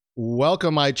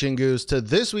Welcome, my Chingus, to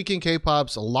This Week in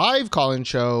K-Pop's live call-in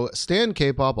show, Stan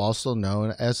K-Pop, also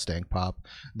known as Stank Pop.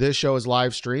 This show is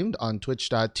live streamed on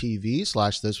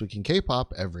twitch.tv/This Week in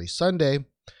K-Pop every Sunday.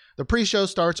 The pre-show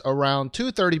starts around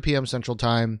 2:30 p.m. Central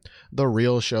Time. The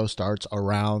real show starts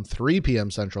around 3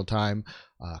 p.m. Central Time.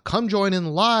 Come join in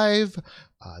live.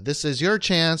 This is your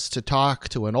chance to talk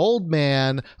to an old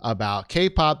man about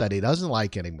K-pop that he doesn't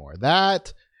like anymore.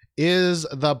 That is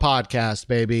the podcast,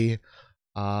 baby.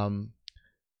 And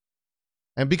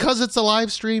because it's a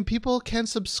live stream, people can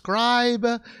subscribe.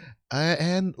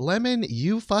 And Lemon,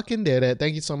 you fucking did it.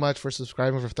 Thank you so much for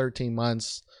subscribing for 13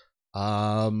 months.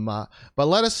 But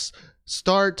let us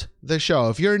start the show.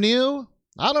 If you're new,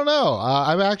 I don't know.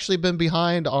 I've actually been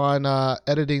behind on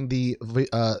editing the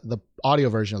audio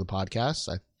version of the podcast.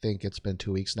 I think it's been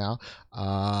 2 weeks now.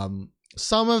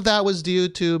 Some of that was due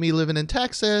to me living in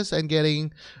Texas and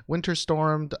getting winter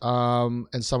stormed.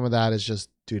 And some of that is just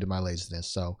due to my laziness.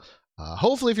 So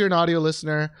hopefully if you're an audio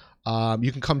listener,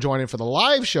 you can come join in for the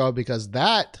live show because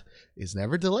that is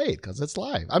never delayed because it's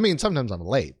live. I mean, sometimes I'm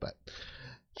late, but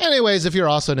anyways, if you're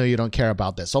also new, you don't care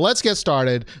about this. So let's get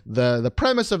started. The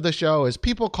premise of the show is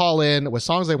people call in with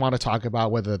songs they want to talk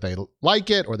about, whether they like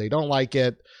it or they don't like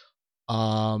it.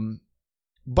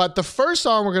 But the first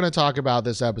song we're going to talk about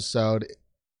this episode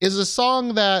is a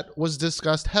song that was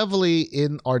discussed heavily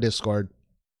in our Discord,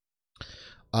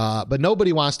 but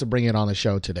nobody wants to bring it on the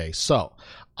show today. So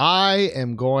I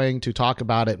am going to talk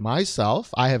about it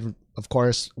myself. I have, of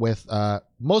course, with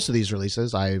most of these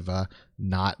releases, I've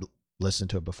not listened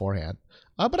to it beforehand,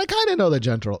 but I kind of know the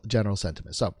general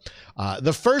sentiment. So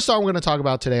the first song we're going to talk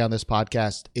about today on this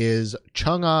podcast is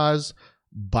Chungha's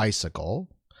Bicycle.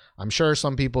 I'm sure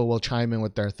some people will chime in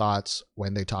with their thoughts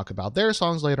when they talk about their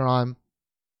songs later on,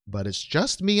 but it's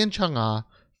just me and Chungha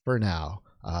for now.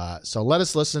 So let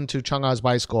us listen to Chungha's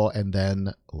Bicycle and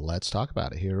then let's talk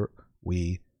about it. Here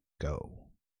we go.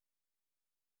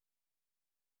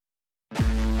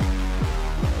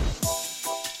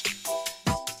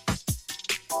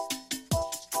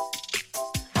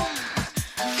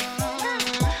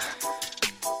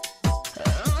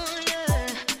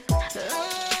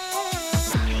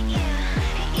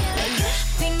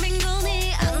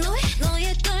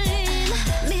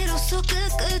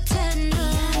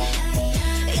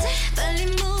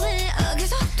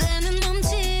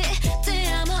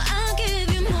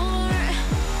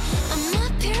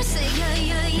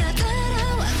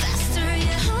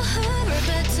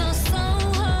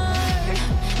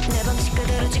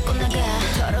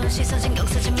 시선 신경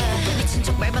쓰지 마 미친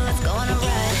척 밟아 let's go on a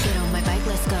ride Get on my bike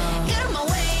let's go Get on my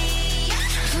way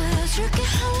보여줄게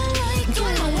how I like it Get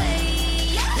on my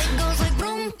way That goes like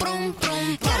vroom vroom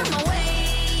vroom Get on my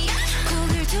way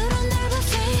고개를 들어 넓은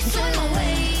face Get on my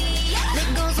way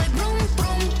That goes like vroom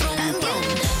vroom vroom I'm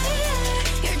getting higher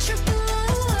You're tripping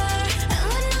lower And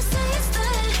when I say it's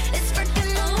done It's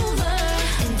freaking over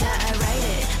And I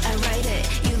write it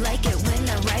You like it when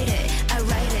I write it I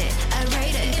write it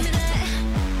Give me that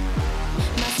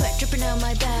Sweat dripping down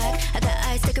my back I got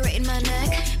ice decorating my neck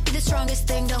Be the strongest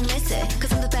thing, don't miss it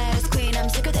Cause I'm the baddest queen, I'm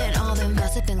sicker than all them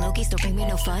Gossip and Loki's don't bring me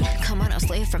no fun Come on, I'll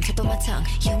slay it from tip of my tongue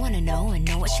You wanna know and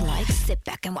know what you like Sit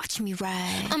back and watch me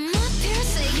ride I'm up here,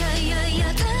 say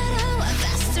yeah 따라와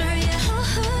faster, yeah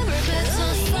Ribbit so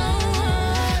slower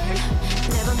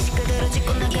내 방식 그대로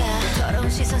짚고 나가 더러운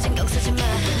시선 신경 쓰지 마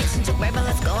미친 척 밟아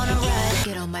let's go on a ride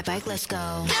Get on my bike, let's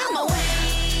go Get on my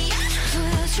way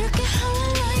보여줄게 how I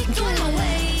like it Get on my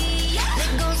way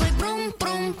That goes like vroom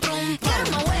vroom vroom Get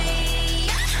on my way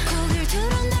고개를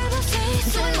들어 넓은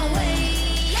face Get on my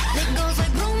way That goes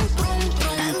like vroom vroom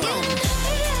vroom I'm getting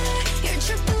higher You're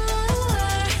tripping lower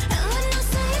And when I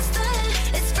say it's done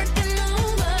It's freaking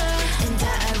over And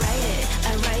I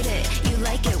write it You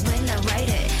like it when I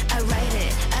write it I write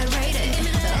it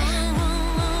Give me that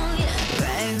oh, yeah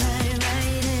Write it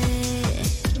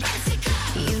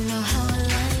You know how I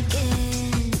like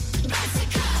it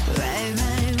Write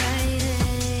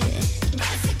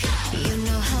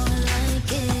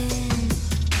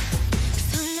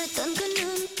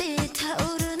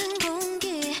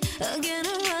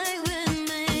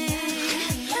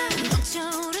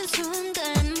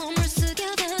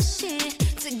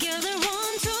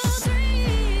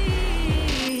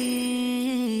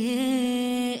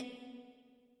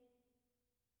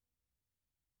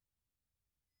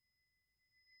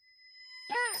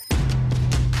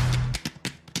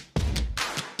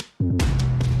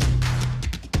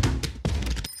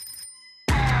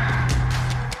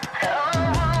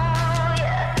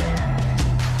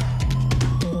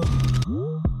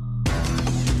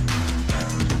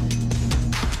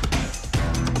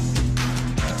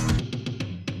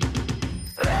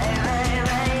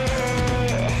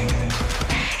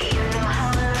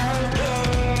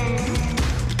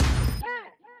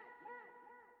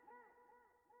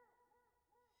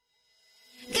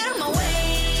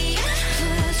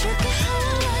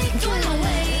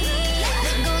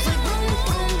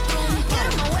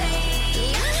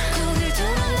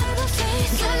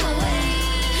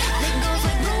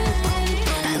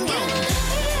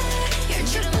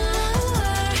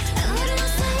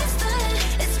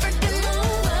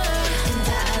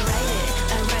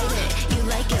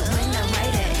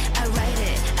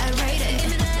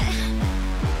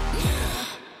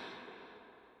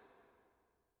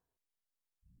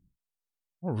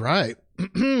right.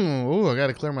 Ooh, I got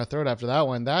to clear my throat after that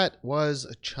one. That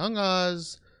was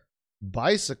Chungha's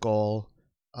Bicycle.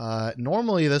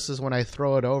 Normally this is when I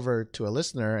throw it over to a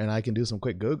listener and I can do some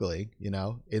quick Googling,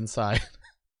 inside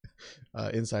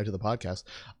inside to the podcast.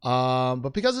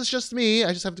 But because it's just me,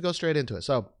 I just have to go straight into it.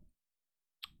 So,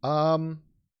 to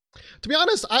be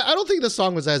honest, I don't think this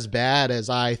song was as bad as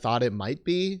I thought it might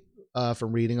be,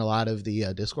 from reading a lot of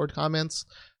the Discord comments.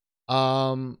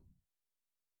 I'm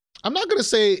not going to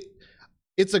say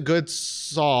it's a good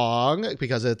song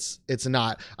because it's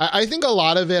not. I think a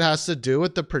lot of it has to do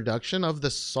with the production of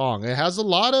the song. It has a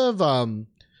lot of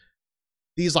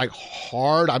these like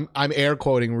hard, I'm air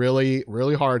quoting really,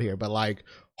 really hard here, but like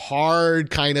hard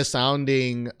kind of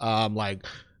sounding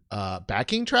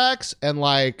backing tracks, and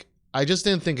like I just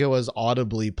didn't think it was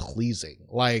audibly pleasing.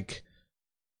 Like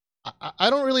I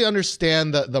don't really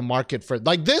understand the market for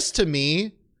like this. To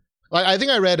me, like I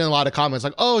think I read in a lot of comments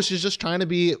like, oh, she's just trying to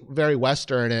be very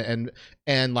Western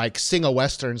and like sing a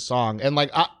Western song, and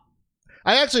like I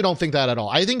actually don't think that at all.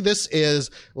 I think this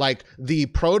is like the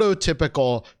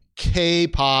prototypical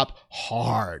K-pop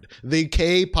hard, the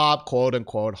K-pop quote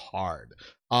unquote hard.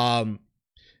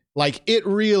 Like it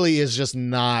really is just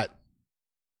not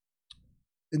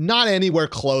anywhere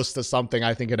close to something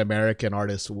I think an American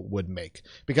artist would make,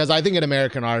 because I think an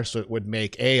American artist would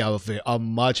make a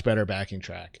much better backing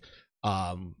track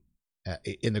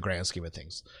in the grand scheme of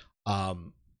things.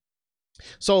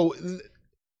 So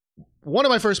one of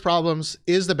my first problems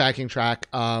is the backing track.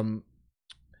 I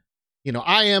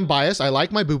am biased. I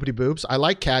like my boopity boops. I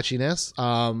like catchiness.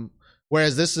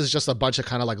 Whereas this is just a bunch of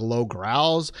kind of like low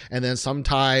growls, and then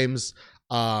sometimes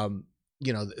the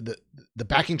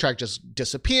backing track just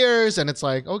disappears, and it's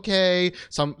like, okay,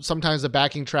 sometimes the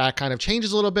backing track kind of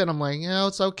changes a little bit, and I'm like,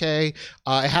 it's okay.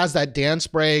 It has that dance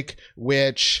break,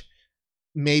 which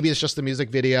maybe it's just the music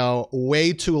video,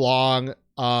 way too long.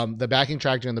 The backing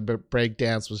track during the break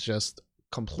dance was just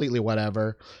completely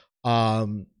whatever.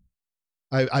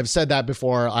 I've said that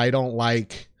before. I don't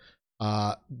like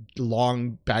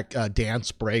long back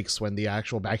dance breaks when the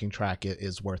actual backing track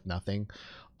is worth nothing.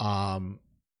 And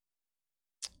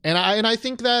I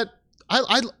think that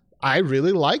I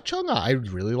really like Chungha. I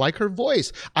really like her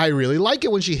voice. I really like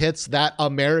it when she hits that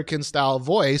American style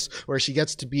voice where she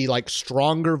gets to be like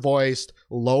stronger voiced,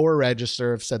 lower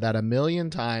register. I've said that a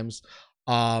million times.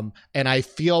 And I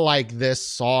feel like this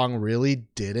song really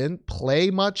didn't play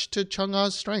much to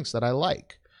Chungha's strengths that I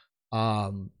like.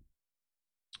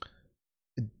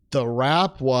 The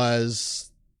rap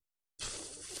was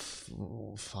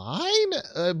fine,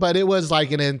 but it was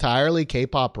like an entirely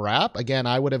K-pop rap. Again,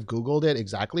 I would have Googled it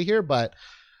exactly here, but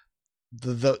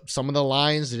some of the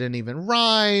lines didn't even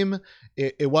rhyme.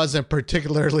 It wasn't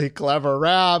particularly clever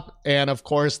rap. And of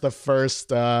course, the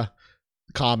first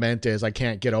comment is, I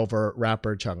can't get over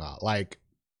rapper Chungha. Like,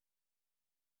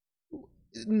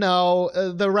 no,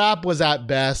 the rap was at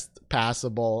best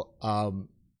passable.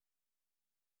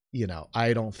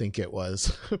 I don't think it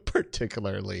was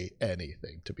particularly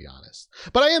anything, to be honest.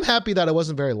 But I am happy that it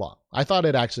wasn't very long. I thought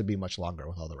it'd actually be much longer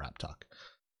with all the rap talk.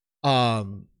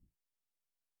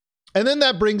 And then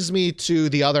that brings me to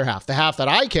the other half, the half that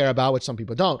I care about, which some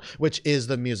people don't, which is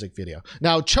the music video.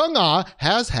 Now, Chungha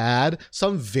has had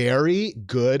some very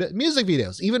good music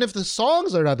videos. Even if the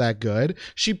songs are not that good,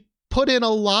 she put in a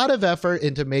lot of effort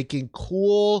into making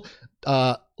cool,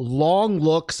 long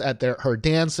looks at her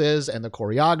dances and the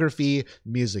choreography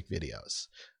music videos.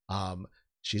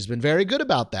 She's been very good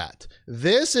about that.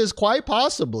 This is quite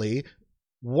possibly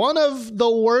one of the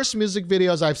worst music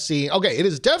videos I've seen. Okay, it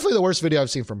is definitely the worst video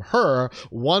I've seen from her.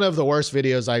 One of the worst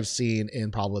videos I've seen in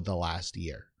probably the last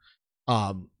year.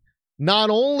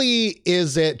 Not only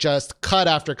is it just cut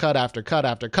after cut after cut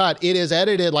after cut, it is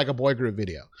edited like a boy group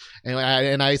video.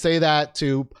 And I say that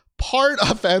to part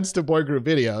offense to boy group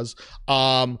videos,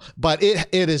 but it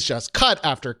is just cut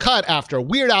after cut after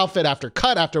weird outfit after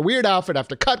cut after weird outfit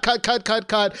after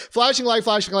cut, flashing light,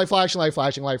 flashing light, flashing light,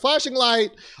 flashing light, flashing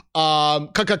light,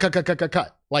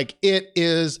 cut. Like, it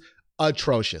is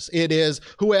atrocious. It is,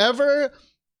 whoever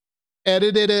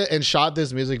edited it and shot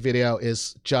this music video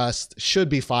should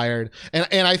be fired.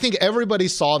 And I think everybody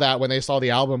saw that when they saw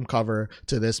the album cover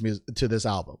to this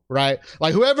album, right?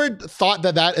 Like, whoever thought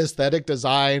that aesthetic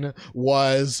design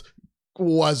was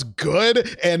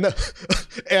good and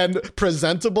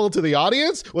presentable to the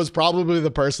audience was probably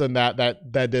the person that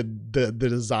did the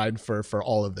design for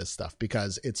all of this stuff,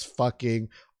 because it's fucking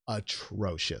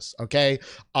atrocious. Okay.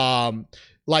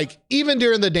 Like, even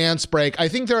during the dance break, I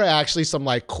think there are actually some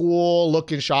like cool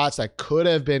looking shots that could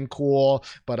have been cool,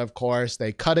 but of course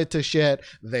they cut it to shit.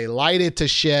 They light it to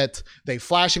shit. They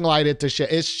flashing light it to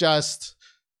shit. It's just,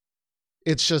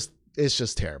 it's just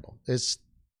terrible. It's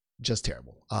just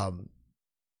terrible.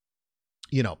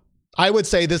 I would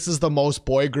say this is the most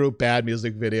boy group bad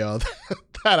music video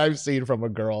that I've seen from a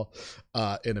girl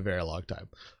in a very long time.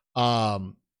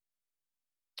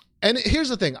 And here's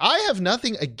the thing. I have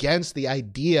nothing against the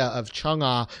idea of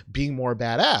Chungha being more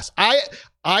badass.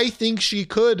 I think she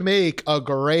could make a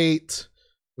great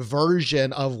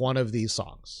version of one of these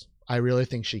songs. I really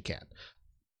think she can.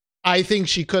 I think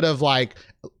she could have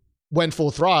went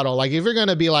full throttle. Like if you're going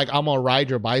to be like, I'm going to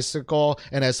ride your bicycle.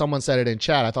 And as someone said it in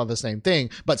chat, I thought the same thing,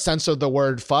 but censored the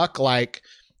word fuck, get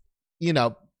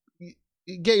your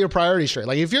priorities straight.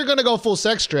 Like if you're going to go full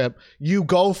sex strip, you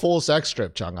go full sex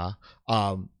strip, Chungha.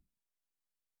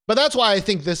 But that's why I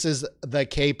think this is the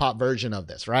K-pop version of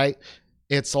this, right?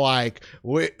 It's like,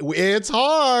 it's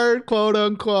hard, quote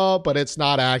unquote, but it's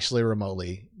not actually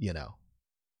remotely,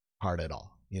 hard at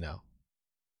all,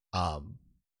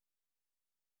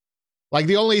 Like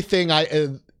the only thing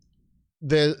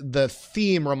the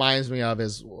theme reminds me of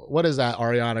is, what is that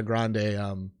Ariana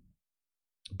Grande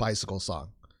bicycle song?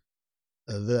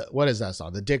 What is that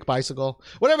song? The Dick Bicycle?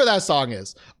 Whatever that song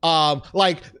is.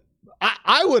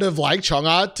 I would have liked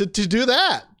Chungha to do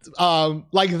that.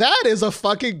 That is a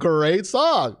fucking great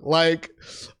song.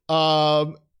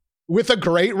 With a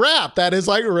great rap that is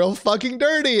real fucking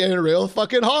dirty and real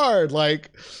fucking hard.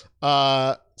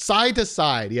 Side to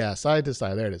side. Yeah, side to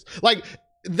side. There it is.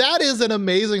 That is an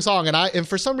amazing song. And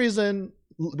for some reason,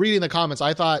 reading the comments,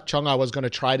 I thought Chungha was going to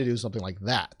try to do something like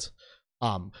that.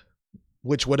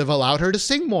 Which would have allowed her to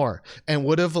sing more and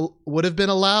would have been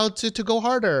allowed to go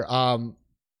harder.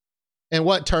 And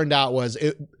what turned out was,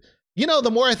 the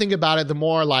more I think about it, the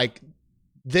more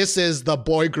this is the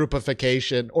boy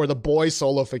groupification or the boy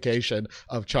solofication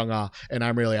of Chungha, and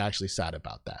I'm really actually sad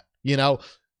about that.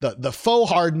 The faux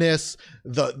hardness,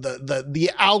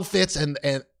 the outfits, and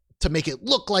to make it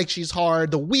look like she's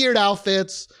hard, the weird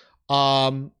outfits,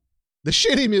 the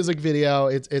shitty music video.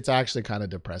 It's actually kind of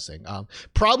depressing.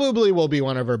 Probably will be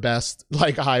one of her best,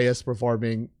 highest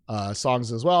performing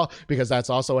songs as well, because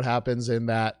that's also what happens in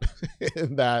that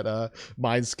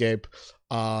Mindscape.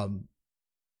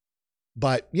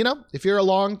 But if you're a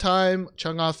long time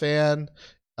Chungha fan,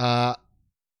 I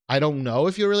don't know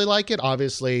if you really like it.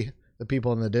 Obviously, the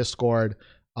people in the Discord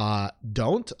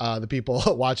don't. The people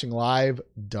watching live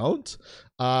don't.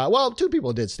 Well, 2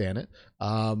 people did stand it.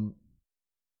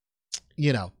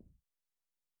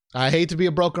 I hate to be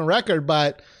a broken record,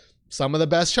 but some of the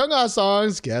best Chungha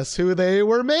songs, guess who they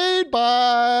were made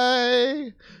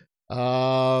by?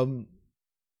 I'm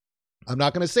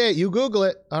not going to say it. You Google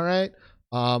it. All right.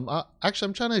 Actually,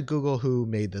 I'm trying to Google who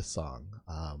made this song.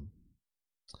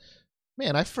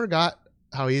 Man, I forgot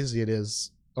how easy it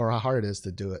is or how hard it is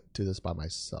to do this by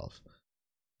myself.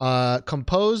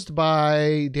 Composed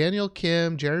by Daniel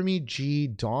Kim, Jeremy G,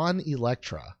 Dawn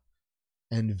Electra,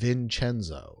 and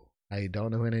Vincenzo. I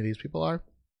don't know who any of these people are.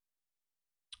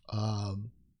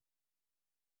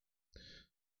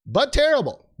 But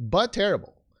terrible.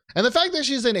 And the fact that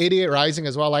she's in 88 Rising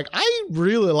as well, I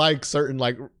really like certain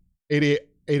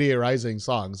 88 Rising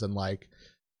songs, and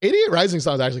 88 Rising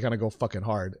songs actually kind of go fucking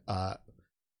hard.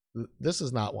 This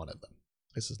is not one of them.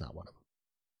 This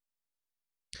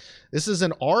is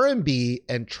an R&B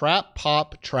and trap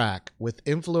pop track with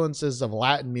influences of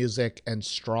Latin music and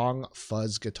strong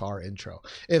fuzz guitar intro.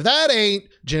 If that ain't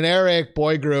generic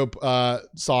boy group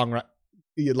song,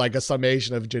 like a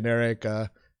summation of generic,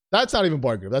 that's not even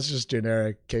boy group. That's just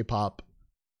generic K-pop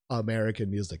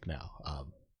American music now.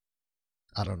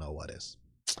 I don't know what is.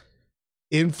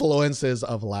 Influences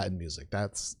of Latin music.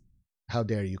 That's, how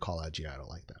dare you call out G-Idol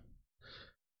like that.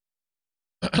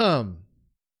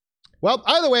 Well,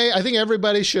 either way, I think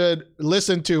everybody should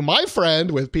listen to My Friend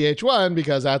with PH1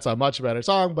 because that's a much better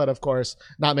song. But of course,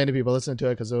 not many people listen to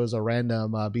it because it was a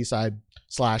random B-side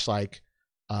 /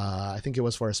 I think it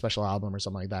was for a special album or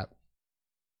something like that.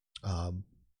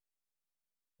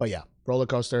 But yeah, Roller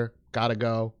Coaster, Gotta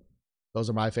Go. Those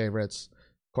are my favorites.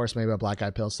 Of course, maybe a Black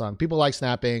Eyed Pills song. People like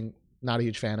Snapping. Not a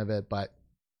huge fan of it, but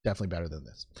definitely better than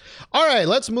this. All right,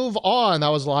 let's move on. That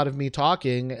was a lot of me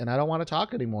talking, and I don't want to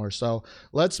talk anymore. So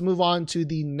let's move on to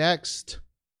the next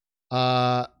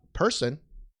person.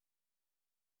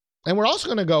 And we're also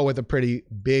going to go with a pretty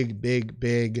big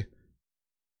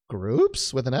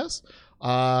groups with an S.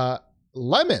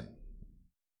 Lemon.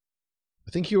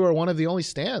 I think you were one of the only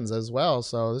stands as well.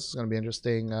 So this is going to be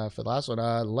interesting for the last one.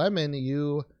 Lemon,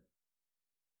 you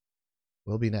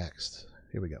will be next.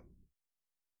 Here we go.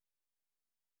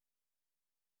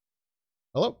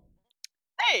 Hello.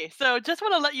 Hey, so just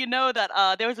want to let you know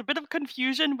that there was a bit of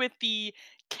confusion with the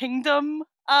Kingdom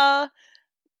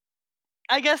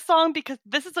I guess, song because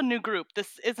this is a new group.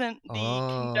 This isn't the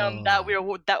Kingdom that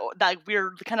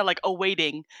we're kind of like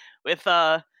awaiting with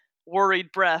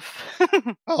worried breath.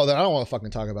 Oh, then I don't want to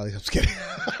fucking talk about it. I'm just kidding.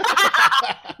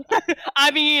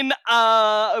 I mean,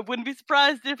 I wouldn't be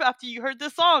surprised if after you heard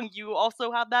this song, you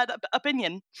also have that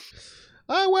opinion.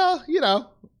 Well, you know,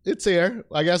 it's here.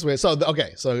 I guess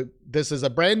so this is a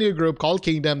brand new group called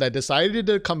Kingdom that decided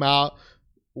to come out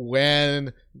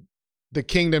when the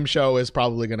Kingdom show is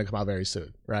probably going to come out very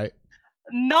soon, right?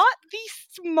 Not the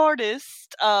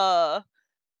smartest,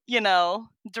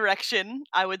 direction,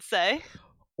 I would say.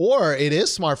 Or it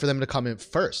is smart for them to come in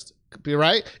first,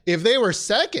 right? If they were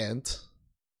second,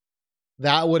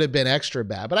 that would have been extra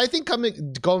bad. But I think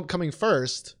coming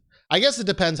first, I guess it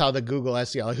depends how the Google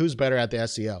SEO, like who's better at the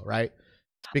SEO, right?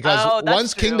 Because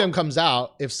once true. Kingdom comes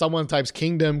out, if someone types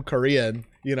Kingdom Korean,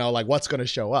 like what's going to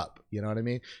show up? You know what I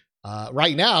mean?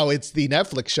 Right now, it's the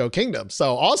Netflix show Kingdom.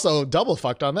 So also double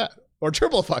fucked on that. Or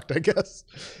triple fucked, I guess.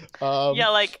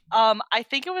 I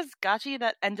think it was Gachi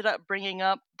that ended up bringing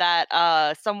up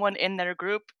that someone in their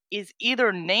group is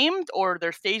either named or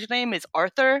their stage name is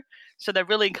Arthur. So they're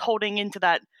really holding into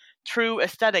that true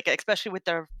aesthetic, especially with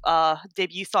their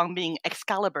debut song being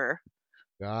Excalibur.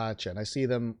 Gotcha. And I see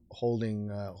them holding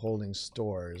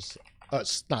stores.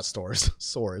 Not stores,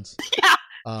 swords. Yeah,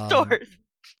 swords.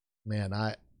 Man,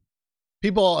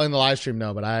 people in the live stream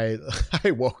know, but I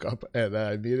woke up and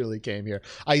I immediately came here.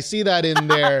 I see that in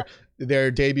their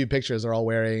debut pictures, they're all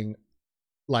wearing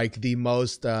like the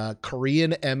most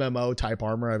Korean MMO type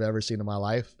armor I've ever seen in my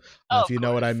life. If you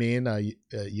know what I mean,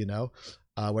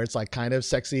 where it's like kind of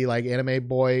sexy, like anime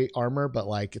boy armor, but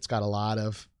like it's got a lot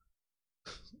of.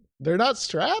 They're not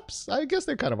straps. I guess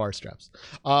they kind of are straps.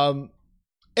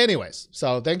 Anyways,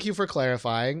 so thank you for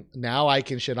clarifying. Now I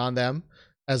can shit on them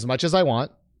as much as I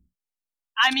want.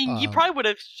 I mean, you probably would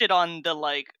have shit on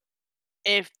the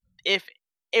if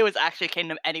it was actually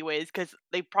Kingdom anyways, because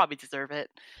they probably deserve it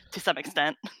to some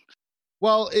extent.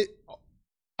 Well,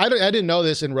 I didn't know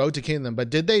this in Road to Kingdom,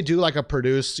 but did they do like a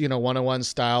produce, one-on-one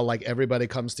style, like everybody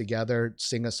comes together,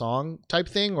 sing a song type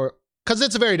thing, or because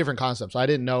it's a very different concept. So I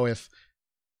didn't know if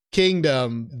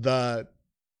Kingdom the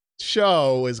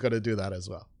show is going to do that as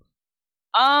well.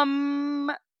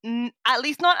 At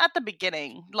least not at the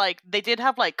beginning. Like they did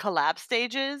have like collab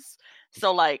stages,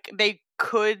 so like they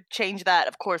could change that,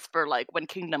 of course, for like when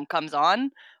Kingdom comes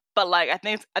on. But like I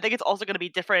think it's also going to be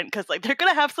different because like they're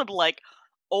going to have some like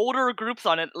older groups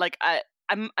on it. Like I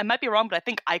might be wrong, but I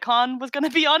think iKON was going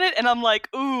to be on it, and I'm like,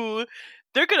 ooh,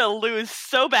 they're going to lose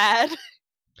so bad.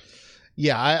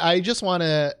 Yeah,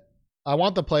 I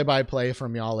want the play-by-play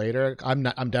from y'all later. I'm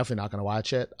definitely not going to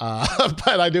watch it,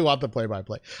 but I do want the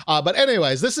play-by-play. But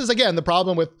anyways, this is, again, the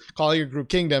problem with calling your group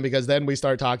Kingdom, because then we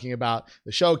start talking about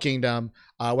the show Kingdom,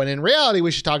 when in reality,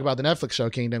 we should talk about the Netflix show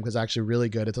Kingdom, because it's actually really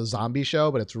good. It's a zombie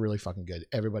show, but it's really fucking good.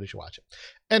 Everybody should watch it.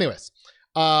 Anyways,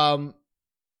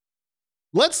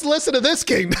 let's listen to this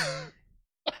Kingdom.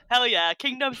 Hell yeah,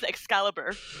 Kingdom's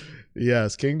Excalibur.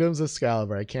 Yes, Kingdom's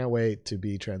Excalibur. I can't wait to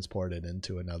be transported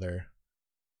into another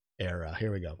era.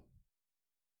 Here we go.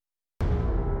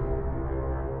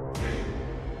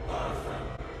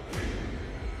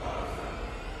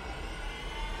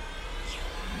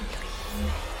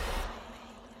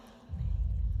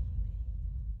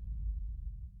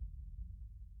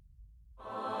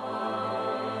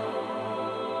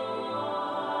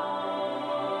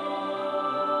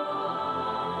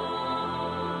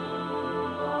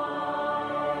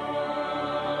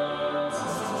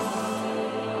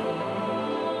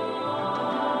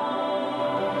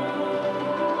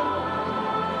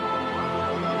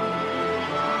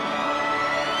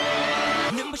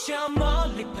 눈부셔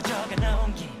멀리 퍼져가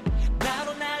나온기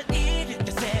바로 날 이룰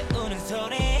때 새우는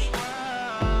소리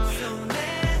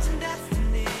쏟아진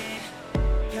destiny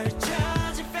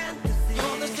펼쳐진 fantasy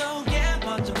오늘 속에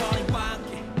번져버린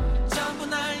관계 전부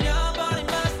날려버린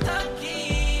master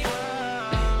key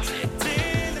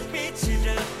짙은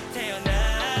빛으로 태어나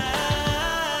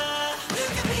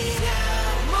누가 믿어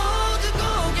모두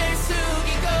고개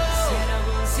숙이고 새로운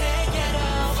세계로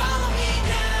follow me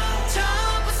now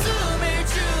전부 숨을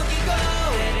죽이고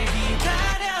내를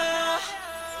기다려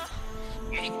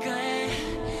귓가에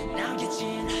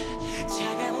남겨진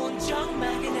차가운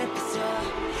적막의 늪에서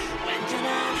완전한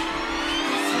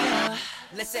곳으로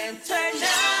Let's enter now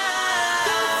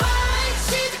Go fight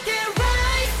시작해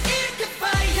rise 이렇게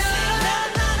fire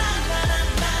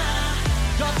나나나나나나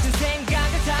거친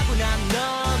생각을 타고난 넌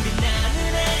빛나는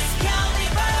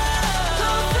Excalibur Go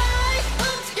fly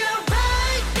움직여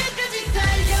right 끝까지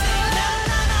달려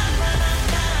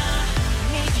나나나나나나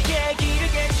네 길을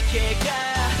개척해가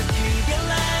더 크게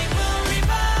life will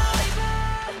revive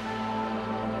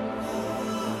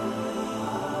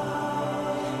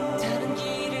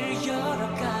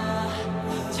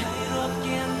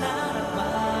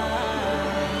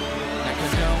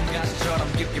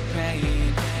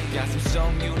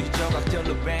계절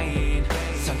Lorraine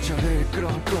상처를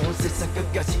끌어안고 세상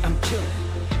끝까지 I'm killing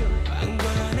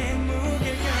방관의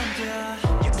무게를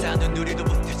견뎌 역사는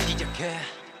누리로부터 시작해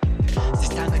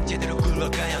세상은 제대로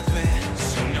굴러가야 돼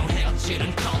숙명해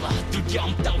어찌른 컬러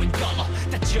두려움 따윈 걸어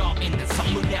닫혀있는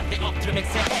선문에 앞에 엎드려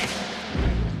맹세해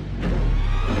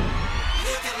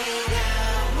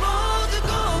모두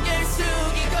고개를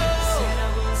숙이고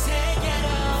새로운 세계로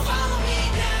Follow me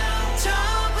now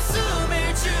전부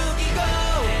숨을 죽이고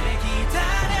내를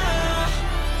기다려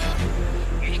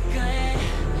귓가에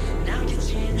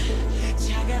남겨진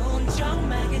차가운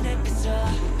정막의 늪에서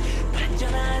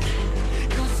안전한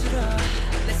곳으로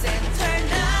Let's enter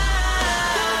now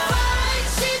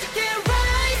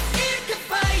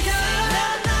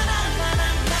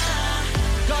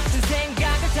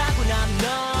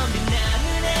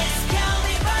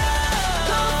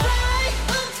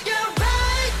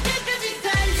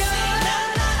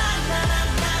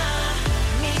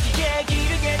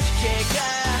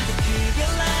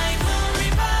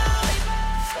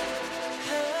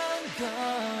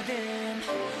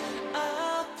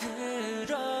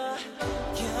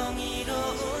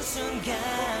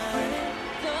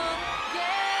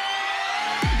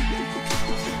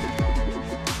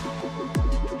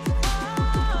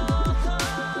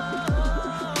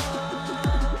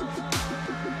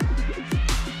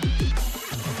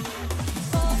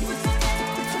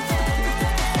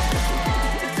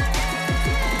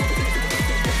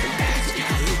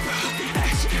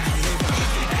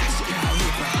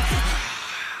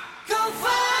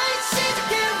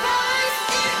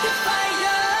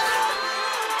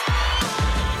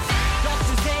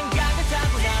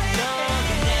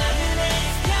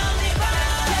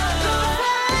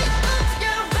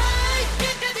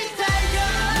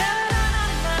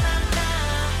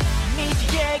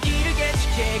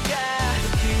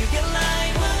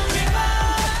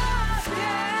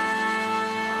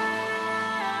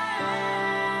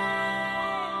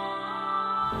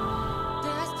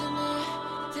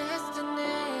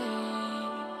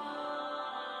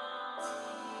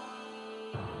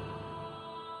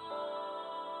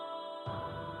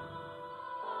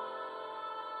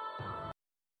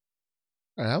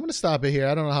All right, I'm going to stop it here.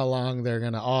 I don't know how long they're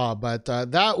going to but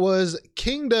that was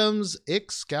Kingdom's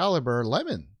Excalibur.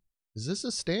 Lemon, is this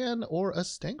a stan or a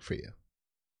stank for you?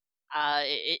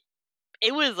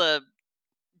 It was a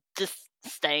just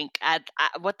stank.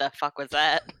 What the fuck was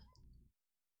that?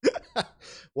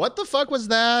 What the fuck was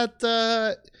that?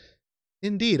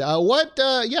 Indeed. What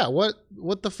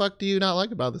the fuck do you not like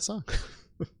about the song?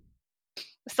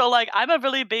 So, like, I'm a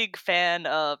really big fan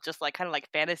of just, like, kind of, like,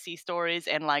 fantasy stories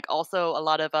and, like, also a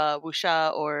lot of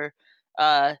wuxia or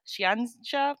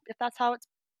xianxia, if that's how it's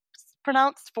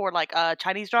pronounced, for, like,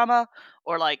 Chinese drama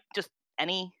or, like, just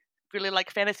any really,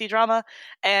 like, fantasy drama.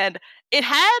 And it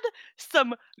had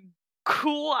some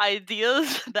cool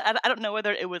ideas that I don't know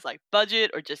whether it was, like,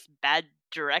 budget or just bad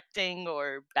directing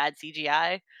or bad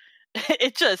CGI.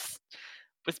 It just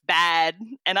was bad,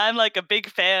 and I'm like a big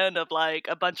fan of like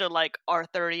a bunch of like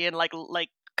Arthurian like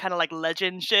kind of like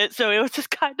legend shit. So it was just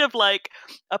kind of like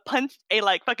a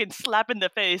like fucking slap in the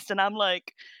face, and I'm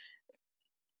like,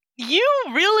 you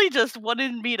really just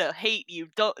wanted me to hate you,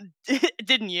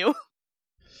 didn't you?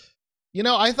 You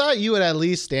know, I thought you would at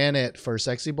least stand it for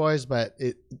Sexy Boys, but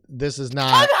this is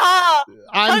not.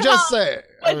 I'm just saying.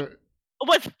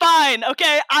 Was fine,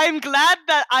 okay? I'm glad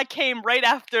that I came right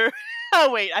after. Oh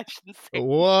wait, I shouldn't say.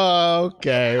 Whoa,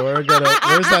 okay, where's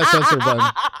that censor button?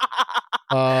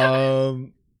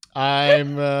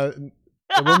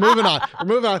 We're moving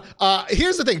on.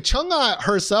 Here's the thing: Chungha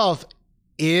herself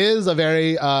is a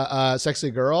very sexy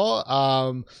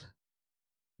girl.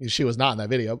 She was not in that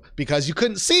video because you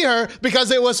couldn't see her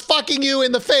because it was fucking you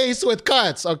in the face with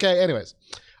cuts. Okay, anyways,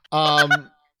 how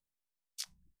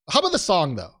about the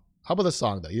song though?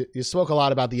 You spoke a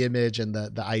lot about the image and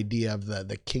the idea of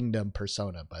the kingdom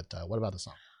persona, but what about the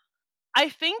song? I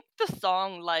think the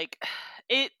song, like,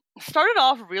 it started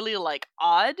off really, like,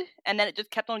 odd, and then it just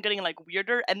kept on getting, like,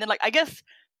 weirder, and then, like, I guess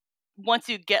once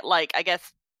you get, like, I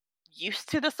guess used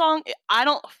to the song, I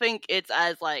don't think it's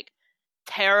as, like,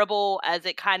 terrible as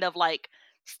it kind of, like,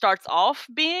 starts off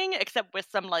being, except with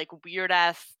some, like,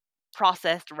 weird-ass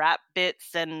processed rap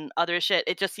bits and other shit.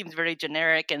 It just seems very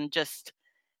generic and just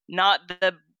not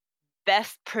the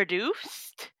best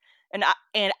produced, and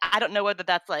I don't know whether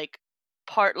that's like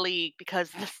partly because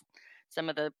some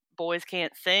of the boys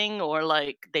can't sing or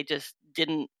like they just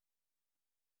didn't,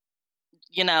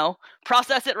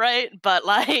 process it right. But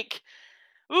like,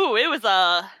 it was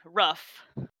rough.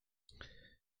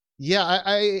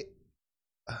 Yeah,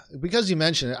 because you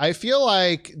mentioned it, I feel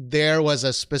like there was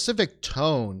a specific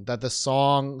tone that the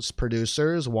song's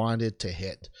producers wanted to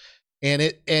hit. And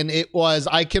it was,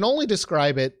 I can only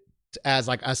describe it as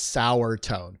like a sour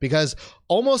tone, because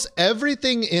almost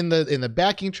everything in the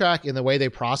backing track, in the way they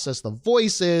process the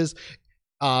voices,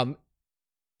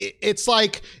 it's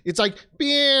like you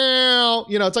know,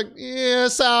 it's like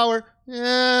sour,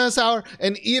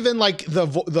 and even like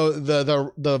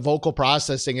the vocal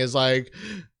processing is like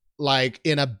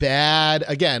in a bad,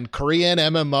 again, Korean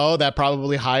MMO that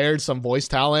probably hired some voice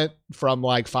talent from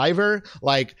like Fiverr.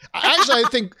 Like, actually, I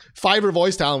think Fiverr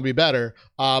voice talent would be better.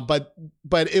 But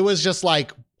it was just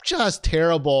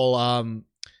terrible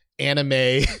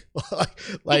anime.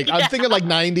 like I'm thinking like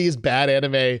 90s bad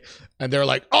anime, and they're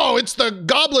like, oh, it's the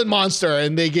goblin monster,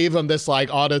 and they gave him this like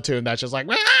auto tune that's just like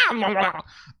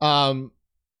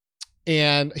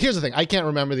and here's the thing, I can't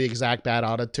remember the exact bad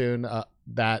auto tune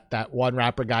that one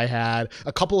rapper guy had.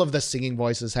 A couple of the singing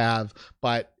voices have,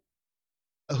 but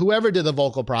whoever did the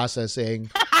vocal processing,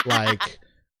 like,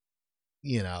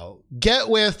 you know, get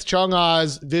with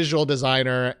Chungha's visual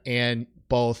designer and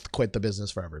both quit the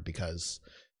business forever, because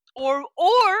or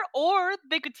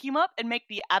they could team up and make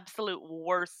the absolute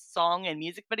worst song and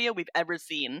music video we've ever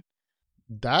seen.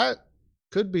 That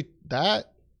could be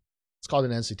that. It's called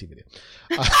an NCT video.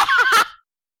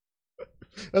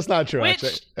 That's not true, Which,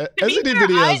 actually. NCT NCT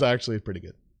video is actually pretty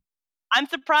good. I'm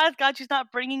surprised God she's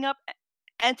not bringing up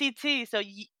NCT, so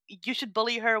you should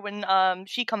bully her when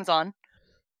she comes on.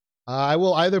 I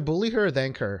will either bully her or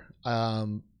thank her.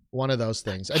 One of those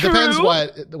things. It True. depends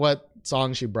what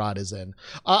song she brought is in.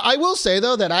 I will say,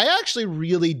 though, that I actually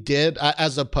really did,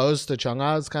 as opposed to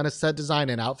Chungha's kind of set design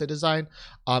and outfit design,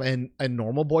 and a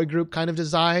normal boy group kind of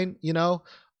design, you know.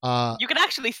 You can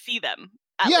actually see them.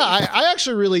 I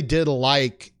actually really did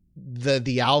like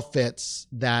the outfits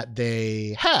that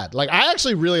they had. Like, I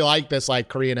actually really like this like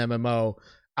Korean MMO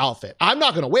outfit. I'm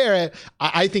not gonna wear it.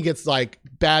 I think it's like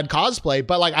bad cosplay,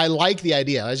 but like I like the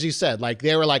idea. As you said, like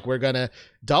they were like, we're gonna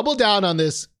double down on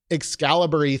this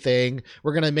Excalibur-y thing.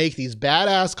 We're gonna make these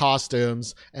badass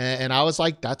costumes, and I was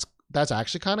like, that's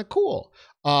actually kind of cool.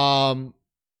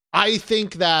 I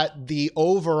think that the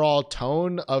overall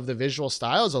tone of the visual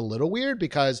style is a little weird,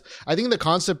 because I think the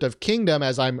concept of kingdom,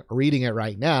 as I'm reading it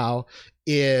right now,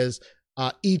 is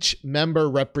each member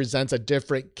represents a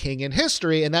different king in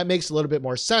history, and that makes a little bit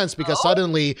more sense, because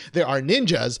suddenly there are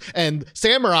ninjas and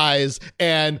samurais,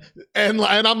 and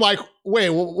I'm like, wait,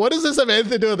 what does this have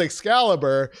anything to do with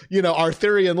Excalibur? You know,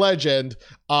 Arthurian legend.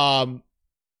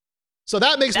 So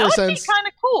that makes more sense. Kind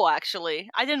of cool, actually.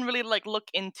 I didn't really like look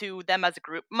into them as a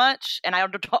group much, and I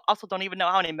also don't even know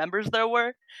how many members there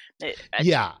were.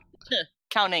 Yeah,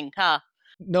 counting, huh?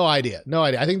 No idea.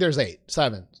 I think there's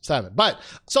seven. But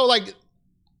so like,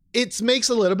 it makes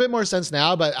a little bit more sense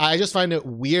now. But I just find it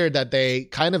weird that they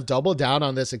kind of double down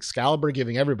on this Excalibur,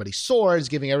 giving everybody swords,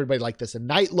 giving everybody like this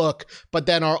knight look, but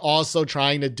then are also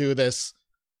trying to do this,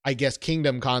 I guess,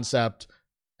 kingdom concept.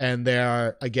 And there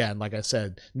are, again, like I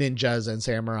said, ninjas and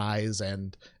samurais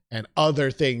and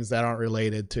other things that aren't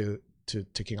related to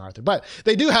King Arthur. But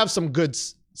they do have some good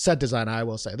set design, I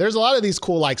will say. There's a lot of these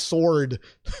cool like sword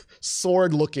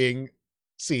looking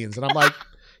scenes, and I'm like,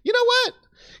 you know what?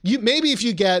 Maybe if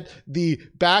you get the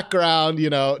background,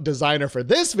 you know, designer for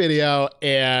this video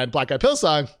and Black Eyed Peas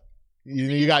song,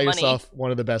 you got yourself one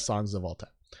of the best songs of all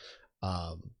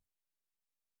time.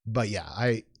 But yeah,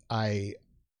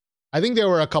 I think there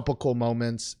were a couple cool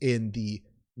moments in the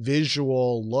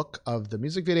visual look of the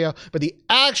music video, but the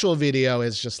actual video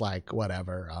is just like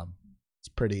whatever. It's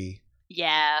pretty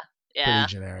pretty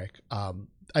generic.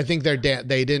 I think they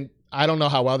didn't. I don't know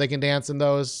how well they can dance in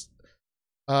those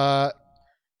Korean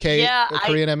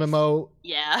MMO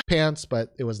pants,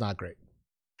 but it was not great.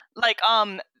 Like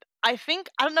I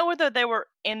don't know whether they were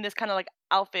in this kind of like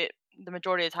outfit the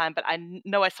majority of the time, but I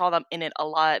know I saw them in it a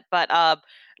lot. But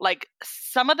like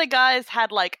some of the guys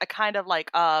had like a kind of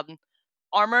like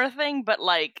armor thing, but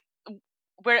like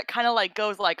where it kind of like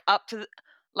goes like up to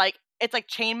like it's like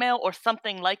chainmail or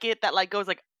something like it that like goes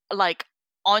like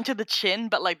onto the chin,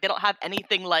 but like they don't have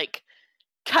anything like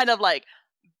kind of like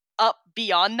up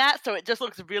beyond that, so it just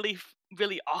looks really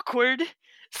really awkward.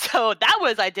 So that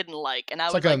was I didn't like, and I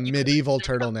was like a medieval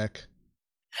turtleneck.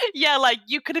 Yeah, like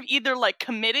you could have either like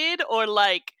committed or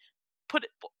like put it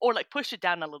or like push it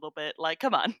down a little bit. Like,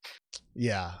 come on.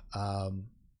 Yeah.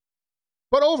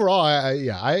 But overall,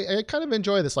 I kind of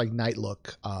enjoy this like night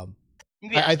look.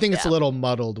 I think it's a little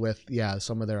muddled with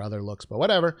some of their other looks, but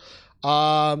whatever.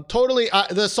 Totally.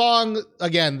 The song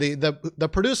again, the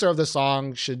producer of the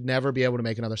song should never be able to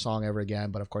make another song ever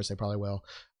again, but of course they probably will.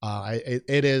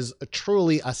 It is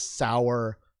truly a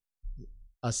sour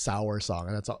song,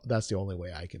 and that's the only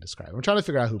way I can describe it. I'm trying to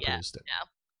figure out who produced it. Yeah.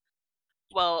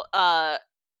 Well,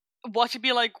 watch it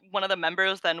be like one of the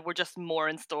members, then we're just more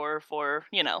in store for,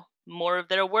 more of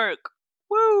their work.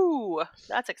 Woo!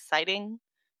 That's exciting.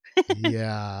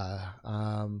 Yeah.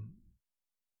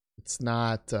 It's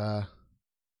not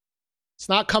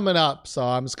coming up, so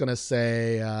I'm just gonna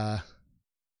say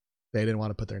they didn't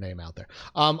want to put their name out there.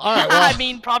 All right. Well, I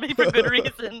mean, probably for good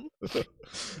reason.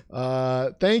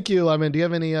 Thank you, Lemon. Do you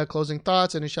have any closing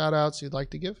thoughts, any shout outs you'd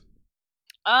like to give?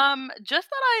 Just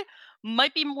that I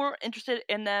might be more interested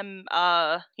in them,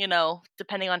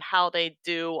 depending on how they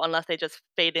do, unless they just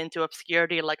fade into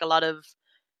obscurity like a lot of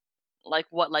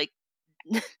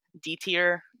D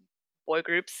tier boy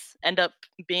groups end up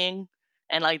being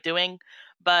and doing.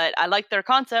 But I like their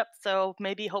concept, so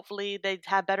maybe hopefully they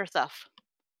have better stuff.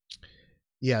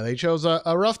 Yeah, they chose a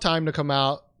rough time to come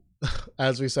out,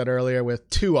 as we said earlier, with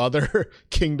two other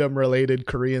Kingdom related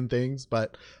Korean things.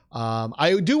 But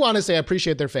I do want to say I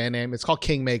appreciate their fan name. It's called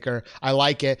Kingmaker. I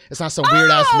like it. It's not some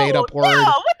weird ass made up word. No,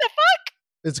 what the fuck?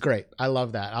 It's great. I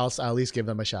love that. I'll at least give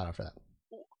them a shout out for that.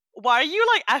 Why are you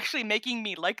actually making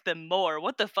me like them more?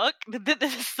 What the fuck?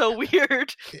 This is so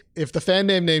weird. If the fan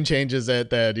name changes it,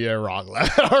 then you're wrong.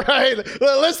 All right,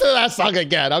 listen to that song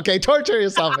again. Okay, torture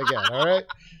yourself again. All right.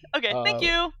 Okay, thank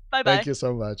you. Bye bye. Thank you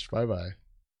so much. Bye bye.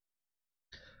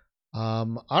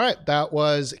 All right, that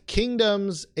was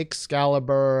Kingdom's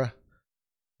Excalibur.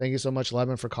 Thank you so much,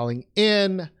 Lemon, for calling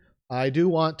in. I do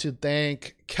want to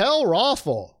thank Kel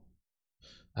Raffle.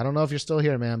 I don't know if you're still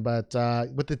here, man, but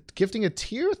with the gifting a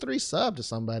tier 3 sub to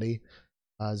somebody,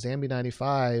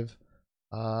 Zambi95.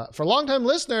 For longtime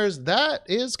listeners, that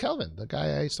is Kelvin, the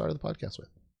guy I started the podcast with.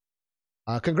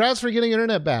 Congrats for getting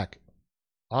internet back.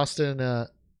 Austin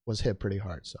was hit pretty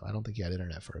hard, so I don't think he had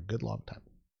internet for a good long time.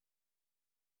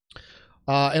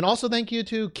 And also thank you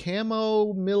to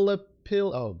Camo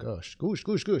Millipil. Oh, gosh.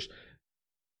 Goosh.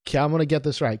 I'm going to get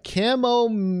this right. Camo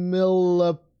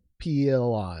Millipilon.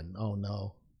 Oh,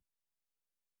 no.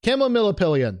 Camo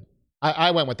Millipilion. I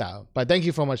went with that, but thank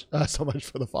you so much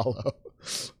for the follow.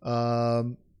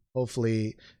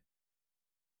 Hopefully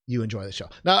you enjoy the show.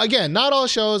 Now, again, not all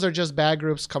shows are just bad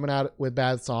groups coming out with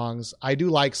bad songs. I do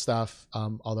like stuff,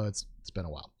 although it's been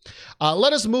a while.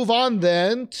 Let us move on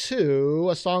then to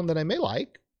a song that I may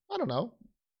like. I don't know.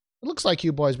 It looks like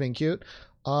you boys being cute.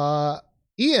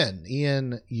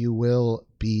 Ian, you will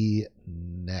be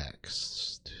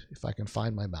next. If I can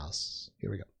find my mouse.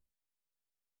 Here we go.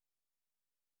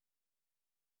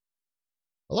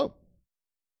 Hello.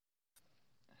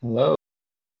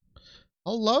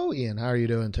 Hello, Ian. How are you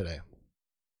doing today?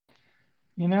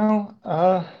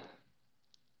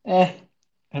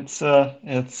 It's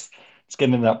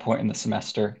getting to that point in the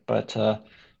semester, but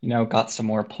got some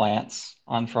more plants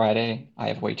on Friday. I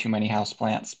have way too many house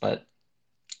plants, but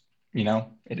it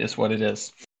is what it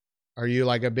is. Are you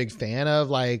a big fan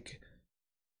of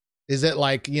is it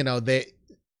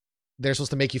they're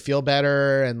supposed to make you feel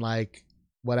better and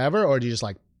whatever, or do you just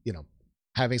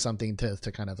having something to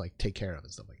kind of take care of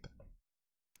and stuff like that?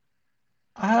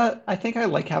 I think I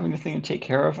like having a thing to take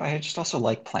care of. I just also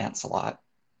like plants a lot.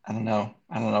 I don't know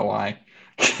why.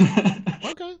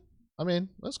 Okay. I mean,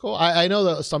 that's cool. I know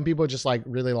that some people just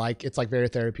really it's very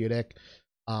therapeutic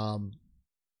to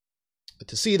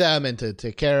see them and to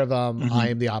take care of them. Mm-hmm. I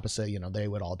am the opposite. They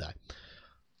would all die.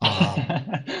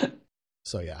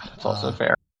 So yeah. It's also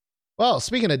fair. Well,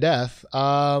 speaking of death,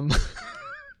 I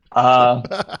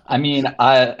mean,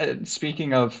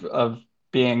 speaking of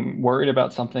being worried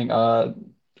about something, I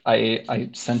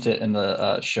sent it in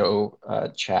the show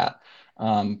chat.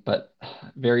 But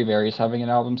Very Very is having an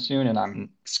album soon, and I'm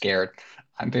scared.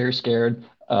 I'm very scared.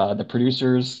 The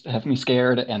producers have me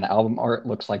scared, and the album art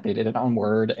looks like they did it on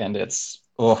Word, and it's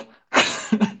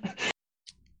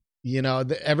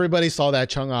everybody saw that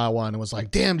Chung Ah one and was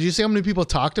like, "Damn! Did you see how many people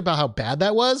talked about how bad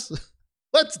that was?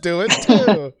 Let's do it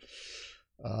too."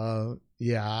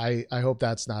 Yeah, I hope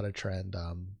that's not a trend.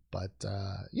 But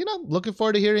looking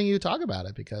forward to hearing you talk about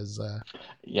it because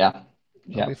yeah,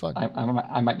 be fun.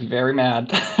 I might be very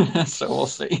mad, so we'll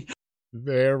see.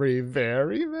 Very,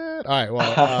 very mad. All right,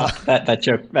 well, that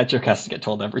joke has to get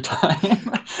told every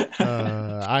time.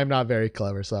 I'm not very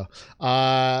clever, so.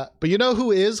 But you know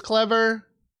who is clever?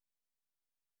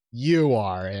 You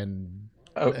are, and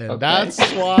okay. That's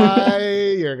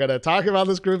why you're gonna talk about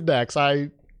this group next. I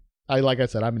like I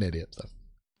said, I'm an idiot, so.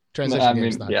 Transition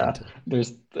game's not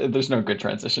good. There's no good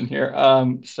transition here.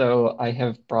 So I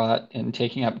have brought in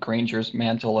taking up Granger's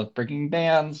mantle of bringing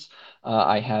bands.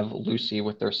 I have Lucy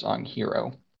with their song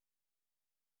Hero.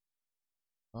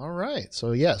 All right.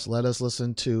 So yes, let us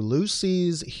listen to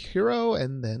Lucy's Hero,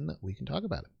 and then we can talk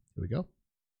about it. Here we go.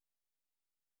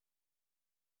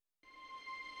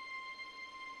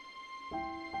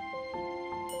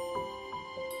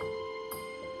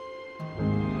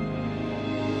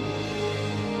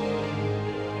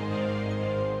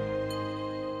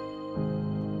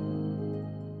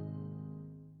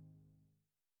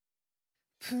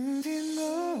 부딘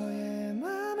너의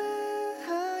맘에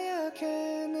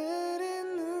하얗게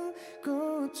내린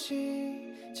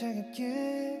눈꽃이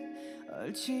차갑게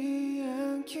얼지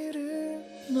않기를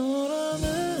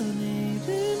너라는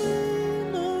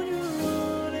이름은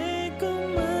온유원의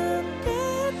것만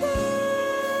같아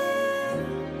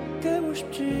가고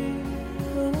싶지 않은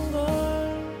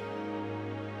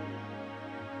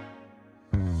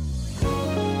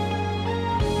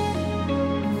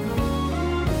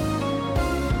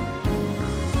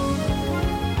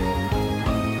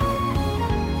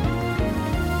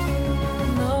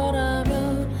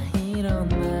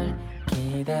걸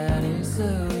기다릴 수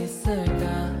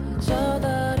있을까 저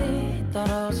달이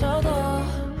떨어져도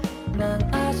난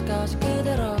아직까지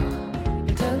그대로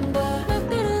일 텐데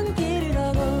막다른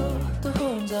길이라고 또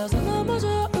혼자서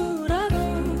넘어져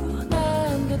우라고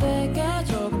난 그대에게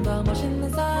조금 더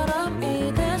멋있는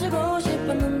사람이 돼주고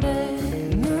싶었는데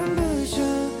눈부셔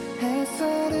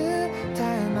햇살을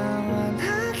닮아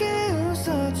환하게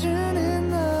웃어주는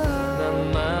너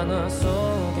난 만화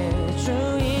속의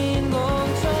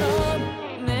주인공처럼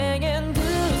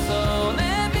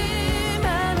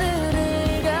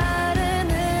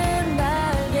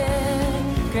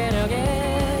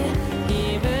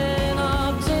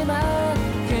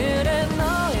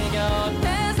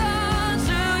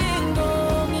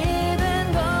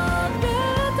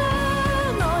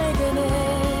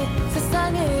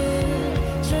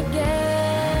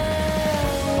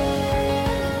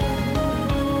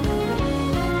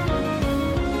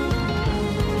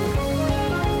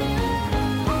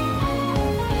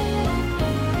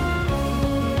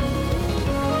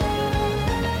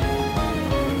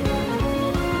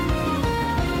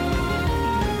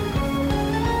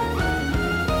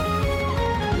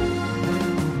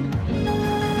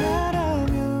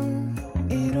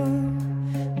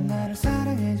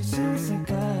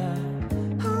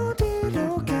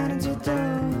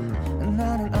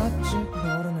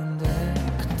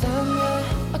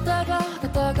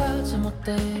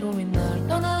멋대로인 날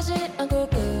떠나지 않고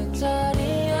그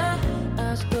자리에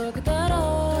아직도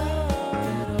그대로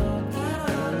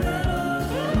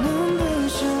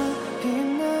눈부셔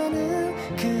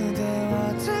빛나는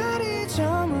그대와 달이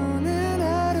저무는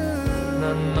하루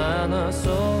난 만화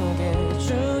속의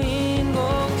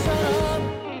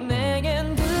주인공처럼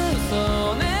내겐 두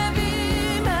손에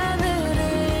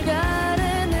빈하늘을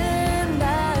가르는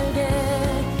날개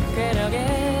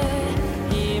괴력에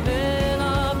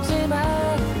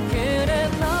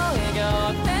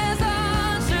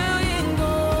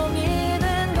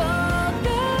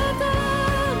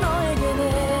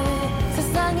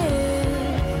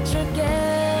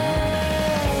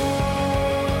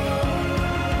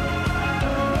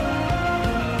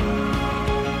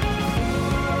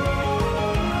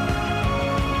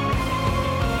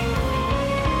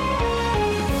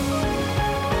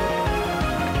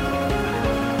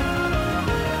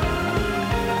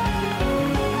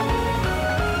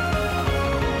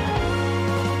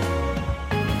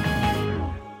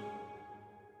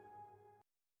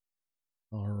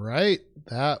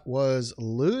That was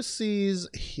Lucy's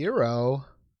Hero.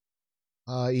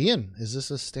 Ian, is this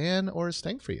a stan or a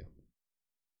stank for you?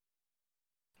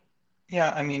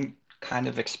 Yeah, I mean, kind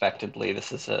of expectedly,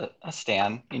 this is a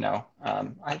stan,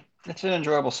 it's an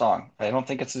enjoyable song. I don't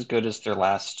think it's as good as their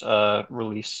last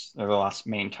release, their last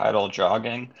main title,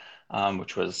 Jogging,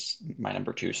 which was my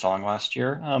number 2 song last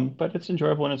year. But it's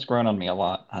enjoyable and it's grown on me a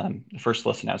lot. The first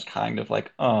listen, I was kind of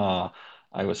like, oh,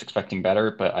 I was expecting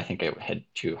better, but I think I had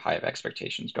too high of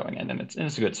expectations going in, and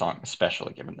it's a good song,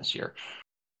 especially given this year.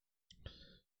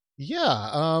 Yeah,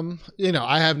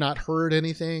 I have not heard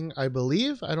anything. I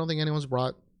don't think anyone's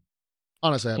brought.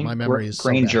 Honestly, my memory is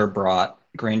Granger brought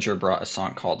a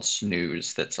song called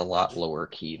Snooze that's a lot lower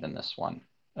key than this one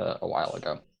a while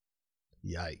ago.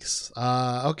 Yikes.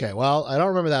 Okay, well, I don't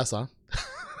remember that song,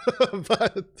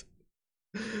 but.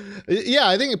 Yeah,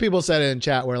 I think people said it in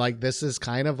chat where like this is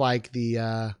kind of like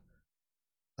the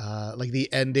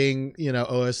ending,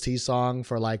 OST song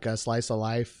for like a slice of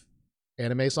life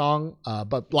anime song,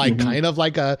 but like kind of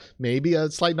like maybe a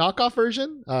slight knockoff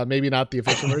version, maybe not the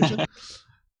official version.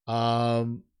 I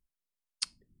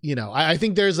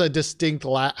think there's a distinct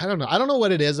I don't know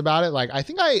what it is about it. Like I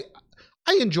think I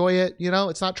enjoy it,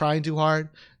 it's not trying too hard,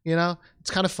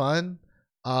 it's kind of fun.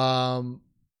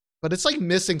 But it's like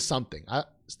missing something.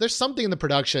 There's something in the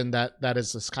production that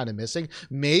is just kind of missing.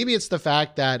 Maybe it's the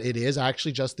fact that it is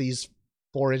actually just these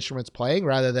 4 instruments playing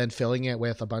rather than filling it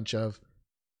with a bunch of,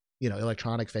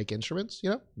 electronic fake instruments.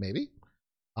 Maybe.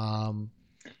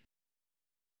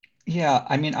 Yeah,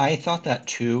 I mean, I thought that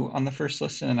too on the first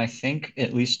listen, and I think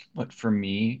at least what for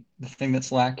me, the thing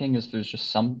that's lacking is there's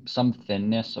just some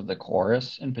thinness of the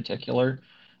chorus in particular.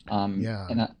 Yeah.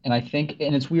 And I think,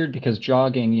 and it's weird because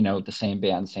jogging, the same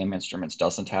band, same instruments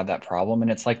doesn't have that problem, and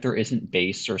it's like there isn't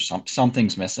bass or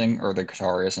something's missing or the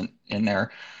guitar isn't in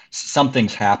there.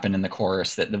 Something's happened in the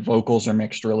chorus that the vocals are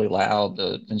mixed really loud,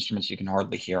 the instruments you can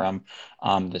hardly hear them.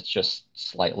 That's just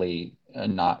slightly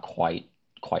not quite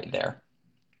there,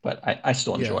 but I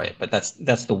still enjoy Yeah. it. But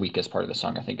that's the weakest part of the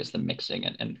song, I think, is the mixing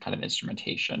and kind of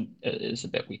instrumentation is a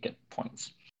bit weak at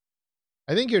points.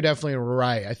 I think you're definitely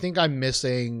right. I think I'm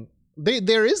missing.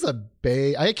 There is a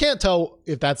bass. I can't tell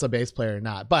if that's a bass player or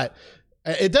not, but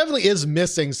it definitely is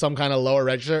missing some kind of lower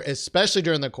register, especially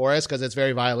during the chorus because it's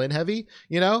very violin heavy,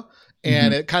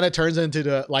 and it kind of turns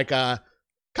into like a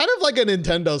kind of like a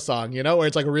Nintendo song, where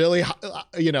it's like really,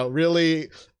 really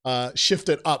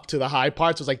shifted up to the high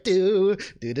parts. It's like do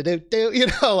do do do do,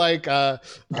 like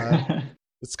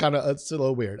it's a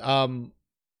little weird.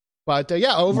 But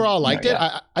yeah, overall liked it.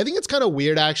 I think it's kind of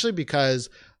weird actually because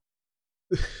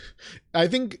I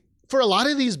think for a lot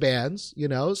of these bands,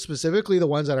 specifically the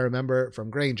ones that I remember from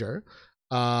Granger,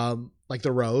 like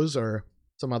the Rose or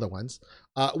some other ones,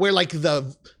 where like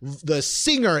the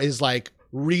singer is like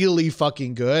really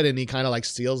fucking good and he kind of like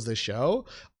steals the show.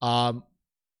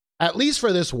 At least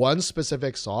for this one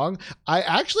specific song, I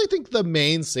actually think the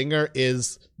main singer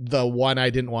is the one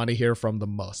I didn't want to hear from the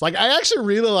most. Like, I actually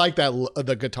really like that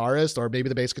the guitarist or maybe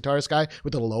the bass guitarist guy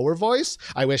with the lower voice.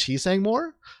 I wish he sang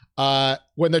more.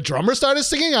 When the drummer started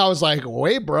singing, I was like,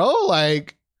 wait, bro,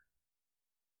 like,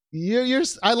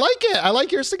 I like it. I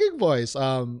like your singing voice.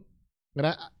 And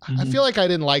I feel like I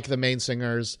didn't like the main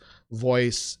singer's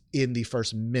voice in the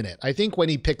first minute. I think when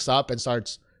he picks up and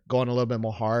starts going a little bit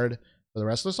more hard for the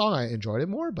rest of the song, I enjoyed it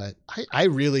more, but I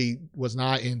really was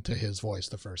not into his voice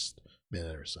the first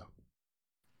minute or so.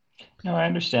 No, I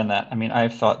understand that. I mean,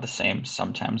 I've thought the same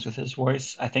sometimes with his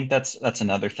voice. I think that's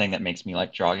another thing that makes me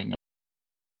like jogging.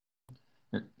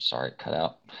 Sorry, cut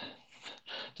out.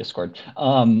 Discord.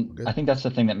 I think that's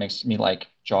the thing that makes me like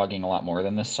jogging a lot more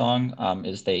than this song,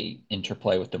 is they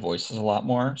interplay with the voices a lot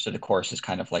more. So the chorus is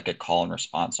kind of like a call and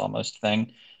response almost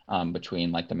thing,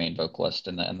 between like the main vocalist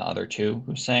and the other two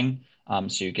who sing.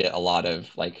 So you get a lot of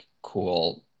like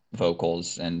cool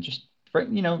vocals and just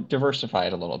diversify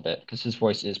it a little bit because his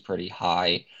voice is pretty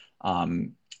high,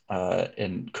 and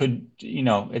could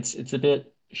it's a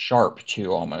bit sharp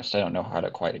too almost. I don't know how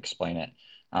to quite explain it.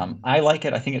 I like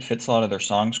it. I think it fits a lot of their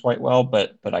songs quite well,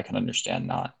 but I can understand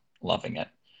not loving it.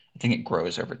 I think it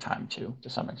grows over time too, to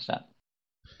some extent.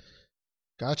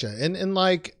 Gotcha. And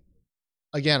like,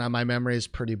 again, my memory is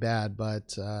pretty bad,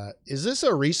 but is this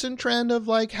a recent trend of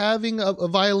like having a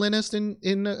violinist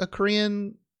in a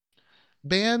Korean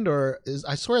band, or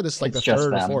I swear this is like It's the just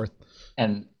third or them. fourth?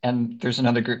 And there's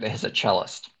another group that has a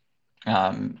cellist.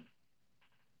 Um,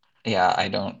 yeah, I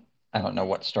don't know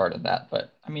what started that,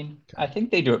 but I mean, I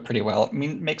think they do it pretty well. I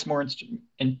mean, it makes more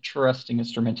interesting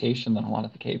instrumentation than a lot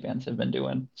of the K bands have been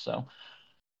doing. So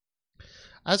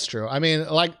That's true. I mean,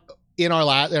 like in our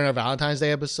Valentine's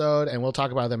Day episode, and we'll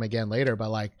talk about them again later, but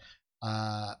like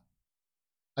I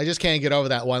just can't get over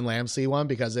that one Lamb-C one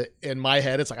because in my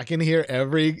head it's like I can hear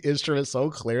every instrument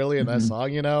so clearly in that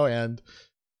song, and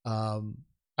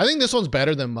I think this one's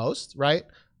better than most, right?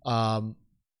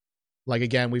 Like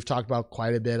again, we've talked about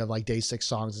quite a bit of like Day 6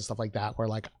 songs and stuff like that where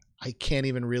like I can't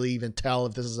even tell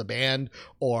if this is a band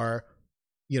or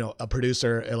a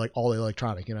producer, like all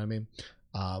electronic, you know what I mean?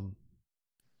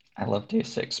 I love Day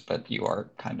 6, but you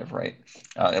are kind of right,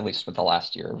 at least with the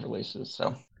last year of releases.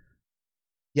 So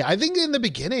yeah, I think in the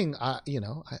beginning, I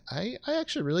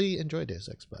actually really enjoyed Day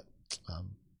 6, but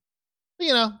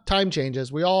time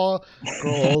changes. We all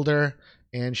grow older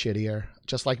and shittier,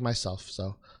 just like myself.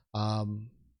 So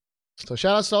so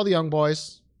shout outs to all the young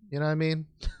boys. You know what I mean?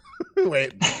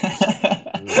 Wait,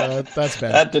 that's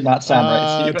bad. That did not sound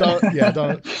right,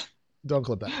 Steven. Don't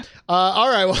clip that. All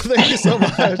right. Well, thank you so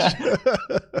much.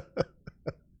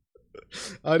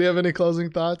 Do you have any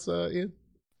closing thoughts, Ian?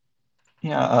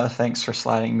 Yeah, thanks for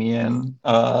sliding me in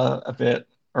a bit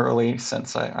early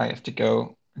since I have to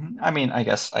go. I mean, I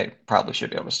guess I probably should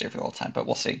be able to stay for the whole time, but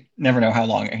we'll see. Never know how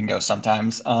long it can go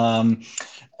sometimes.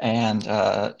 And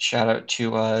shout out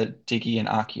to Diggy and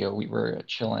Akio. We were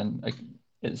chilling, like,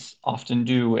 as often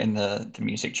do in the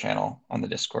music channel on the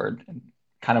Discord, and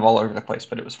kind of all over the place,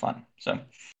 but it was fun. So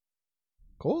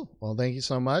Cool. Well, thank you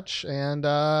so much. And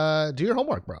do your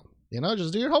homework, bro.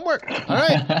 Just do your homework. All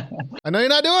right. I know you're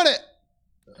not doing it.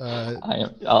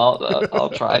 I'll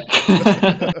try.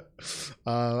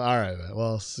 All right, man.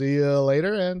 Well, see you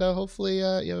later, and hopefully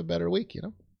you have a better week.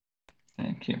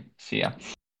 Thank you. See ya.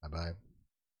 Bye.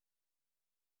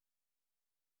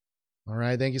 All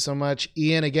right. Thank you so much,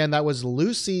 Ian. Again, that was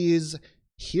Lucy's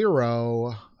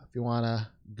Hero. If you want a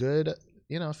good,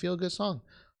 feel good song.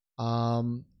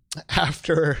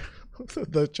 After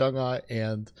the Chungha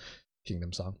and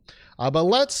Kingdom song. But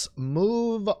let's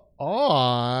move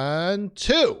on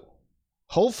to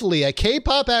hopefully a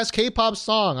K-pop as K-pop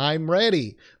song. I'm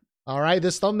ready. All right.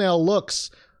 This thumbnail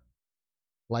looks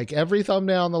like every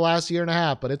thumbnail in the last year and a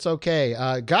half, but it's okay.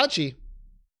 Gachi,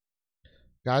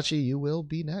 you will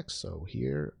be next. So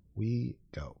here we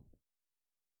go.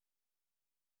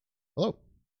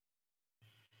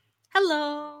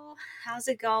 Hello. How's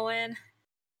it going?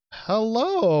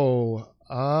 Hello.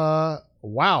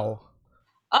 Wow.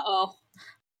 Uh-oh.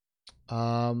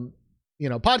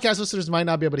 Podcast listeners might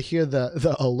not be able to hear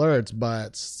the alerts,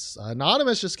 but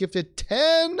Anonymous just gifted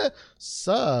 10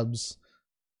 subs.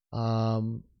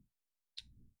 Thank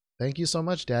you so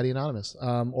much, Daddy Anonymous.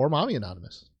 Or Mommy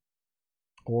Anonymous.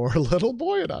 Or Little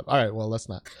Boy Anonymous. All right, well, let's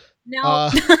not. No.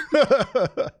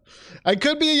 I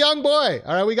could be a young boy.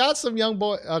 All right, we got some young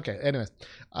boy. Okay, anyways.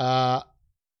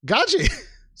 Gachi,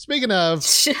 speaking of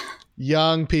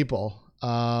young people,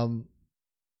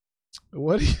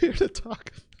 what are you here to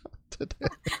talk about today?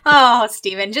 Oh,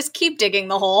 Steven, just keep digging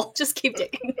the hole. Just keep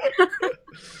digging.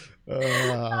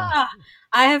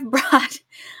 I brought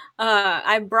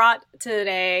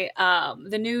today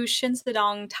the new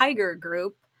Shinsadong Tiger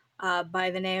group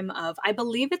by the name of, I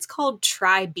believe it's called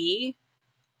Tribe B.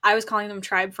 I was calling them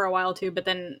Tribe for a while too, but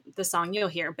then the song you'll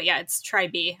hear. But yeah, it's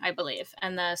Tribe B, I believe.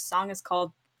 And the song is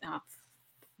called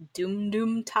Doom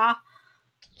Doom Ta.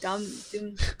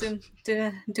 Doom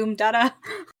Dada.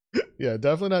 Yeah,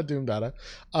 definitely not Doom Dada.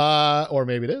 Or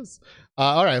maybe it is.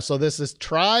 All right, so this is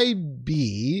Tribe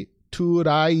B.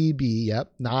 Turaibi,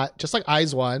 yep. Not just like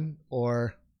IZ*ONE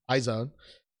or iZone.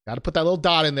 Got to put that little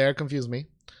dot in there. Confuse me.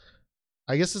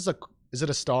 I guess is it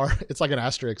a star? It's like an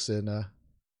asterisk in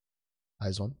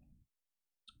IZ*ONE.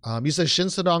 You said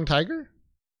Shinsadong Tiger?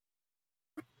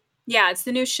 Yeah, it's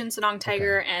the new Shinsadong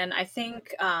Tiger, okay. And I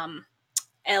think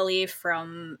Ellie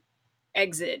from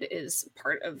Exit is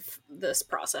part of this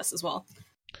process as well.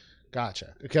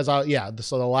 Gotcha. Because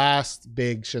so the last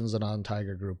big Shinsadong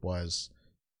Tiger group was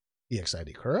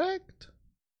EXID, correct?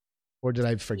 Or did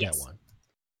I forget one?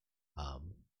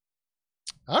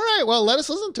 All right, well, let us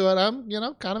listen to it. I'm,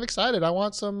 kind of excited. I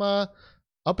want some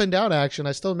up and down action.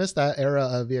 I still miss that era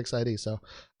of EXID. So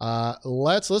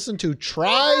let's listen to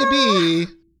Tribe B.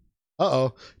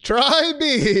 Tribe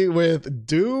B with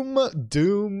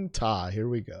Doom Ta. Here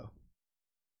we go.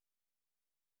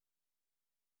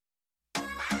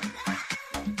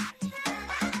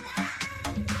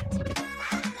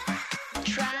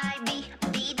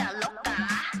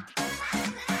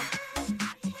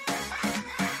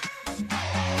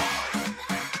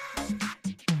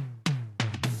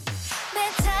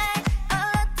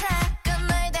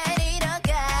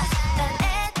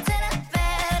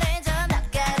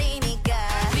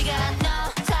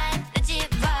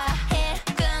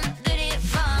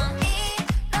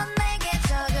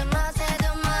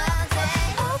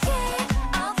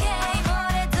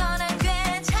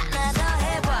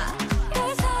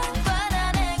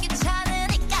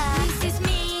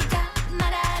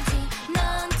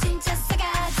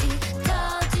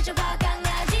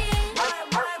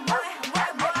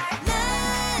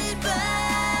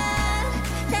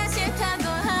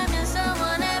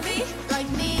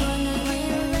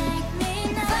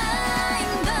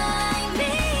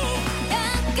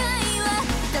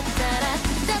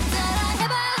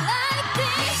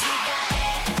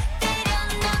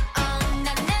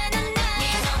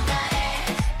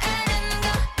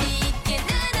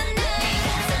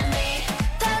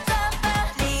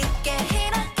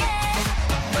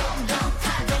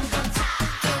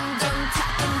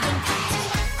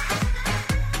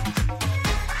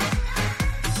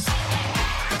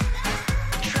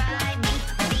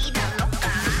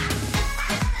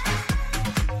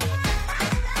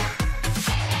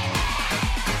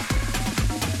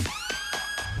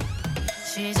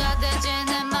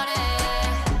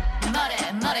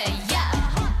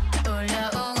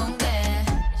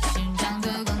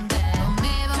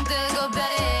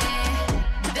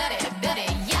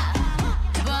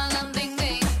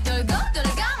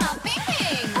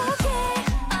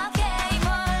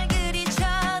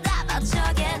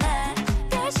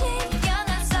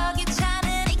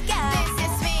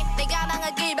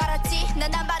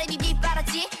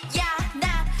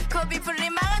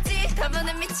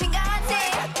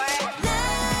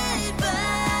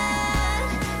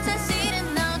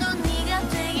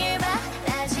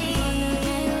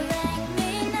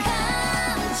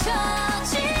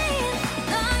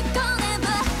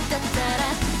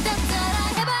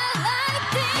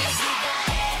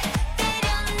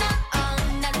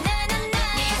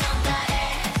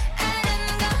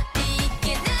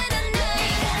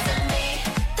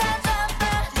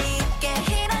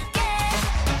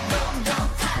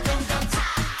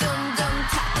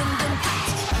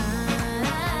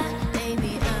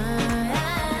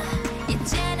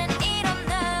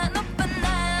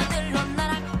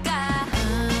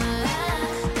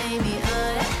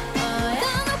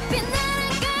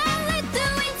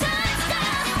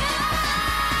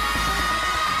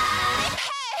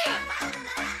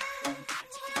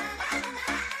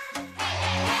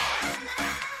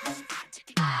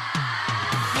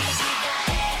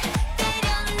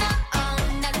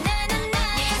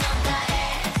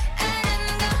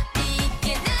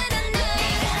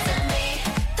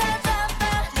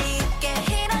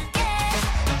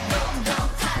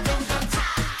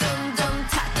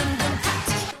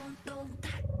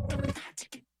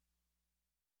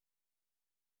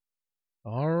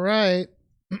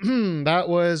 That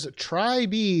was Try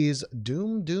B's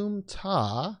Doom Doom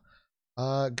Ta.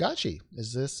 Gachi,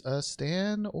 is this a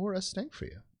stan or a stank for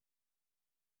you?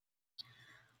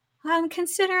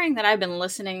 Considering that I've been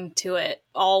listening to it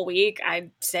all week,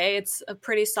 I'd say it's a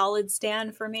pretty solid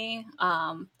stan for me.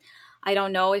 I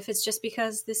don't know if it's just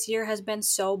because this year has been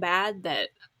so bad that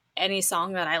any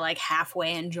song that I like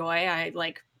halfway enjoy, I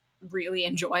like really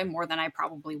enjoy more than I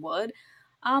probably would.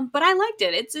 But I liked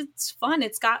it. It's fun.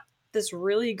 It's got this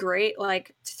really great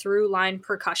like through line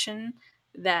percussion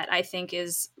that I think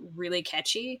is really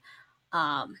catchy.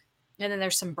 And then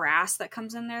there's some brass that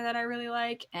comes in there that I really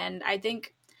like. And I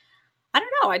think, I don't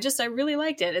know, I really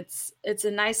liked it. It's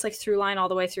a nice like through line all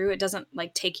the way through. It doesn't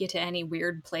like take you to any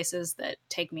weird places that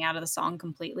take me out of the song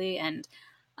completely. And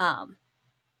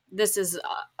this is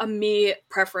a me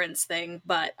preference thing,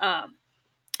 but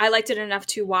I liked it enough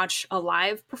to watch a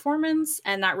live performance,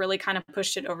 and that really kind of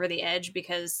pushed it over the edge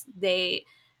because they,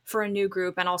 for a new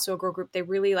group and also a girl group, they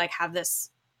really like have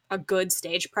a good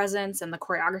stage presence, and the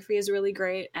choreography is really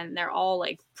great, and they're all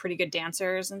like pretty good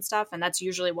dancers and stuff, and that's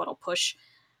usually what'll push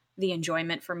the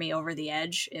enjoyment for me over the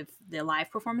edge if the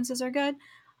live performances are good.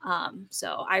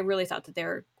 So I really thought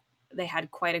that they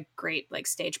had quite a great like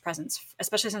stage presence,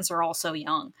 especially since they're all so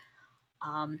young.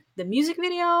 The music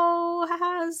video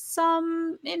has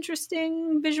some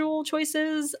interesting visual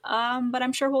choices, but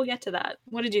I'm sure we'll get to that.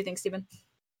 What did you think, Stephen?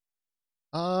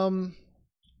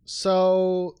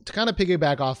 So to kind of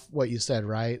piggyback off what you said,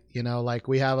 right? You know, like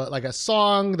we have a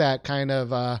song that kind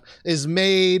of is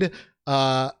made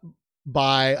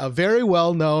by a very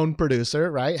well-known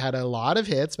producer, right? Had a lot of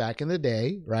hits back in the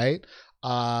day, right?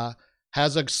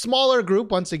 Has a smaller group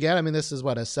once again. I mean, this is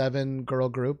what, a 7-girl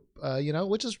group, you know,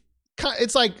 which is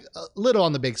it's like a little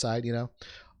on the big side, you know.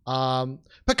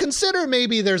 But consider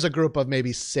maybe there's a group of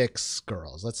maybe 6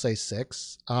 girls, let's say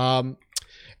 6. And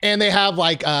they have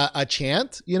like a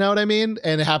chant, you know what I mean?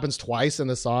 And it happens twice in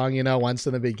the song, you know, once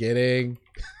in the beginning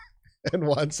and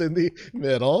once in the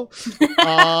middle.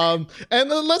 And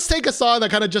then let's take a song that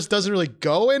kind of just doesn't really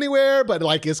go anywhere, but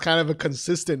like is kind of a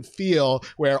consistent feel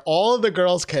where all of the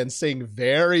girls can sing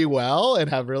very well and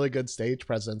have really good stage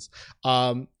presence.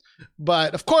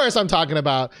 But of course, I'm talking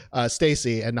about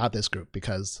Stacy and not this group,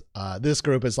 because this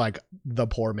group is like the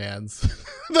poor man's.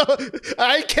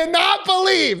 I cannot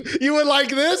believe you would like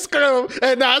this group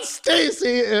and not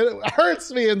Stacy. It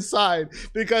hurts me inside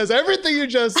because everything you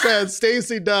just said,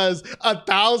 Stacy does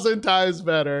 1,000 times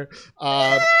better.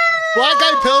 Black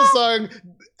Eyed Pills song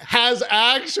has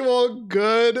actual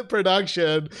good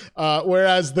production,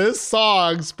 whereas this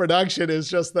song's production is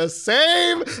just the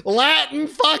same Latin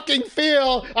fucking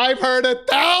feel I've heard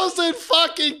 1,000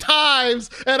 fucking times,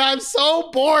 and I'm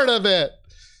so bored of it.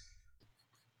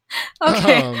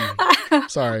 Okay.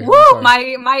 Sorry. Woo!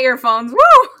 Sorry. My earphones.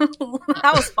 Woo!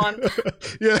 That was fun.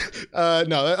 Yeah.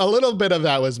 No, a little bit of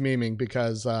that was memeing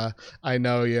because I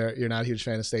know you're not a huge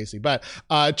fan of Stacy, but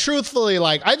truthfully,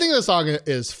 like I think the song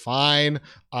is fine.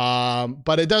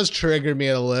 But it does trigger me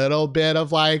a little bit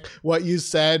of like what you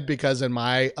said, because in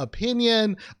my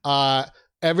opinion,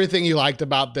 everything you liked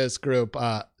about this group,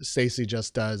 Stacy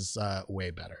just does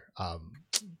way better.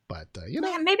 But you know,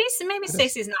 yeah, maybe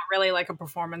Stacy's not really like a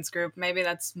performance group. Maybe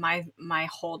that's my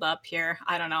hold up here.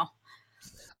 I don't know.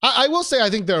 I will say I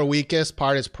think their weakest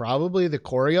part is probably the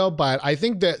choreo, but I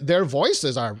think that their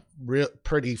voices are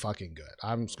pretty fucking good.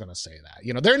 I'm just gonna say that.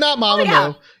 You know, they're not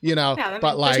Mamamoo, you know,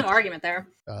 but like there's no argument there.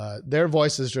 Their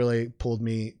voices really pulled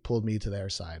me to their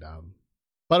side.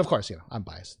 But of course, you know, I'm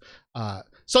biased.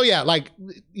 So yeah, like,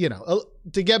 you know,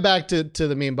 to get back to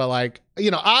the meme, but like,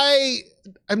 you know,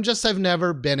 I've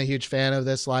never been a huge fan of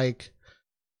this. Like,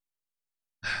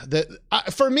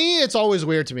 for me, it's always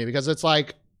weird to me because it's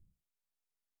like,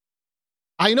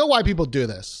 I know why people do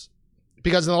this,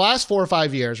 because in the last 4 or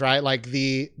 5 years, right, like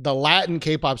the Latin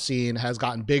K-pop scene has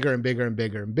gotten bigger and bigger and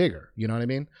bigger and bigger. You know what I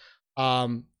mean?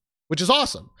 Which is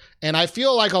awesome. And I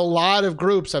feel like a lot of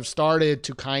groups have started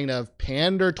to kind of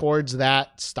pander towards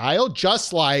that style,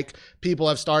 just like people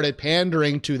have started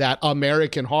pandering to that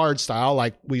American hard style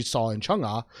like we saw in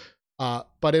Chungha.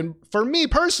 But for me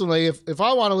personally, if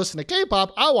I want to listen to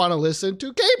K-pop, I want to listen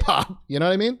to K-pop. You know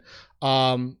what I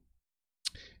mean?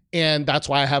 And that's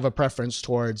why I have a preference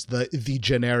towards the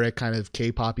generic kind of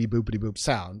K-pop-y boopity boop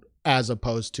sound, as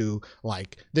opposed to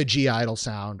like the G-Idol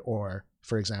sound, or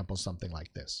for example, something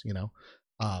like this, you know,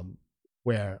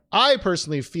 where I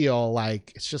personally feel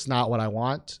like it's just not what I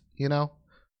want, you know?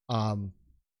 Well,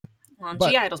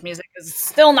 G-Idol's music is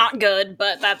still not good,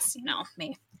 but that's, you know,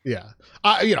 me. Yeah.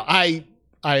 You know, I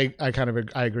kind of,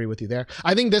 I agree with you there.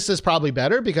 I think this is probably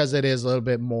better because it is a little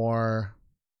bit more,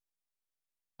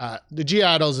 the G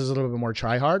Idols is a little bit more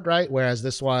try hard, right? Whereas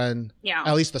this one, Yeah.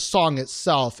 at least the song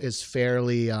itself is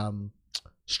fairly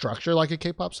structured like a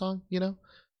K-pop song, you know.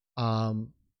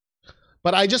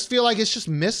 But I just feel like it's just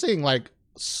missing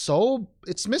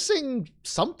it's missing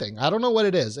something. I don't know what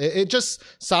it is. It just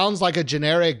sounds like a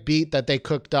generic beat that they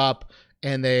cooked up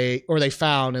and they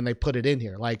found and they put it in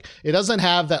here. Like it doesn't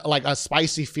have that like a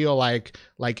spicy feel like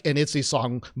an ITZY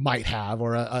song might have,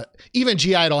 or even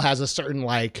G Idol has a certain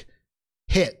like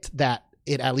hit that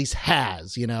it at least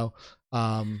has, you know.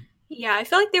 Yeah, I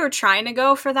feel like they were trying to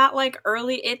go for that like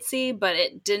early ITZY, but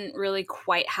it didn't really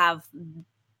quite have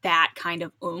that kind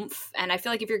of oomph. And I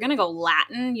feel like if you're gonna go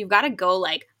Latin, you've got to go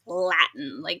like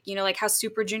Latin, like, you know, like how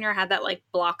Super Junior had that like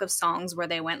block of songs where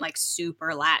they went like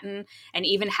super Latin and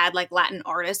even had like Latin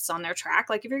artists on their track.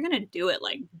 Like if you're gonna do it,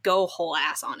 like go whole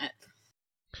ass on it.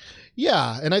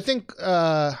 Yeah, and I think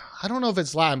I don't know if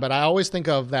it's Latin, but I always think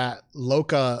of that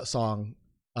Loca song.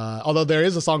 Although there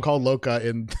is a song called Loca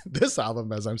in this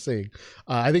album, as I'm seeing.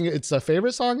 I think it's a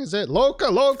favorite song. Is it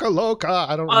Loca, Loca, Loca?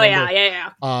 I don't remember.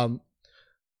 Yeah.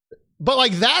 But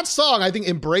like that song, I think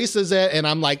embraces it, and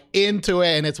I'm like into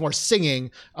it, and it's more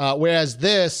singing. Whereas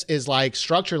this is like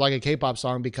structured like a K-pop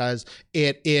song because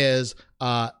it is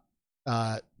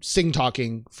sing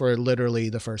talking for literally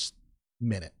the first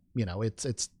minute. You know,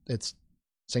 it's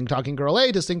sing talking girl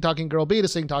A to sing talking girl B to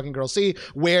sing talking girl C,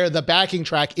 where the backing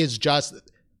track is just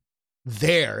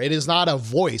there. It is not a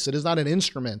voice. It is not an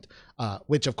instrument,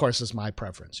 which of course is my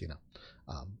preference. You know,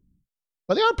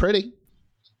 but they are pretty.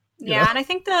 Yeah, and I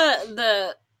think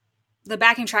the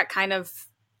backing track kind of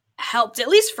helped, at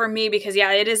least for me, because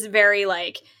yeah, it is very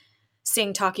like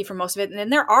sing talky for most of it. And then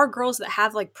there are girls that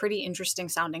have like pretty interesting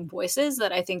sounding voices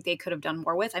that I think they could have done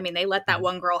more with. I mean, they let that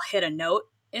one girl hit a note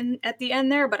at the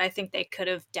end there, but I think they could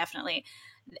have definitely,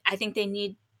 I think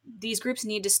these groups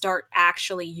need to start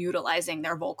actually utilizing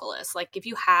their vocalists. Like if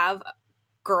you have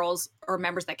girls or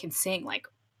members that can sing, like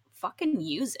fucking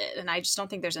use it. And I just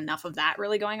don't think there's enough of that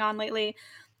really going on lately.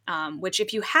 Which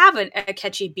if you have a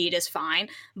catchy beat is fine,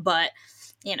 but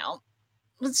you know,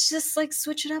 let's just like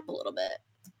switch it up a little bit.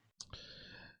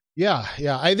 Yeah.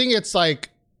 I think it's like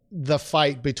the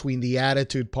fight between the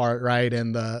attitude part, right,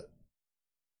 and the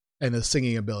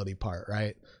singing ability part,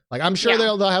 right? Like I'm sure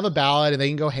they'll have a ballad and they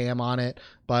can go ham on it,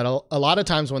 but a lot of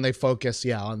times when they focus,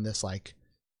 on this like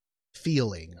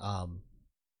feeling,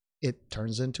 it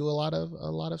turns into a lot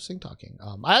of sing talking.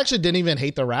 I actually didn't even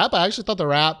hate the rap. I actually thought the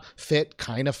rap fit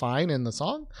kind of fine in the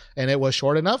song, and it was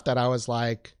short enough that I was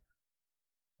like,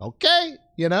 okay,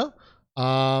 you know.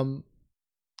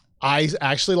 I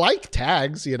actually like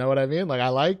tags, you know what I mean? Like I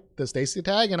like the Stacey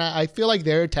tag, and I feel like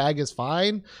their tag is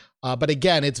fine. But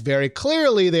again, it's very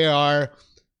clearly they are.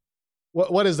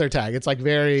 What is their tag? It's like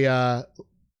very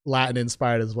Latin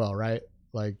inspired as well, right?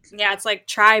 Like it's like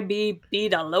try be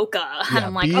the loca, and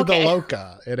I'm like be okay. the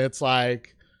loca, and it's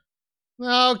like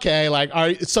okay, like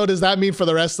so does that mean for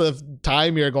the rest of the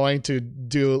time you're going to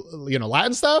do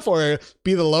Latin stuff, or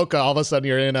be the loca? All of a sudden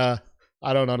you're in a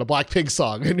Blackpink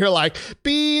song, and you're like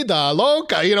be the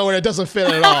loca, where it doesn't fit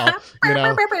at all,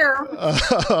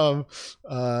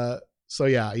 So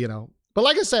yeah, but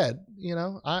like I said,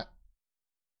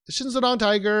 Shinsadong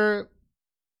Tiger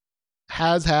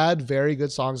has had very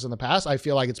good songs in the past. I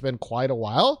feel like it's been quite a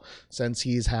while since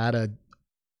he's had a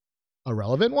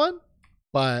relevant one,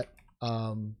 but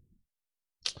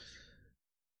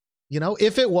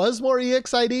if it was more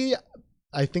EXID,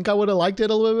 I think I would have liked it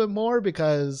a little bit more,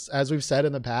 because as we've said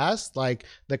in the past, like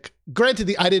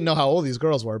granted, I didn't know how old these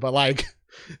girls were, but like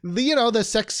the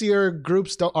sexier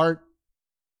groups aren't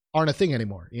a thing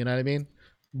anymore. You know what I mean?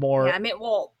 More. Yeah, I mean,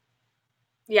 well,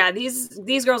 yeah,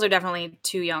 these girls are definitely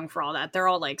too young for all that. They're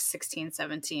all like 16,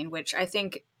 17, which I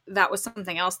think that was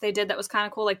something else they did that was kind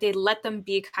of cool. Like they let them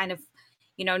be kind of,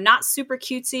 not super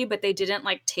cutesy, but they didn't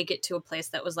like take it to a place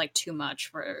that was like too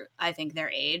much for, I think, their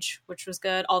age, which was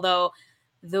good. Although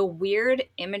the weird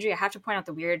imagery, I have to point out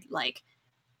the weird like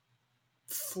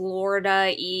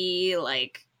Florida-y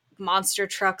like monster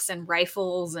trucks and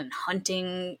rifles and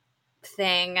hunting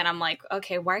thing, and I'm like,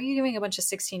 okay, why are you giving a bunch of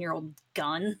 16-year-old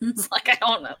guns? Like, I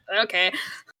don't know. Okay.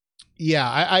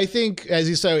 Yeah, I think, as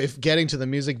you said, if getting to the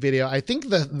music video, I think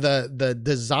the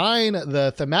design,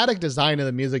 the thematic design of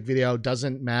the music video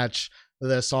doesn't match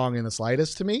the song in the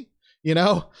slightest to me.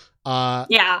 Yeah.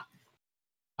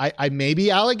 I maybe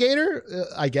alligator,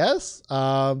 I guess,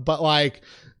 but like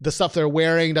the stuff they're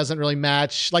wearing doesn't really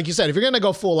match. Like you said, if you're gonna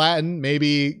go full Latin,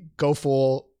 maybe go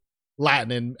full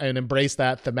Latin and embrace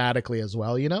that thematically as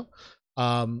well,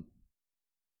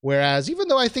 whereas even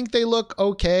though I think they look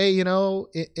okay, in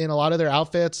a lot of their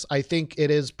outfits, I think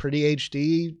it is pretty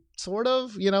HD sort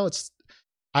of, it's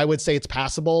I would say it's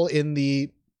passable in the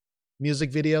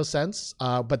music video sense,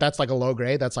 but that's like a low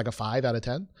grade. That's like a 5 out of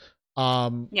 10.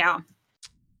 Yeah.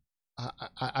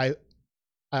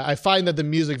 I find that the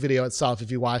music video itself, if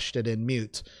you watched it in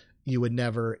mute, you would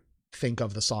never think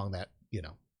of the song that, you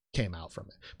know, came out from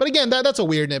it. But again, that's a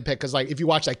weird nitpick, because like if you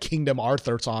watch that Kingdom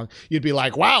Arthur song, you'd be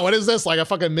like, wow, what is this? Like a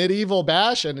fucking medieval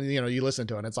bash? And you know, you listen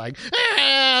to it and it's like,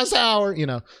 sour, you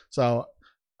know. So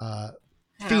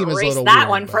theme is a little that weird,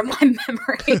 one but... from my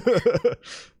memory.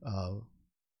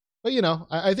 But you know,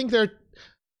 I think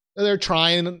they're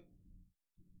trying.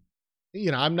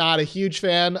 You know, I'm not a huge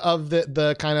fan of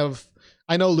the kind of,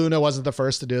 I know Luna wasn't the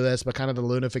first to do this, but kind of the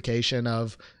Lunification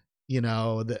of, you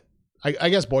know, I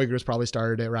guess boy groups probably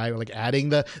started it, right? Like adding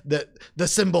the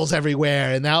symbols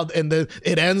everywhere, and now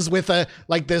it ends with a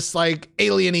like this like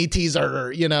alien-y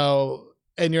teaser, you know,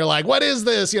 and you're like, what is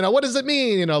this? You know, what does it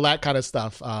mean? You know, that kind of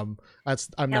stuff. I'm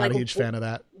not a huge fan of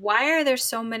that. Why are there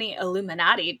so many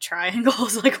Illuminati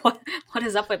triangles? Like, what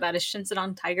is up with that? Is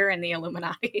Shinsadong Tiger and the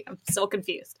Illuminati? I'm so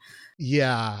confused.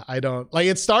 Yeah, I don't like.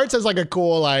 It starts as like a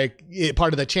cool like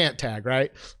part of the chant tag,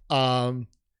 right?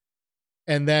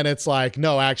 And then it's like,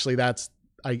 no, actually, that's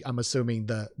I'm assuming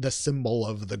the symbol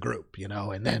of the group, you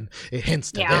know. And then it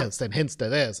hints to this and hints to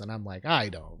this, and I'm like, I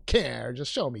don't care.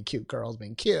 Just show me cute girls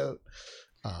being cute.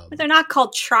 But they're not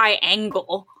called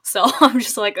triangle, so I'm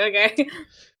just like, okay.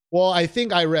 Well, I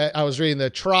think I was reading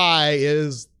the tri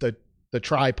is the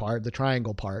tri part, the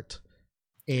triangle part,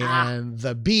 and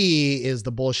the B is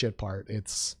the bullshit part.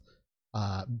 It's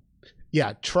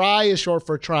tri is short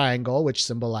for triangle, which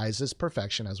symbolizes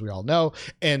perfection, as we all know,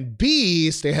 and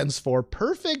B stands for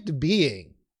perfect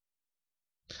being.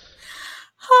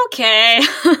 Okay.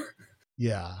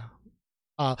 Yeah.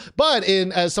 But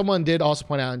as someone did also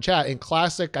point out in chat, in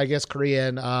classic, I guess,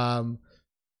 Korean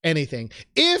anything,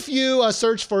 if you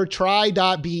search for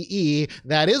try.be,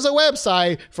 that is a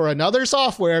website for another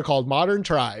software called Modern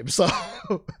Tribe. So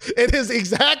it is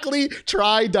exactly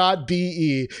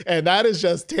try.be, and that is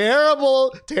just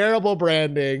terrible, terrible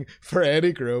branding for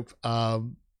any group.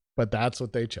 But that's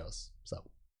what they chose. So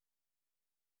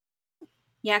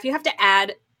yeah, if you have to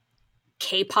add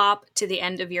K-pop to the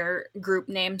end of your group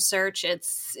name search,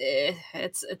 it's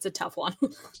a tough one.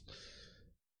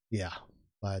 Yeah,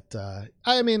 but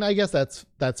I mean, I guess that's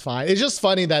fine. It's just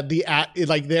funny that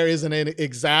there isn't an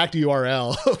exact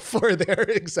URL for their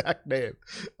exact name,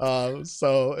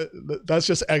 so that's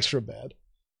just extra bad.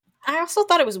 I also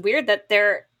thought it was weird that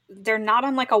they're not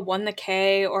on like a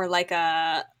 1theK or like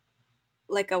a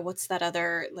what's that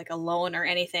other, like a Lone or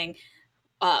anything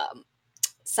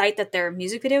site that their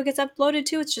music video gets uploaded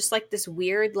to. It's just like this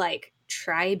weird like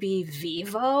Tribe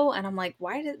Vivo, and I'm like,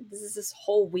 why this is this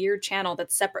whole weird channel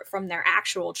that's separate from their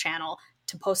actual channel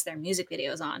to post their music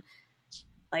videos on?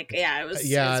 Like, yeah, it was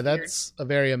that's weird. A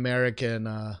very American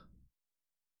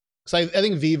so I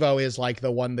think Vivo is like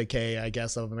the 1theK, I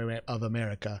guess, of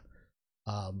America.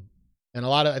 And a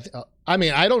lot of I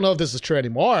mean, I don't know if this is true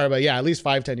anymore, but yeah, at least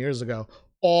 5-10 years ago,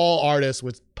 all artists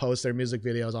would post their music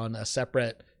videos on a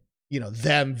separate, you know,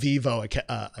 them Vivo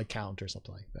account or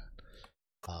something like that.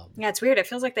 Yeah, it's weird. It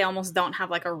feels like they almost don't have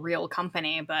like a real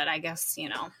company, but I guess, you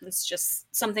know, it's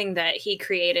just something that he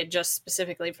created just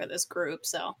specifically for this group.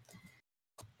 So,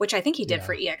 which I think he did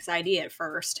for EXID at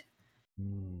first.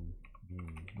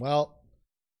 Well,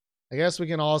 I guess we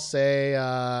can all say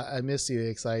I miss you,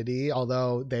 EXID,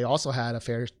 although they also had a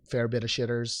fair bit of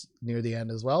shitters near the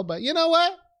end as well. But you know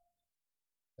what?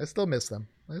 I still miss them.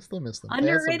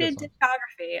 Underrated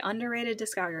discography.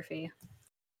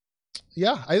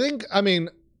 Yeah, I mean,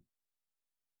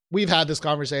 we've had this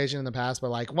conversation in the past, but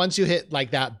like once you hit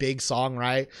like that big song,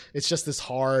 right, it's just this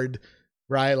hard,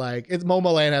 right? Like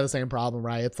Momoland had the same problem,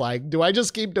 right? It's like, do I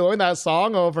just keep doing that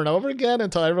song over and over again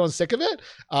until everyone's sick of it?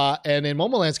 And in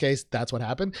Momoland's case, that's what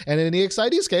happened. And in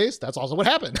EXID's case, that's also what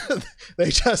happened. They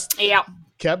just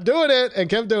kept doing it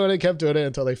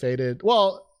until they faded.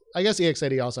 Well, I guess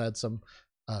EXID also had some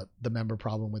the member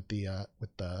problem with the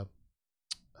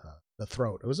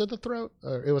throat. Was it the throat?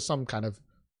 Or it was some kind of,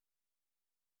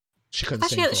 she couldn't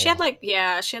sing. She had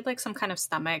like some kind of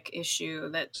stomach issue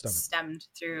that stemmed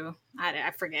through,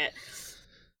 I forget.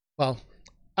 Well,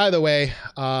 either way,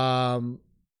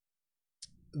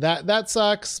 that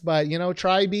sucks. But you know,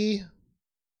 Tribe,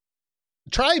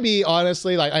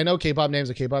 honestly, like I know K-pop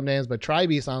names are K-pop names, but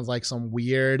Tribe sounds like some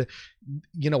weird,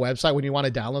 you know, website when you want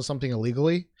to download something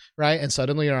illegally, right? And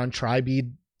suddenly you're on Tribe,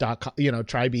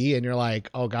 Tribe, and you're like,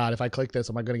 oh god, if I click this,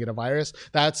 am I going to get a virus?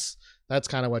 That's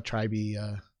kind of what Tribe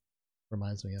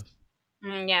reminds me of.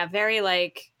 Yeah, very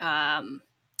like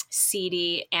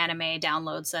seedy anime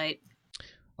download site.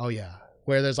 Oh yeah,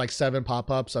 where there's like 7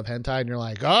 pop-ups of hentai and you're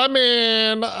like, I'm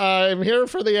here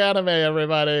for the anime,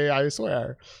 everybody, I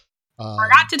swear.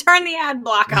 Forgot to turn the ad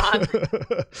block on.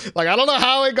 Like, I don't know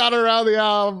how it got around the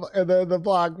album and the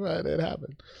block, but it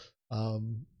happened.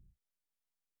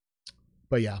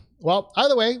 But yeah, well,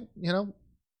 either way, you know,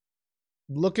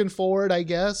 looking forward, I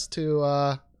guess,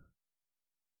 to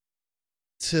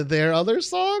their other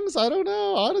songs. I don't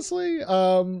know, honestly.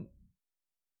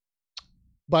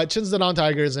 But Shinsenon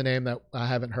Tiger is a name that I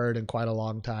haven't heard in quite a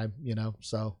long time, you know,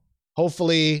 so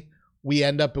hopefully we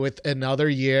end up with another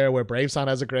year where Brave Sound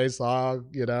has a great song,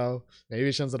 you know, maybe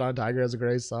Shinsenon Tiger has a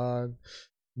great song,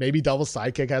 maybe Double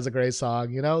Sidekick has a great song,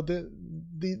 you know,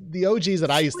 the OGs that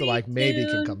I used to like maybe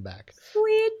can come back.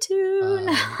 Sweet Tune.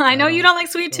 I know you don't like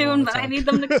Sweet Tune, but I need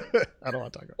them to. I don't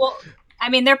want to talk about. Well, I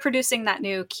mean, they're producing that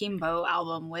new Kimbo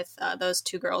album with those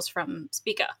 2 girls from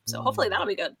Spica, so hopefully that'll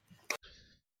be good.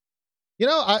 You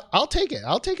know, I'll take it.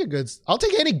 I'll take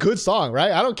any good song,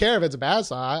 right? I don't care if it's a bad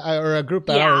song or a group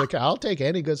that I don't really care. I'll take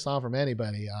any good song from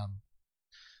anybody.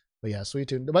 But yeah, Sweet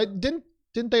Tune. But didn't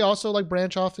they also like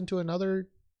branch off into another?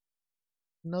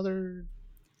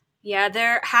 Yeah,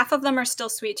 they're half of them are still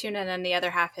Sweet Tune, and then the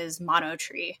other half is Mono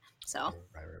Tree. So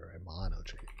right. Mono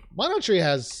Tree. Mono Tree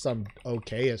has some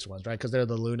okay-ish ones, right? Because they're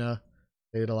the Luna.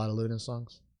 They did a lot of Luna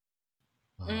songs.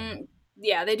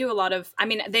 Yeah, they do a lot of. I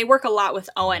mean, they work a lot with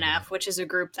ONF, which is a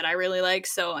group that I really like.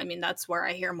 So, I mean, that's where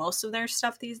I hear most of their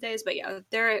stuff these days. But yeah,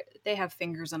 they have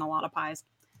fingers in a lot of pies.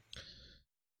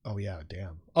 Oh yeah,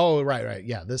 damn. Oh right.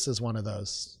 Yeah, this is one of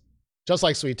those. Just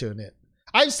like Sweet Tune.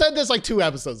 I've said this like 2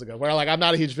 episodes ago, where like I'm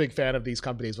not a huge big fan of these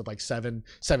companies with like 17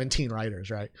 writers,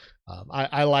 right?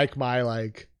 I like my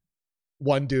like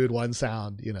one dude, one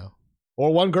sound, you know,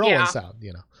 or one girl, one sound,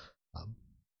 you know.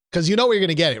 Because you know where you're going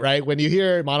to get it, right? When you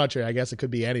hear Mono Tree, I guess it could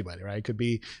be anybody, right? It could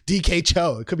be DK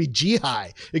Cho. It could be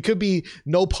G-High. It could be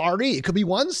No Party. It could be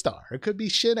One Star. It could be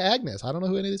Shin Agnes. I don't know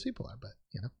who any of these people are, but,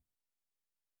 you know.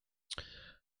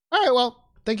 All right, well,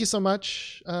 thank you so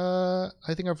much. I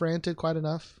think I've ranted quite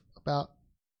enough about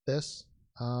this.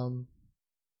 Do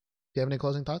you have any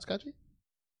closing thoughts, Kachi?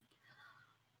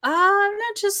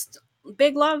 Not just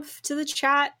big love to the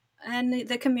chat and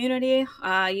the community.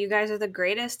 You guys are the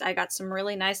greatest. I got some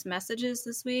really nice messages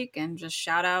this week, and just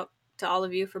shout out to all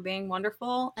of you for being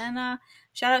wonderful. And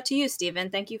shout out to you,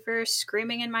 Steven. Thank you for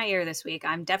screaming in my ear this week.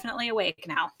 I'm definitely awake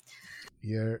now.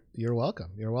 You're welcome.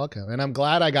 You're welcome. And I'm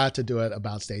glad I got to do it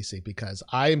about Stacey, because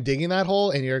I am digging that hole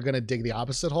and you're going to dig the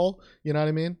opposite hole. You know what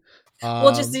I mean?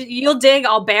 Well, just you'll dig,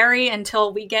 I'll bury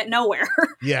until we get nowhere.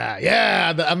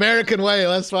 Yeah, the American way.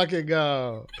 Let's fucking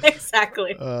go.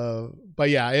 Exactly.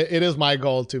 But yeah, it is my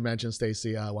goal to mention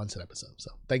Stacey once an episode. So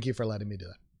thank you for letting me do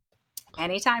that.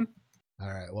 Anytime. All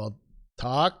right. Well,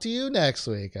 talk to you next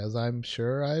week, as I'm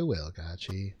sure I will,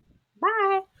 Kachi.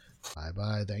 Bye.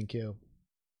 Bye. Thank you.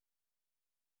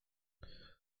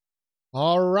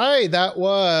 All right, that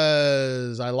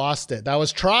was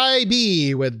Try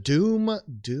B with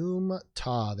Doom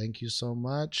Ta. Thank you so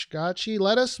much, Gachi.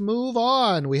 Let us move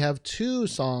on. We have 2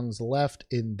 songs left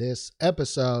in this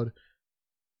episode.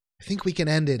 I think we can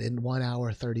end it in 1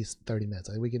 hour, 30 minutes.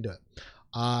 I think we can do it.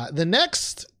 The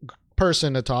next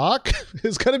person to talk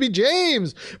is going to be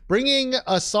James, bringing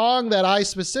a song that I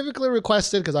specifically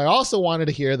requested because I also wanted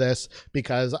to hear this,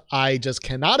 because I just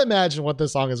cannot imagine what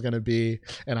this song is going to be,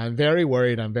 and I'm very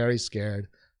worried. I'm very scared.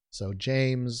 So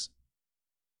James,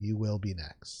 you will be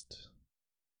next.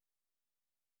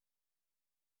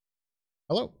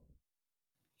 Hello.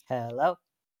 How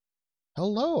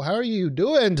are you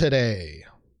doing today?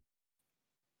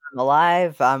 I'm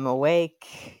alive. I'm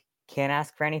awake. Can't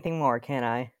ask for anything more, can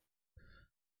I?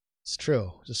 It's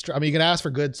true. I mean, you can ask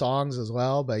for good songs as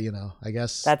well, but you know, I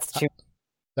guess that's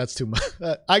too much.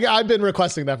 I've been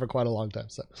requesting that for quite a long time.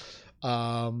 So,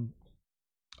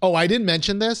 I didn't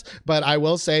mention this, but I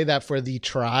will say that for the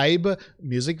Tribe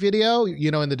music video, you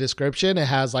know, in the description, it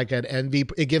has like an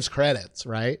MV. It gives credits,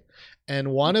 right?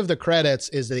 And one of the credits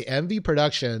is the MV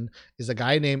production is a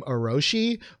guy named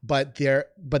Orochi, but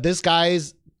this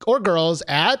guy's or girl's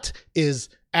is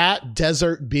at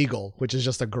Desert Beagle, which is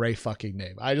just a great fucking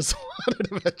name. I just wanted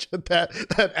to mention that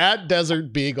at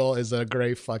Desert Beagle is a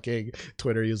great fucking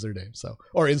Twitter username,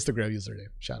 or Instagram username.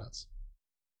 Shoutouts.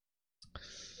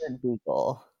 Desert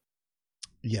Beagle.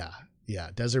 Yeah,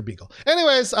 Desert Beagle.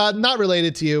 Anyways, not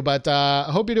related to you, but I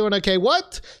hope you're doing okay.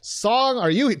 What song are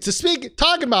you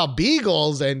talking about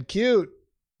beagles and cute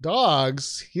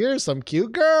dogs? Here's some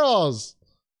cute girls.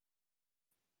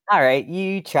 All right,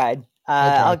 you tried.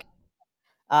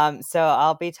 So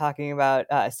I'll be talking about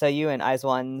Soyu and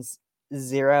IZ*ONE's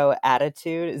Zero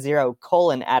Attitude,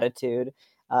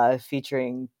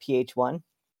 featuring PH1.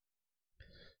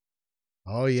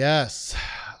 Oh yes.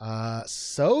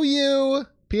 So you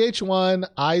PH1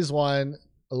 Eyes One,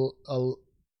 a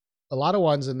lot of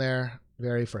ones in there.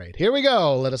 Very afraid. Here we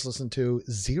go. Let us listen to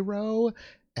Zero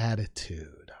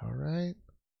Attitude. All right.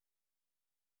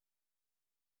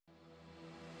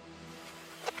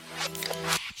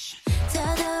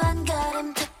 저도한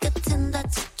걸음 끝끝은 다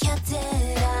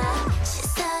지켜들어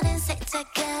시선은 살짝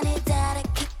아니다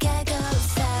기가고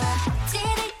있어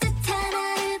찌를 듯한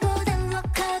하늘보단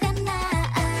워커가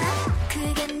나아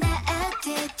그게 내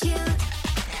attitude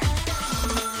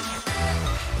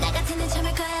나 같은 애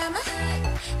참을 거야 아마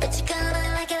빛이 꺼나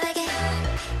like it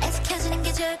애석해지는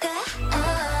게 좋을 거야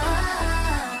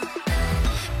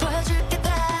보여줄게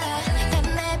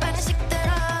다내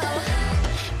반응식대로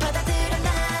받아들여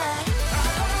날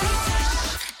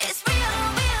It's real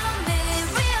me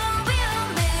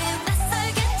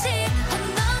낯설겠지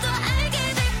너도 알게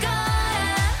될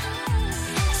거야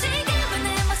지금은 내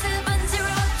모습은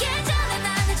zero 예전에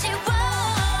나는 지워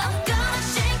I'm gonna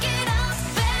shake it off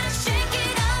better shake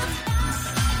it off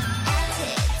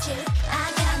Attitude I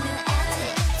got new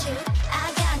attitude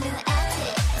I got new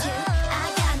attitude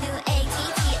I got new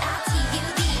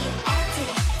A-T-T-I-T-U-D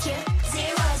Attitude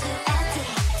zero's new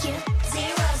attitude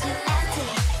zero's new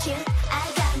attitude I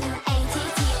got new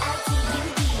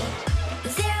A-T-T-I-T-U-D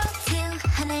Zero to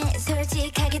하나에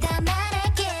솔직하게 다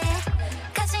말할게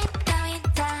거짓 따윈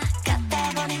다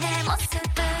깎아버린 내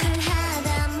모습을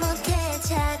하다못해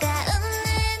차가운 내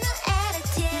new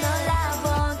attitude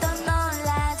놀라워도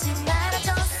놀라지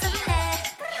말아줬음해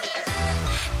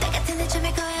나 같은 애 처음일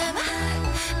거야 아마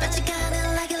빠져가는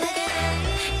like it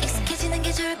익숙해지는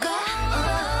게 좋을 거야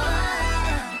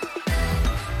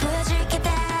보여줄게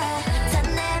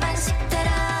다내 방식대로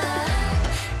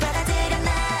받아들여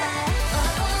날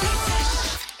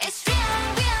It's real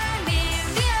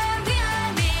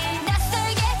me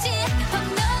낯설겠지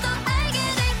너도 알게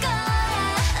될 거야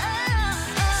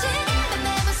지금은 내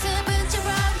모습은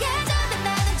zero 예전에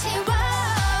나는 지워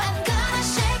I'm gonna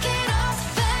shake it off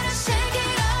better shake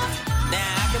it off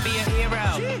Now I could be a hero.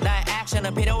 나의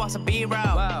액션은 필요 없어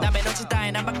B-roll. 남의 눈치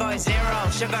따윈 안 바꿔 zero.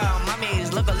 Sugar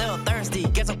mommies look a little thirsty.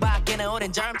 계속 바뀌는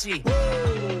우린 젊지.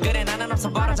 그래 나는 없어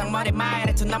버려 장머리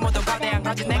마일에 두 나무도 거대한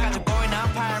거짓 내가 좀 보이는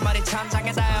팔머리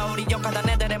천장에서 우리 욕하던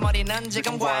애들의 머리는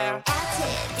지금 과열.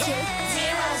 Attitude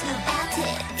zero's new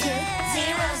attitude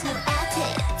zero's new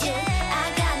attitude I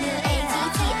got new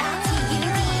A-T-T-I-T-U-D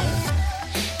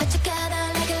반짝거나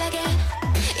like it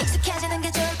익숙해지는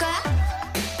게 좋을 거야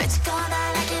반짝거나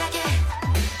like it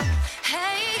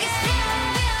Hey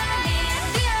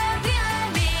real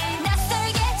me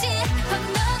낯설겠지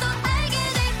너도 알게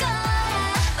될 거야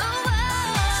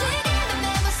지금은 내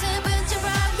모습은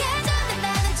zero 예전에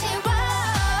나는 지워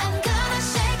I'm gonna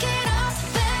shake it off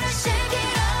better shake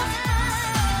it off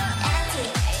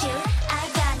Attitude I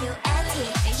got new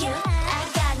attitude I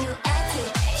got new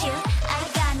attitude I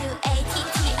got new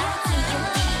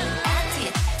A-T-T-I-T-U-D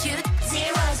Attitude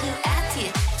zero's new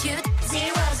attitude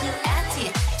zero's new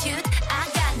attitude I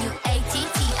got new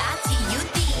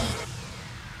A-T-T-I-T-U-D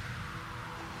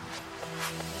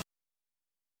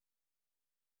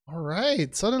All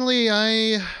right. Suddenly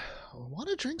I want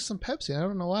to drink some Pepsi. I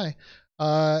don't know why.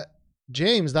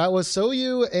 James, that was So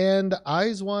You and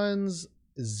Eyes One's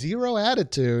Zero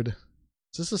Attitude.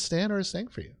 Is this a stand or a sing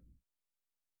for you?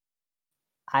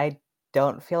 I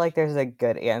don't feel like there's a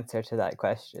good answer to that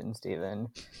question, Steven.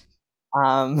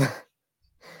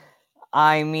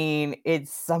 I mean,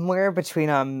 it's somewhere between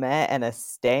a meh and a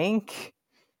stank.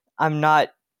 I'm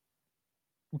not,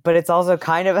 but it's also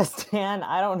kind of a stan.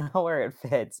 I don't know where it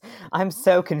fits. I'm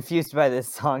so confused by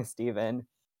this song, Steven.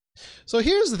 So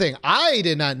here's the thing. I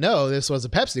did not know this was a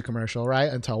Pepsi commercial,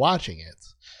 right, until watching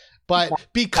it. But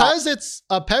because it's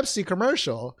a Pepsi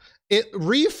commercial, it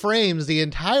reframes the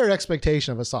entire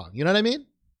expectation of a song. You know what I mean?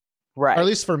 Right. Or at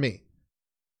least for me.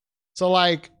 So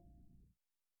like,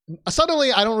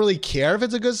 suddenly I don't really care if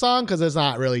it's a good song because it's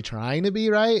not really trying to be,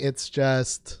 right? It's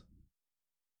just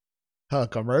a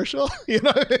commercial. You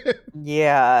know what I mean?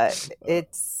 Yeah,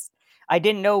 I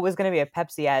didn't know it was going to be a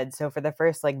Pepsi ad, so for the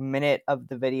first like minute of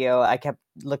the video, I kept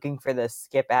looking for the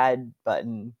skip ad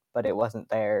button, but it wasn't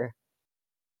there.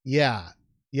 Yeah.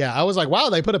 I was like, wow,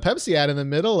 they put a Pepsi ad in the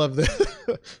middle of the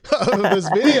of this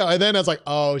video. And then I was like,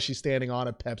 oh, she's standing on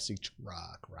a Pepsi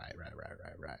truck. Right.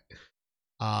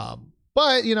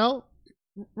 But, you know,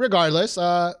 regardless,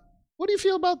 what do you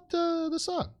feel about the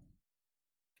song?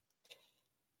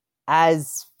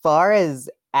 As far as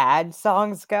ad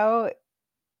songs go,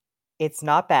 it's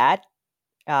not bad.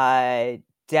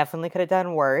 Definitely could have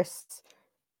done worse.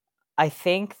 I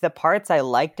think the parts I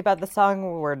liked about the song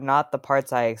were not the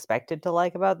parts I expected to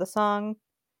like about the song.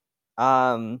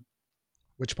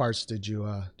 Which parts did you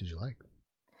like?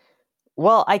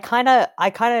 Well, I kind of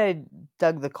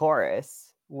dug the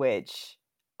chorus, which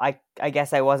I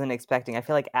guess I wasn't expecting. I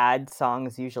feel like ad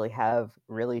songs usually have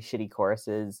really shitty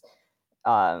choruses,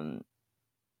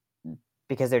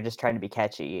 because they're just trying to be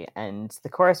catchy, and the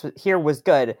chorus here was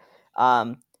good,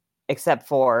 except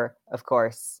for, of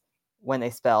course, when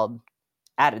they spelled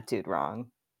attitude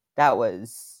wrong. That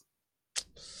was...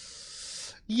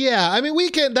 Yeah, I mean,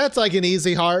 that's like an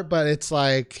easy heart, but it's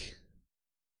like,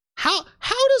 how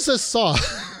does a song,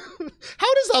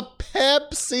 how does a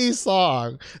Pepsi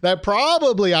song that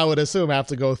probably, I would assume, have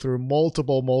to go through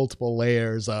multiple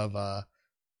layers of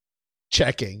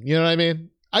checking, you know what I mean?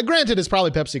 Granted, it's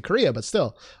probably Pepsi Korea, but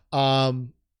still,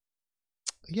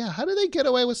 yeah, how do they get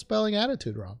away with spelling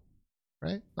attitude wrong?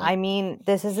 Right? I mean,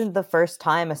 this isn't the first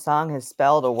time a song has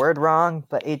spelled a word wrong,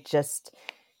 but it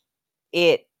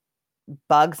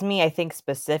bugs me, I think,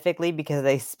 specifically because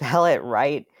they spell it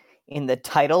right in the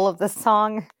title of the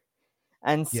song.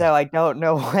 And so I don't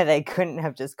know why they couldn't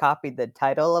have just copied the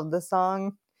title of the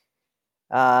song.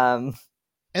 And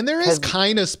there is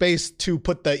kind of space to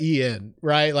put the E in,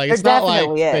 right? Like, it's not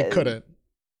like they couldn't.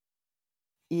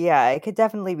 Yeah, it could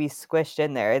definitely be squished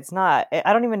in there. It's not...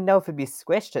 I don't even know if it'd be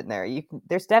squished in there.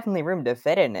 There's definitely room to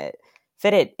fit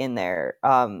it in there.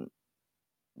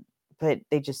 But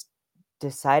they just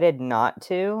decided not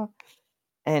to.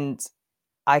 And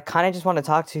I kind of just want to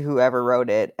talk to whoever wrote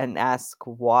it and ask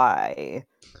why.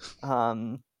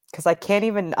 Because I can't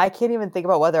even think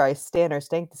about whether I stan or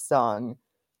stank the song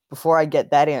before I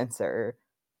get that answer.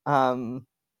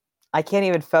 I can't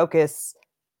even focus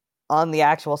on the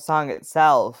actual song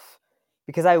itself,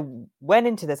 because I went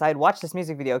into this, I had watched this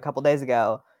music video a couple days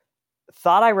ago,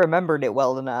 thought I remembered it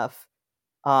well enough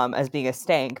as being a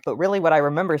stank, but really what I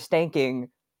remember stanking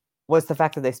was the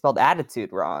fact that they spelled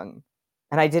attitude wrong.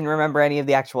 And I didn't remember any of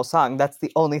the actual song. That's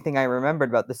the only thing I remembered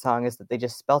about the song, is that they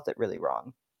just spelt it really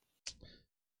wrong.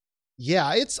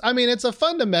 Yeah, it's a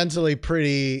fundamentally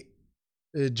pretty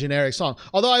generic song.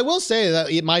 Although I will say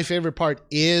that my favorite part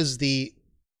is the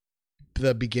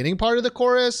beginning part of the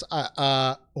chorus,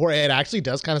 where it actually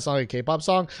does kind of sound like a K-pop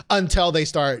song until they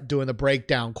start doing the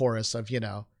breakdown chorus of,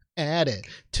 add it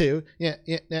to,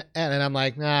 and I'm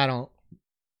like, nah, I don't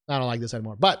like this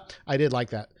anymore. But I did like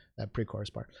that pre-chorus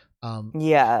part.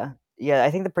 Yeah, I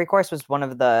think the pre-chorus was one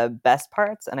of the best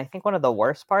parts, and I think one of the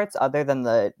worst parts, other than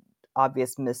the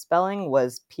obvious misspelling,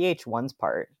 was PH1's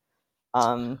part.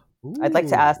 I'd like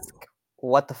to ask,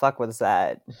 what the fuck was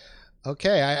that?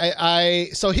 Okay,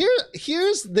 so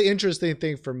here's the interesting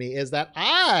thing for me is that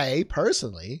I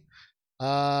personally,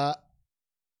 I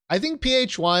think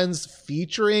PH1's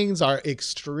featurings are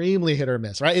extremely hit or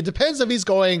miss, right? It depends if he's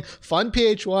going fun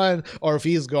PH1 or if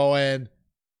he's going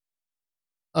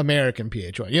American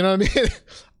PH1, you know what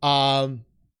I mean?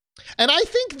 And I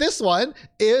think this one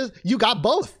is, you got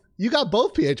both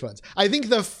PH1s. I think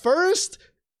the first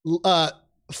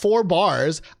 4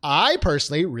 bars I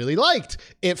personally really liked.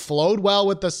 It flowed well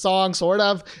with the song, sort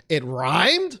of. It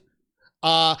rhymed.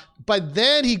 But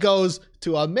then he goes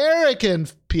to American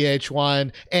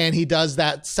PH1 and he does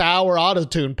that sour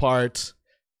autotune part,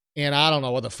 and I don't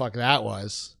know what the fuck that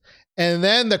was. And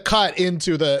then the cut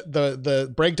into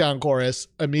the breakdown chorus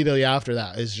immediately after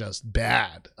that is just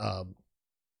bad.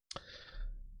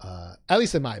 At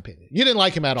least in my opinion. You didn't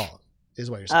like him at all,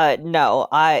 is what you're saying. No,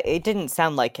 it didn't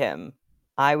sound like him.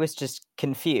 I was just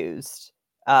confused.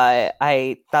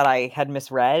 I thought I had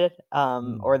misread,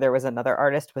 or there was another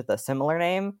artist with a similar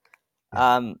name.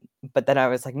 But then I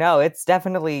was like, no, it's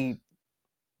definitely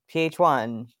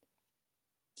PH1.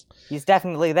 He's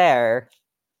definitely there,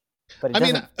 but it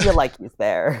doesn't feel like he's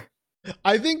there.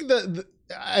 I think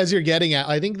as you're getting at,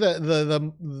 I think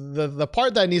the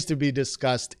part that needs to be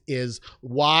discussed is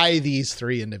why these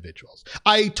 3 individuals.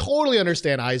 I totally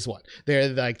understand IZ*ONE. They're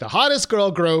like the hottest girl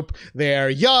group. They're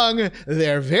young.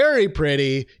 They're very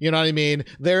pretty. You know what I mean?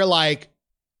 They're like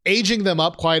aging them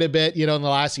up quite a bit, in the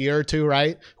last year or 2,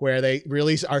 right? Where they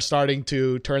really are starting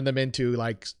to turn them into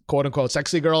like quote unquote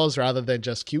sexy girls rather than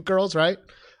just cute girls, right?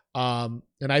 And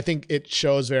I think it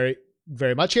shows very,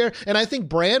 very much here. And I think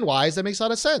brand wise, that makes a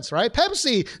lot of sense, right?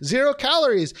 Pepsi, 0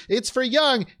 calories. It's for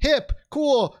young, hip,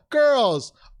 cool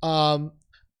girls.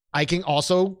 I can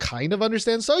also kind of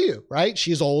understand Soyu, right?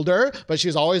 She's older, but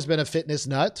she's always been a fitness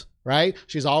nut, right?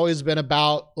 She's always been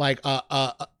about like,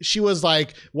 she was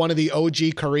like one of the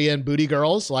OG Korean booty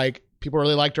girls. Like, people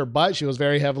really liked her butt. She was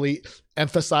very heavily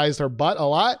emphasized her butt a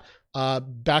lot,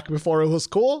 back before it was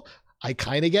cool. I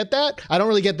kind of get that. I don't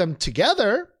really get them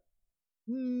together,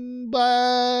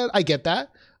 but I get that.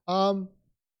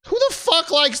 Who the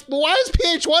fuck likes? Why is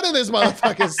PH1 in this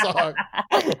motherfucking song?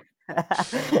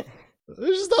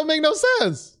 It just don't make no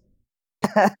sense.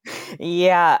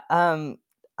 Yeah,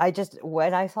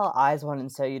 when I saw IZ*ONE and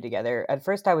Soyou together, at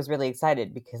first I was really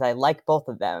excited because I like both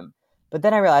of them. But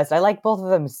then I realized I like both of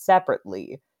them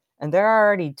separately. And there are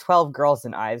already 12 girls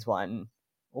in IZ*ONE.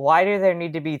 Why do there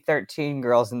need to be 13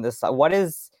 girls in this song? What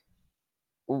is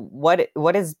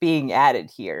being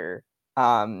added here?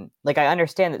 Like, I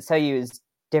understand that Soyou is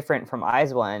different from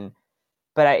IZ*ONE,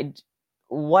 but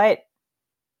what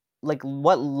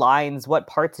lines, what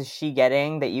parts is she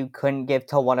getting that you couldn't give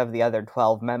to one of the other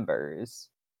 12 members?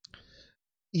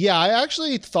 Yeah, I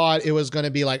actually thought it was going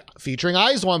to be like featuring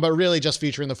IZ*ONE, but really just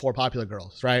featuring the 4 popular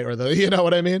girls, right? Or you know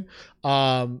what I mean?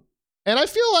 And I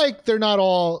feel like they're not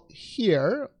all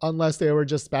here unless they were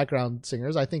just background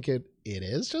singers. I think it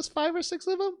is just 5 or 6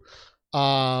 of them.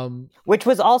 Which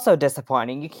was also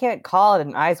disappointing. You can't call it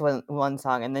an IZ*ONE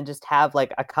song and then just have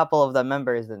like a couple of the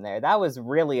members in there. That was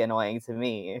really annoying to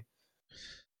me.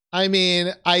 I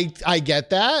mean, I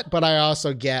get that, but I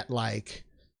also get like,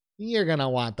 you're gonna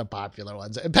want the popular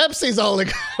ones. Pepsi's only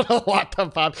gonna want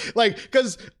the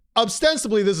because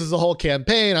ostensibly this is a whole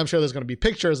campaign. I'm sure there's gonna be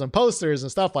pictures and posters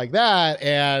and stuff like that,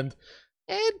 and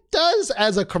it does,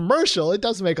 as a commercial, it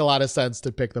does make a lot of sense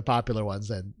to pick the popular ones,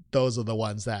 and those are the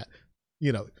ones that,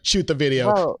 you know, shoot the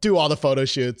video, do all the photo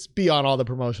shoots, be on all the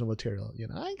promotional material. You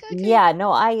know, yeah,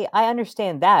 no, I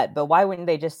understand that, but why wouldn't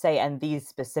they just say, and these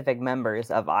specific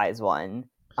members of IZ*ONE?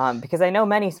 Because I know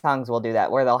many songs will do that,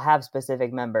 where they'll have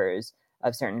specific members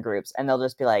of certain groups, and they'll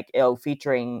just be like, oh,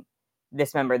 featuring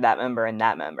this member, that member, and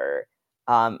that member.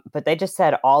 But they just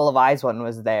said all of IZ*ONE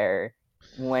was there,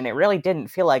 when it really didn't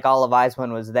feel like all of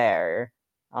IZ*ONE was there.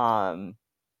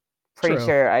 Pretty True.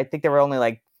 sure, I think there were only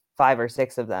like 5 or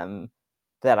 6 of them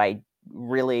that I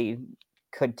really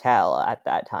could tell at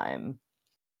that time.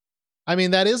 I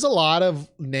mean, that is a lot of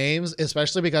names,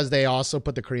 especially because they also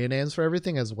put the Korean names for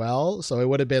everything as well. So it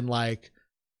would have been like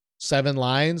 7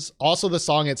 lines. Also, the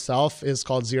song itself is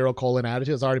called Zero: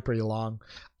 Attitude. It's already pretty long.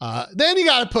 Then you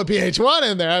got to put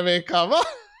PH1 in there. I mean, come on.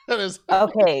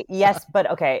 Okay, yes, but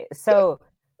okay. So,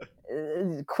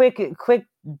 quick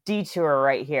detour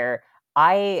right here.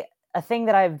 A thing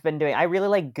that I've been doing, I really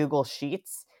like Google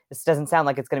Sheets. This doesn't sound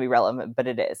like it's going to be relevant, but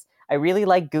it is. I really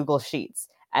like Google Sheets.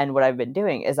 And what I've been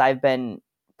doing is I've been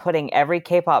putting every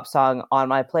K-pop song on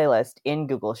my playlist in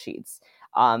Google Sheets.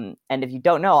 And if you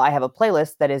don't know, I have a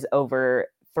playlist that is over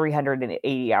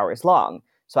 380 hours long.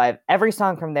 So I have every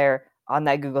song from there on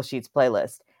that Google Sheets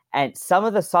playlist. And some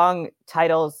of the song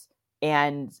titles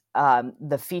and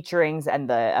the featurings and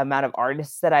the amount of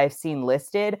artists that I've seen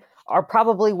listed are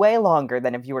probably way longer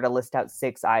than if you were to list out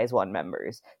 6 IZ*ONE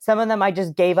members. Some of them I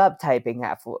just gave up typing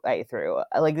halfway through.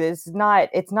 Like, it's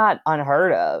not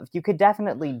unheard of. You could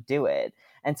definitely do it.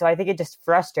 And so I think it just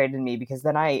frustrated me because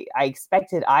then I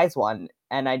expected IZ*ONE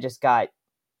and I just got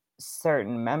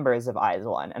certain members of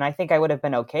IZ*ONE. And I think I would have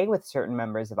been okay with certain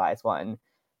members of IZ*ONE.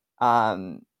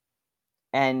 And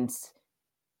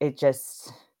it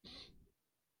just...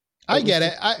 I get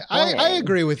it. I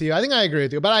agree with you. I think I agree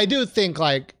with you. But I do think,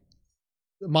 like,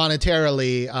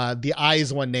 monetarily, the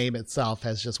IZ*ONE name itself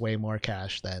has just way more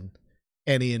cash than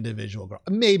any individual girl.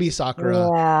 Maybe Sakura.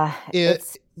 Yeah.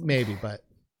 Maybe, but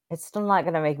it's still not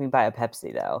going to make me buy a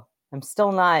Pepsi, though. I'm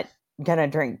still not going to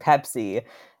drink Pepsi.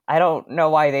 I don't know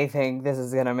why they think this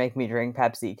is going to make me drink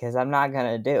Pepsi, because I'm not going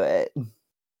to do it.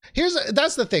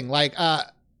 That's the thing. Like,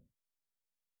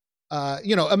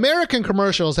 you know, American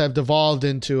commercials have devolved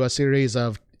into a series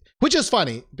of, which is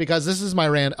funny because this is my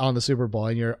rant on the Super Bowl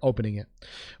and you're opening it,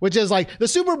 which is like the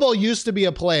Super Bowl used to be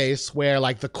a place where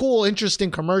like the cool,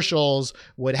 interesting commercials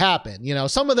would happen. You know,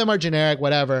 some of them are generic,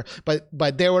 whatever,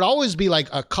 but there would always be like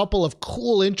a couple of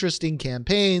cool, interesting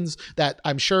campaigns that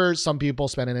I'm sure some people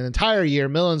spend an entire year,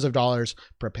 millions of dollars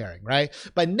preparing, right?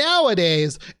 But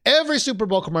nowadays, every Super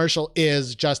Bowl commercial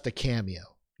is just a cameo.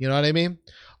 You know what I mean?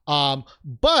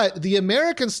 But the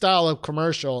American style of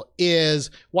commercial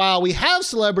is, while we have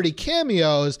celebrity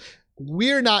cameos,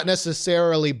 we're not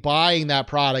necessarily buying that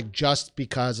product just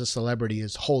because a celebrity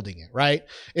is holding it, right?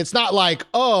 It's not like,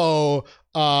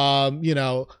 you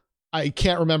know, I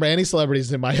can't remember any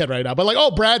celebrities in my head right now, but like,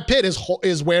 oh, Brad Pitt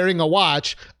is wearing a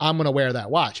watch, I'm going to wear that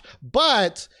watch.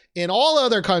 But in all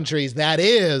other countries, that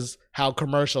is how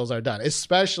commercials are done,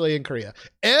 especially in Korea.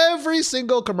 Every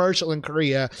single commercial in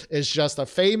Korea is just a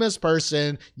famous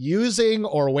person using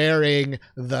or wearing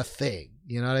the thing.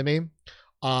 You know what I mean?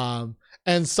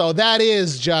 And so that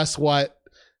is just what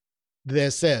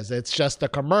this is. It's just a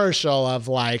commercial of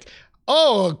like,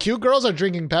 oh, cute girls are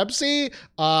drinking Pepsi.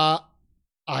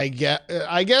 I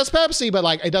guess Pepsi, but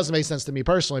like it doesn't make sense to me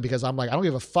personally because I'm like, I don't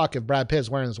give a fuck if Brad Pitt's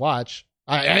wearing his watch.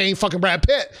 I ain't fucking Brad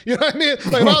Pitt. You know what I mean?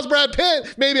 Like if I was Brad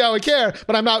Pitt, maybe I would care,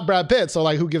 but I'm not Brad Pitt. So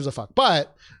like, who gives a fuck?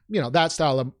 But that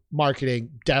style of marketing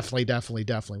definitely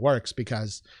works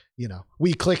because,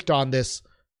 we clicked on this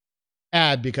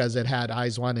ad because it had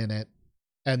Eyes One in it.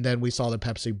 And then we saw the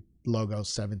Pepsi logo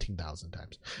 17,000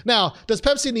 times. Now, does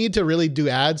Pepsi need to really do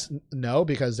ads? No,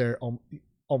 because they're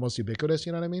almost ubiquitous.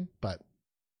 You know what I mean? But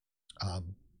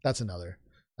that's another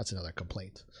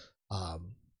complaint.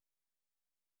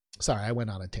 Sorry, I went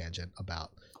on a tangent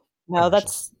about. No,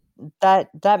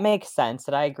 that makes sense,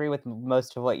 and I agree with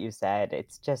most of what you said.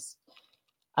 It's just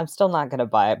I'm still not going to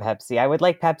buy a Pepsi. I would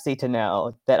like Pepsi to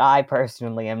know that I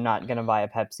personally am not going to buy a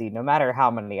Pepsi, no matter how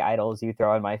many idols you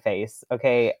throw in my face.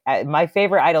 Okay, my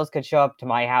favorite idols could show up to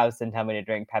my house and tell me to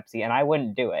drink Pepsi, and I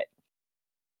wouldn't do it.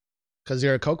 Because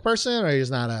you're a Coke person, or you're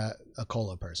just not a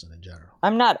cola person in general?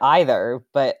 I'm not either,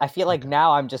 but I feel like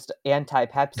now I'm just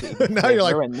anti-Pepsi. Now you're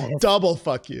like, double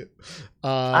fuck you.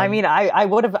 I mean, I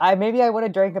would have, maybe I would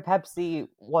have drank a Pepsi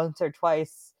once or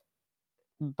twice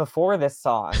before this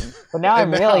song, but now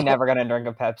I'm really never going to drink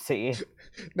a Pepsi.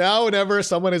 Now, whenever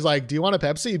someone is like, do you want a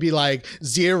Pepsi? You'd be like,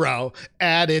 zero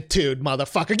attitude,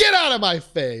 motherfucker. Get out of my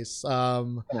face.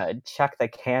 I'm gonna chuck the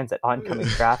cans at oncoming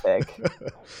traffic.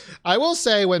 I will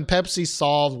say when Pepsi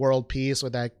solved world peace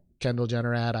with that Kendall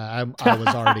Jenner ad, I was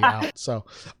already out. So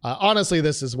honestly,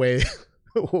 this is way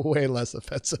less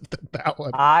offensive than that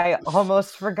one. I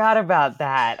almost forgot about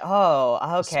that. Oh,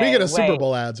 okay. Speaking of Super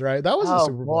Bowl ads, right? That was a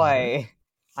Super Bowl ad, right?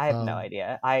 I have no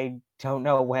idea. I don't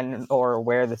know when or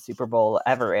where the Super Bowl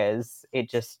ever is. It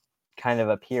just kind of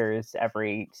appears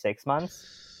every 6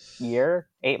 months, year,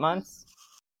 8 months.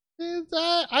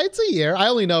 It's a year. I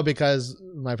only know because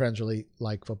my friends really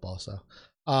like football. So,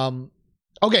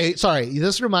 okay, sorry.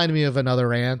 This reminded me of another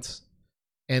rant,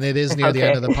 and it is near the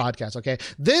end of the podcast. Okay,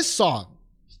 this song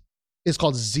is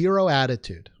called Zero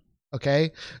Attitude.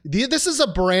 Okay, this is a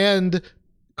brand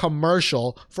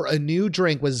commercial for a new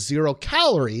drink with 0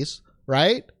 calories,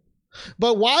 right?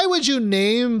 But why would you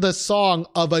name the song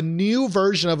of a new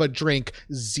version of a drink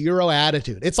Zero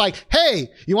Attitude? It's like, hey,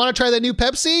 you want to try the new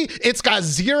Pepsi? It's got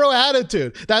 0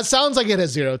 attitude. That sounds like it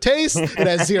has 0 taste. It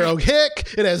has 0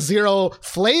 kick. It has 0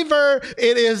 flavor.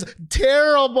 It is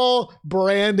terrible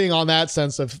branding on that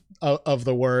sense of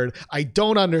the word. I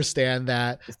don't understand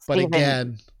that. But Steven,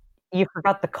 again, you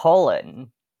forgot the colon.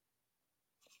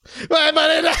 But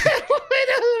it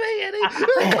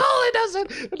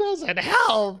doesn't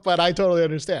help. But I totally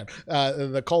understand.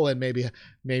 The colon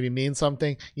maybe means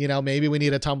something. Maybe we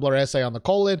need a Tumblr essay on the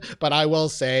colon. But I will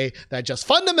say that just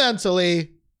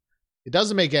fundamentally, it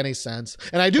doesn't make any sense.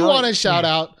 And I do want to shout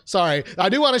out. Sorry, I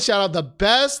do want to shout out the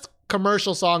best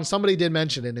commercial song. Somebody did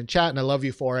mention it in chat, and I love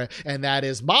you for it. And that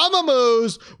is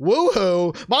Mamamoo's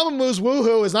Woohoo. Mamamoo's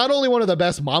Woohoo is not only one of the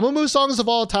best Mamamoo songs of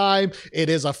all time, it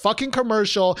is a fucking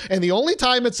commercial. And the only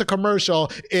time it's a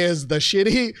commercial is the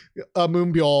shitty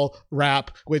Moonbyul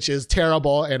rap, which is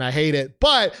terrible and I hate it.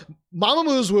 But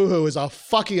Mamamoo's Woohoo is a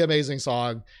fucking amazing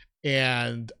song,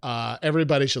 and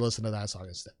everybody should listen to that song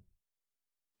instead.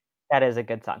 That is a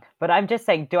good song. But I'm just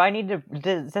saying,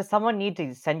 does someone need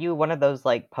to send you one of those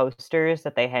like posters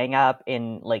that they hang up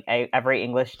in like every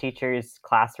English teacher's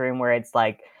classroom where it's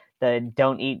like the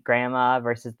don't eat grandma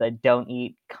versus the don't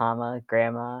eat comma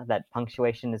grandma, that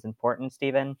punctuation is important,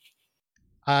 Steven?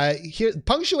 Here,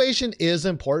 punctuation is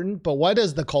important, but what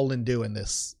does the colon do in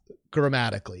this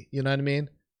grammatically? You know what I mean?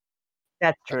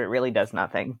 That's true. It really does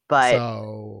nothing. But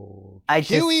so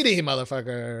QED,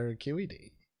 motherfucker. QED.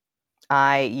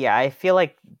 I feel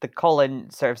like the colon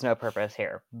serves no purpose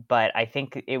here, but I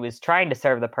think it was trying to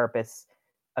serve the purpose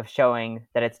of showing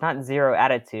that it's not 0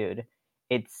 attitude.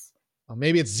 It's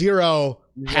maybe it's 0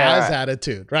 has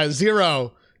attitude, right?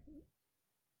 0.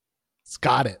 It's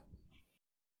got it.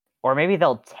 Or maybe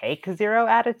they'll take 0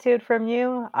 attitude from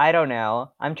you. I don't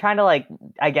know. I'm trying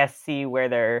to see where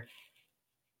they're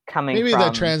coming from. Maybe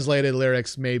the translated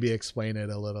lyrics maybe explain it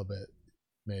a little bit.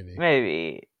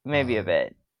 Maybe a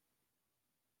bit.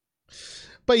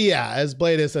 But yeah, as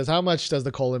Blade says, how much does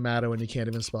the colon matter when you can't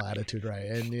even spell attitude right?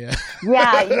 And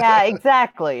yeah,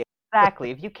 exactly.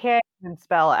 If you can't even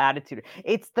spell attitude,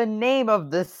 it's the name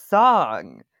of the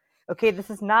song. Okay, this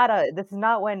is not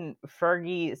when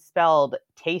Fergie spelled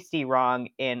tasty wrong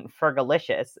in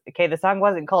Fergalicious. Okay, the song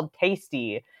wasn't called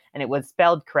Tasty, and it was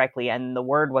spelled correctly, and the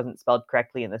word wasn't spelled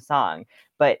correctly in the song.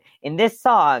 But in this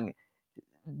song,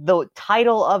 the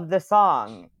title of the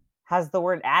song has the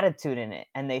word attitude in it,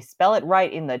 and they spell it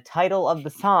right in the title of the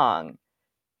song.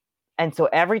 And so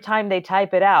every time they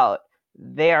type it out,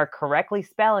 they are correctly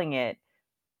spelling it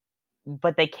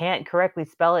but they can't correctly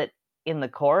spell it in the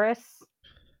chorus.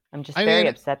 I'm just very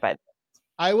upset by that.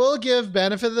 I will give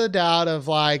benefit of the doubt of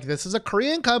like, this is a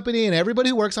Korean company and everybody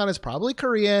who works on it is probably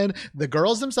Korean. The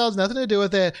girls themselves, nothing to do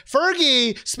with it.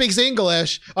 Fergie speaks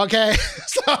English. Okay.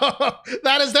 So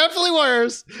that is definitely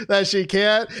worse that she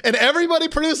can't. And everybody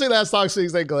producing that song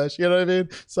speaks English. You know what I mean?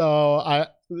 So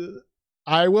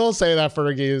I will say that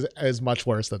Fergie is much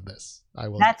worse than this. I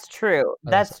will. That's true.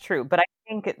 That's true. But I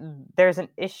think there's an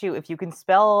issue if you can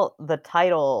spell the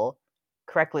title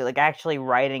correctly, like actually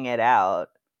writing it out.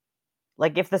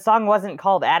 Like, if the song wasn't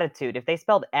called Attitude, if they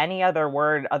spelled any other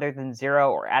word other than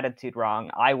zero or attitude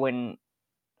wrong, I wouldn't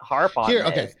harp on it.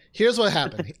 Okay, here's what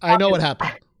happened. I know what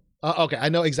happened. Okay, I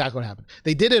know exactly what happened.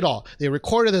 They did it all. They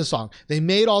recorded the song. They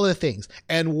made all the things.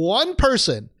 And one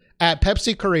person at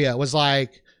Pepsi Korea was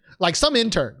like some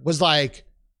intern was like,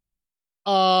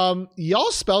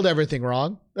 y'all spelled everything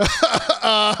wrong. Do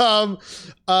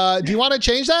you want to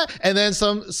change that? And then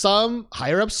some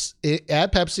higher ups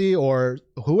at Pepsi or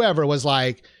whoever was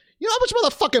like, you know how much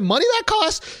motherfucking money that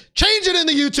costs? Change it in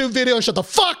the YouTube video and shut the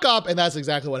fuck up. And that's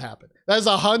exactly what happened. That's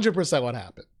 100% what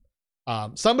happened.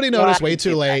 Somebody noticed way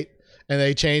too late and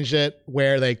they changed it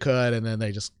where they could. And then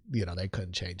they just, they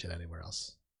couldn't change it anywhere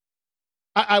else.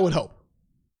 I would hope.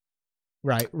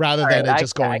 Right. Rather than it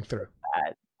just going through.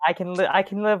 I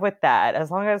can live with that as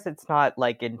long as it's not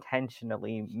like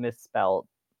intentionally misspelled.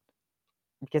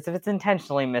 Because if it's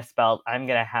intentionally misspelled, I'm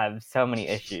gonna have so many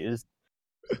issues.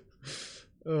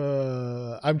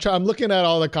 I'm looking at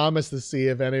all the comments to see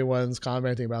if anyone's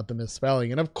commenting about the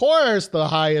misspelling, and of course, the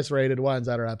highest rated ones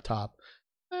that are up top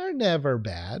are never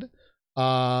bad.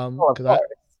 Because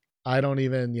I don't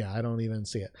even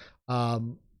see it.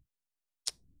 Oh,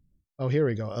 here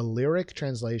we go. A lyric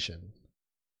translation.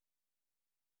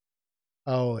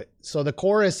 Oh, so the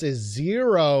chorus is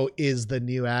zero is the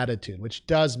new attitude, which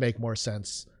does make more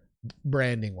sense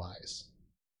branding wise.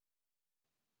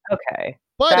 Okay.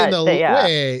 But in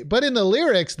the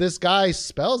lyrics, this guy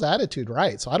spells attitude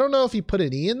right. So I don't know if he put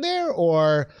an E in there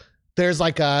or there's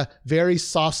like a very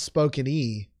soft spoken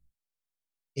E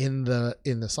in the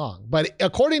song. But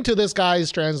according to this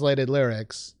guy's translated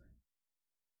lyrics,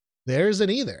 there's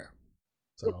an E there.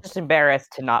 So just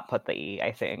embarrassed to not put the E,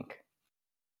 I think.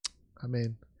 I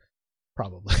mean,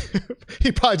 probably.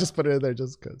 He probably just put it in there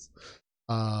just because.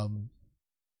 Maybe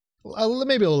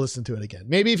we'll listen to it again.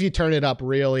 Maybe if you turn it up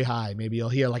really high, maybe you'll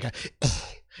hear like a,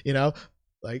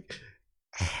 like.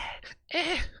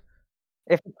 If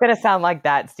it's going to sound like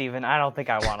that, Steven, I don't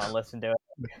think I want to listen to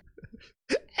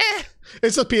it.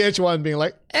 It's a PH1 being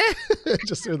like,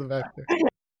 just through the back there.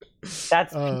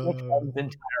 That's PH1's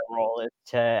entire role is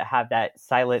to have that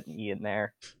silent E in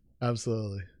there.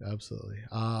 Absolutely.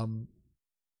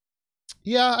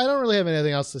 Yeah, I don't really have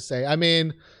anything else to say. I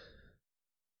mean,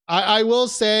 I will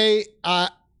say,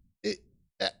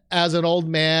 as an old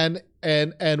man,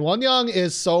 and Wonyoung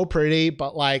is so pretty,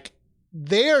 but like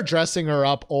they are dressing her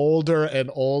up older and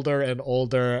older and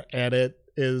older, and it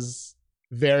is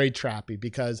very trappy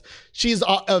because she's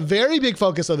a very big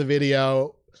focus of the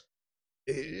video.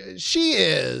 She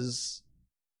is.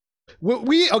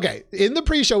 In the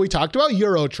pre-show we talked about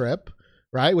Eurotrip,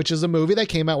 right, which is a movie that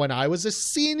came out when I was a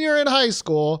senior in high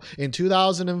school in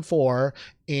 2004,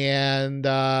 and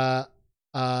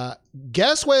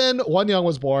guess when Wonyoung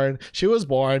was born? She was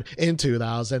born in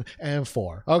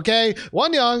 2004. Okay,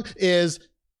 Wonyoung is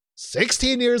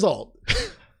 16 years old.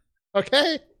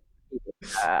 Okay,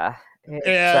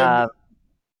 and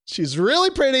she's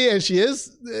really pretty, and she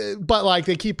is, but like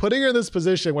they keep putting her in this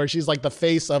position where she's like the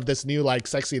face of this new like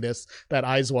sexiness that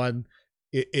IZ*ONE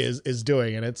is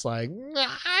doing, and it's like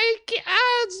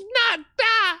it's not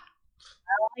that.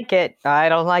 I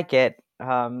don't like it.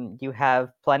 You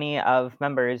have plenty of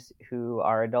members who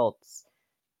are adults.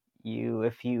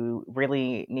 If you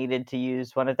really needed to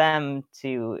use one of them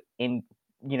to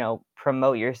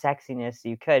promote your sexiness,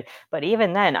 you could. But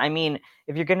even then, I mean,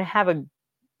 if you're gonna have a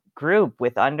group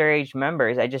with underage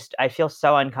members, I feel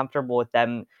so uncomfortable with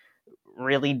them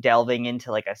really delving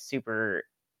into like a super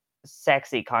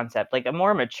sexy concept. Like a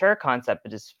more mature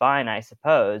concept is fine, I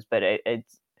suppose, but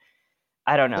it's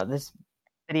I don't know, this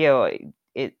video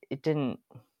it didn't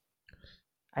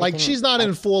like she's not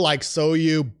in full like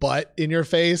you butt in your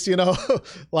face,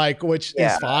 like, which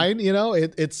is fine,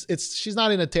 it's she's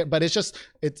not in a but it's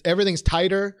everything's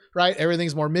tighter, right?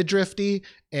 Everything's more midriffy,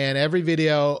 and every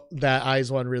video that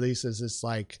IZ*ONE releases is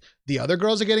like the other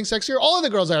girls are getting sexier. All of the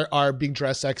girls are being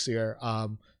dressed sexier,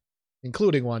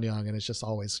 including Wonyoung, and it's just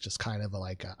always just kind of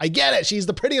like I get it, she's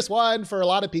the prettiest one for a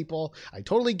lot of people. I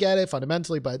totally get it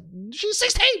fundamentally, but she's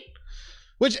 16.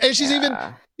 and she's even,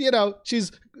 Yeah.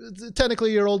 she's technically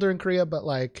a year older in Korea, but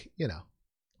like,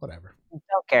 whatever.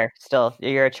 Don't care. Still,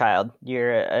 you're a child.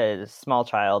 You're a small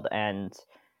child, and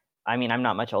I mean, I'm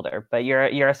not much older, but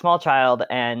you're a small child,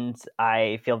 and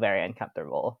I feel very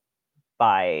uncomfortable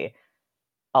by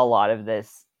a lot of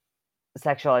this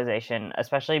sexualization,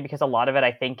 especially because a lot of it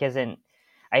I think isn't.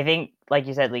 I think, like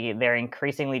you said, Lee, they're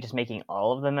increasingly just making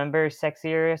all of the members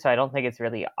sexier, so I don't think it's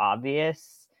really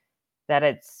obvious that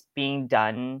it's being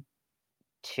done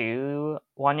to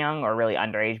Wonyoung or really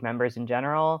underage members in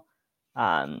general.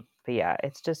 But yeah,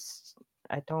 it's just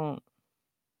I don't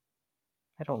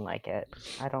like it.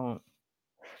 I don't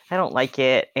like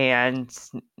it, and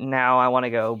now I want to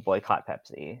go boycott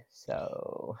Pepsi.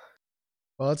 So,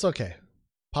 Well, it's okay.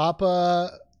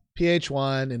 Papa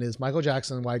PH1 in his Michael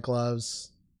Jackson white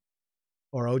gloves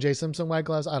or OJ Simpson white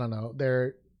gloves. I don't know.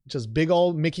 They're just big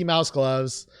old Mickey Mouse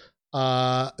gloves.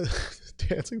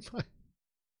 Dancing by.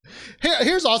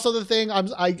 Here's also the thing. I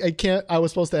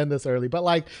was supposed to end this early, but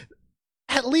like,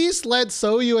 at least let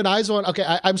Soyu and IZ*ONE. Okay,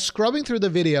 I'm scrubbing through the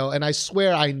video, and I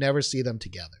swear I never see them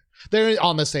together. They're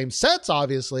on the same sets,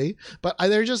 obviously, but I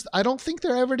don't think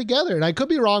they're ever together. And I could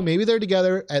be wrong. Maybe they're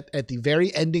together at the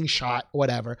very ending shot,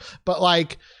 whatever. But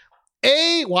like,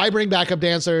 why bring backup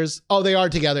dancers? Oh, they are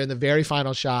together in the very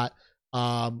final shot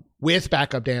with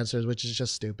backup dancers, which is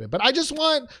just stupid. But I just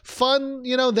want fun,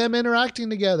 them interacting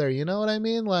together. You know what I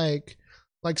mean? Like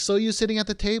Soyu sitting at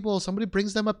the table, somebody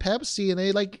brings them a Pepsi and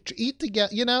they like eat together,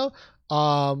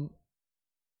 but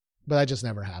that just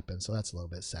never happened. So that's a little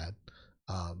bit sad.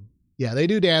 Yeah, they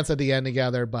do dance at the end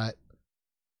together, but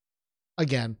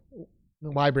again,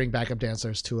 why bring backup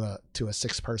dancers to a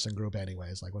 6-person group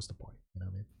anyways? Like, what's the point? You know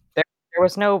what I mean? there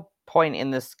was no point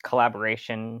in this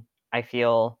collaboration. I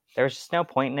feel there was just no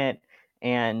point in it,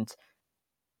 and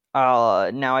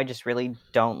now I just really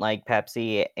don't like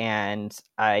Pepsi, and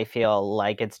I feel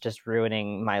like it's just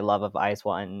ruining my love of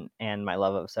IZ*ONE and my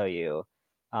love of Soyu.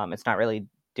 It's not really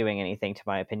doing anything to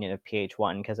my opinion of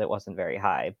PH1 because it wasn't very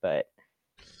high, but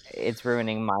it's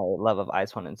ruining my love of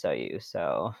IZ*ONE and Soyu.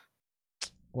 So,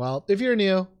 well, if you're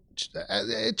new,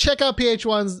 check out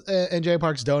PH1's and Jay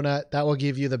Park's Donut. That will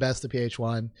give you the best of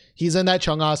PH1. He's in that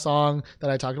Chungha song that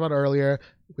I talked about earlier,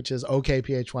 which is okay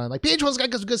PH1. Like, PH1's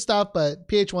got some good stuff, but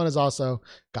PH1 has also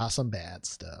got some bad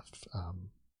stuff.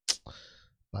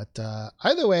 But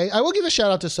either way, I will give a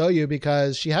shout out to Soyu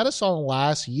because she had a song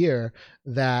last year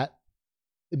that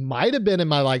it might have been in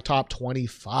my like top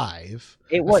 25.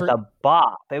 It was a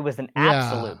bop. It was an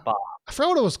absolute bop. I forgot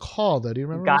what it was called though. Do you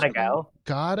remember? Gotta Go.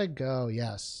 Gotta Go.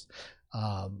 Yes.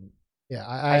 Yeah,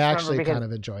 I actually kind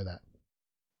of enjoy that.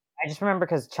 I just remember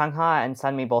because Chungha and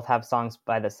Sunmi both have songs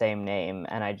by the same name,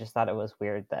 and I just thought it was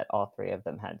weird that all three of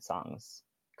them had songs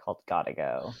called Gotta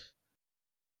Go.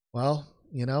 Well,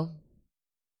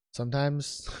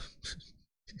 sometimes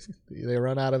they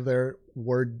run out of their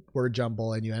word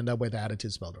jumble and you end up with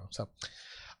attitude spelled wrong. So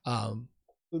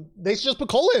they should just put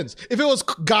colons. If it was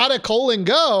Gotta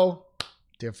Go,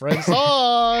 different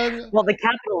song. Well, the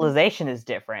capitalization is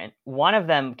different. One of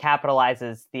them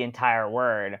capitalizes the entire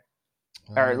word,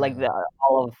 or like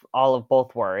all of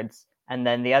both words, and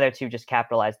then the other two just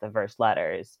capitalize the first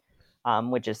letters,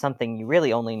 which is something you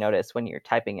really only notice when you're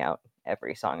typing out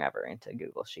every song ever into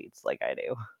Google Sheets, like I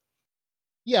do.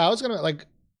 Yeah, I was gonna like.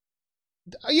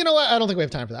 You know what? I don't think we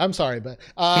have time for that. I'm sorry, but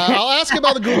I'll ask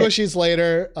about the Google Sheets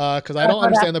later because I don't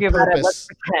understand the purpose.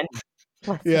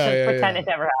 Let's pretend it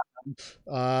never happened.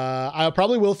 I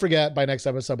probably will forget by next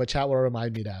episode, but chat will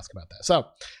remind me to ask about that. So,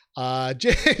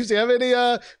 James, do you have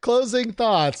any closing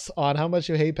thoughts on how much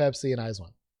you hate Pepsi and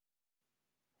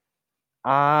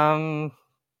IZ*ONE?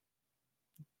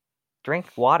 Drink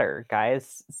water,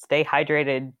 guys. Stay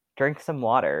hydrated. Drink some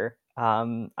water.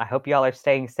 I hope y'all are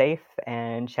staying safe,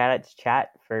 and shout out to chat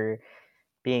for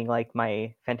being like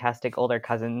my fantastic older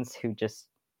cousins who just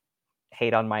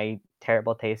hate on my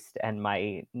terrible taste and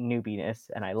my newbiness,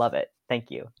 and I love it.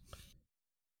 Thank you.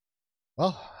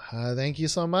 Well, thank you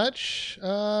so much,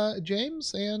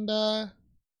 James, and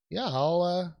yeah,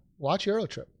 I'll watch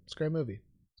Eurotrip. It's a great movie.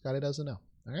 Scotty doesn't know.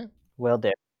 All right. Will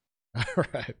do. All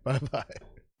right. Bye-bye.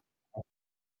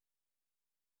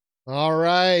 All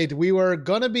right, we were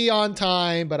gonna be on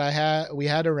time, but we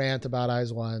had to rant about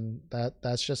IZ*ONE.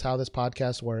 That's just how this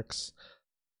podcast works.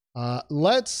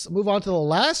 Let's move on to the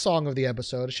last song of the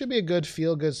episode. It should be a good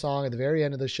feel-good song at the very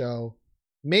end of the show.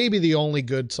 Maybe the only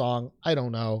good song, I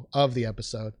don't know, of the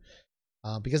episode,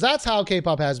 because that's how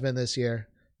K-pop has been this year.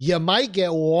 You might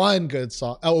get one good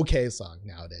song, okay song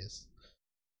nowadays,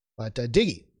 but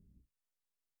Diggy,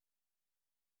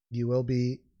 you will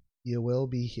be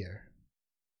here.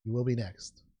 You will be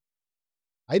next.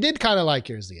 I did kind of like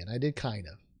yours, Ian. I did kind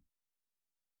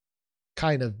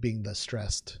of being the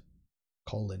stressed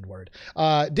colon word.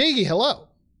 Diggy, hello.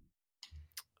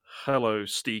 Hello,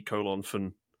 Steve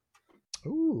Colonfin.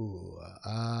 Ooh,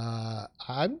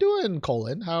 I'm doing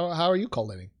colon. How are you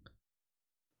coloning?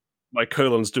 My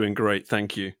colon's doing great,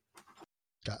 thank you.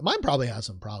 Mine probably has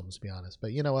some problems, to be honest.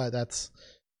 But you know what? That's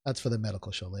for the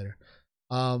medical show later.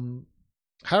 How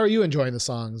are you enjoying the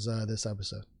songs this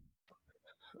episode?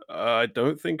 I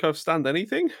don't think I've stand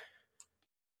anything.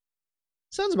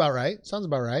 Sounds about right.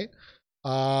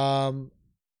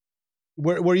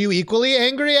 Were you equally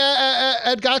angry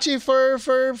at Gotchi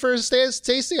for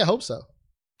Stacey? I hope so.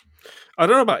 I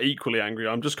don't know about equally angry.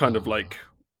 I'm just kind of like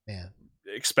man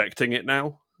expecting it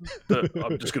now. That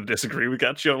I'm just going to disagree with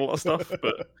Gotchi on a lot of stuff.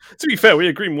 But to be fair, we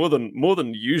agree more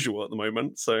than usual at the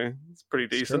moment, so it's pretty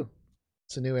decent.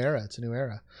 It's a new era.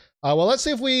 Well, let's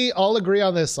see if we all agree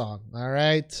on this song. All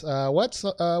right. What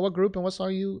group and what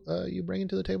song you bringing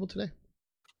to the table today?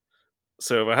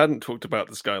 So if I hadn't talked about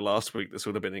this guy last week, this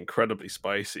would have been incredibly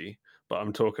spicy. But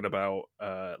I'm talking about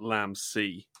Lamb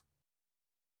C.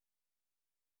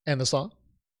 And the song?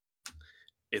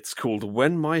 It's called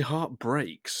When My Heart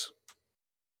Breaks.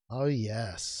 Oh,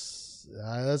 yes.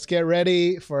 Let's get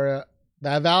ready for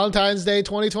that Valentine's Day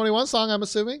 2021 song, I'm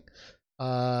assuming.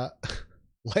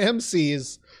 Lamb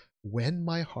C's When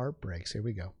My Heart Breaks. Here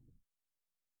we go.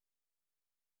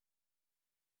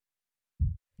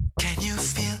 Can you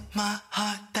feel my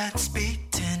heart that's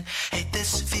beating? Hate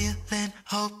this feeling,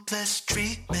 hopeless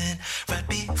treatment. Right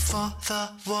before the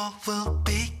war will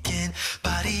begin.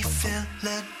 Body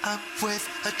filling up with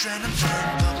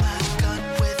adrenaline. But my gun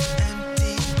with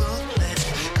empty bullets.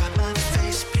 Got my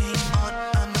face paint on,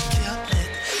 I'ma kill it.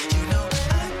 You know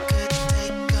I could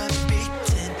take a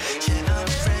beating. Yeah, I'm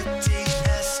ready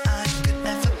as I could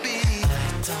ever be. I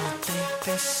don't think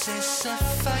this is a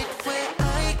fight where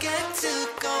I get to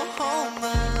go home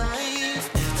alive.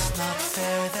 It's not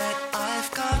fair that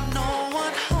I've got no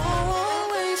one who'll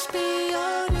always be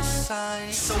on your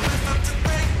side. So if I'm to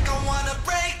break, I wanna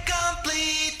break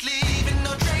completely, leaving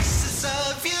no traces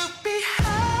of you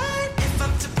behind. If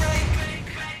I'm to break,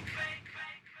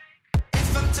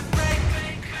 if I'm to break,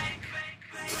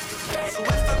 so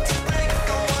if I'm to break,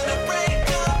 I wanna break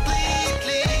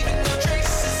completely, leaving no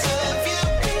traces of you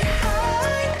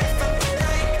behind. If I'm to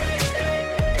break,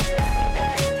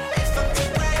 if I'm to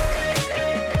break,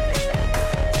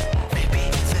 maybe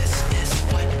this is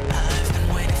what I've been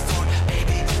waiting for.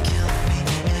 Baby, kill me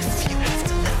if you have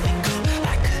to let me go.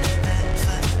 I could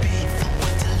never be the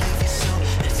one to leave you, so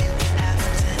if you have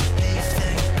to leave,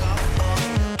 then go.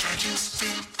 Can't you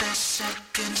feel the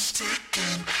seconds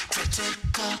ticking?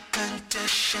 Critical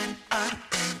condition I'm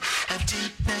in.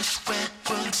 Emptiness where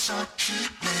wounds are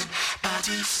healing.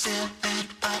 Body filling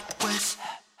up with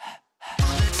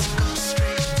bullets go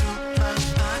straight through my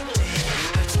body.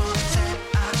 Hurts more than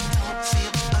I don't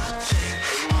feel a thing.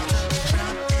 On the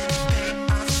ground in pain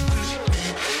I'm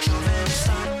screaming. Your hands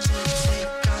start to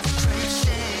think I'm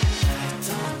crazy. I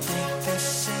don't think this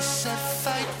is a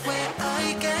fight where I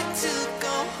get to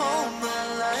go home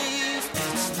alive.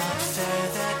 It's not fair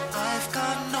that I've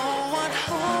got no one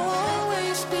who'll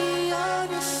always be on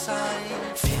your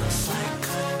side. Feels like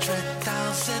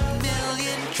 100,000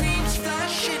 million dreams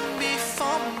flashing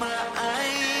before my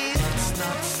eyes. It's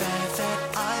not fair that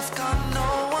I've got no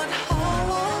one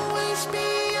who'll always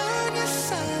be on your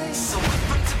side. So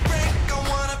if I'm to break, I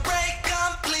wanna break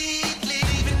completely,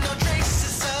 leaving no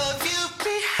traces of you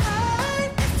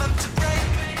behind. If I'm to break,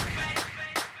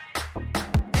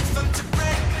 if I'm to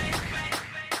break,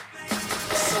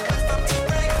 so if I'm to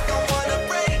break, I wanna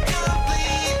break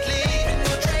completely, leaving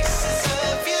no traces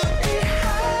of you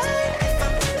behind. If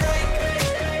I'm to break,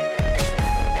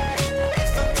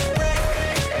 if I'm to break,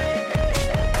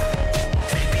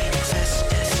 maybe this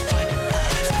is what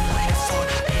I've been waiting for.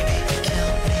 Baby,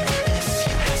 kill me if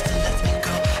you have to let me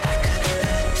go. I could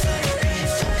never be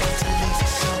the one to leave you,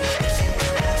 so if you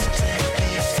have to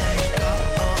leave, then go.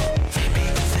 Maybe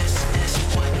this is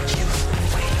what you've been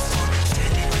waiting for.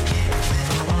 Standing here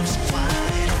with arms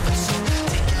wide open, so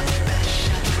take your best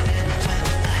shot. And when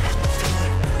I hit the floor,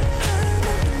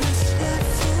 I'm this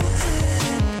level.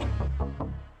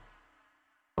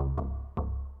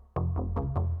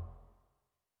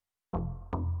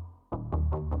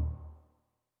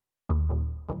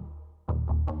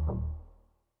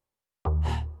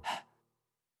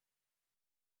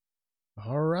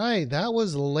 All right, that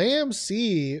was Lamb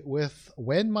C with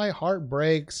When My Heart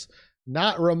Breaks.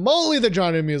 Not remotely the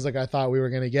genre of music I thought we were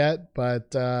going to get,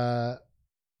 but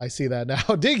I see that now.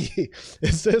 Diggy,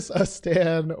 is this a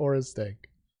stan or a stink?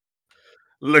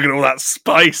 Look at all that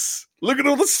spice. Look at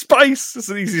all the spice. It's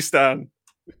an easy stand.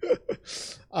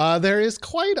 There is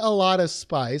quite a lot of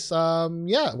spice.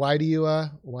 Yeah. Why do you?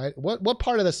 What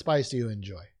part of the spice do you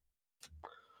enjoy?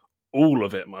 All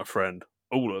of it, my friend.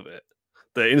 All of it.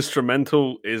 The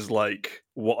instrumental is like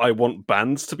what I want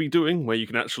bands to be doing, where you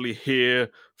can actually hear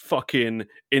fucking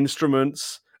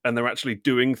instruments and they're actually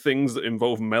doing things that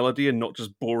involve melody and not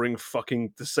just boring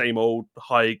fucking the same old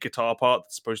high guitar part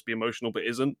that's supposed to be emotional but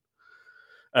isn't.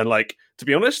 And like, to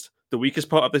be honest, the weakest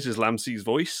part of this is Lamc's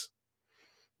voice,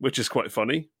 which is quite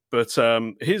funny. But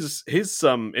his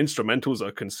instrumentals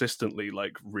are consistently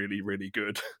like really, really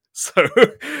good. So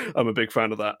I'm a big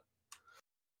fan of that.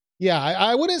 Yeah,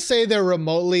 I wouldn't say they're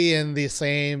remotely in the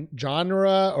same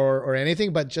genre or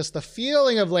anything, but just the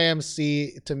feeling of Lamb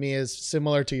C to me is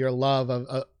similar to your love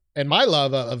of and my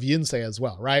love of Yonsei as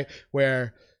well, right?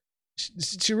 Where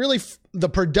she really, the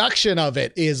production of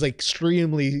it is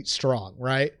extremely strong,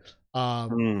 right?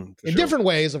 In different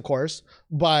ways, of course,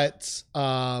 but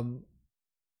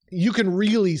you can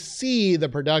really see the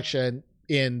production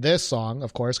in this song,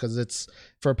 of course, because it's,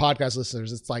 for podcast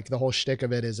listeners, it's like the whole shtick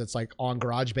of it is it's like on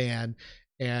GarageBand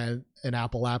and an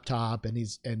Apple laptop, and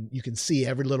you can see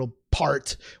every little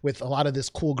part with a lot of this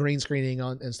cool green screening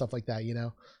on and stuff like that, you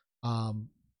know.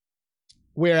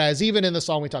 Whereas even in the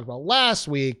song we talked about last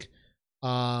week,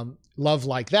 Love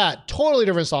Like That, totally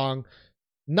different song,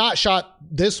 not shot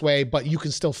this way, but you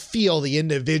can still feel the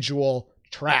individual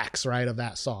tracks, right, of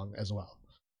that song as well.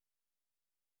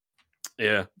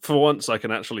 Yeah, for once I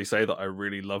can actually say that I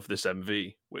really love this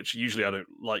MV, which usually I don't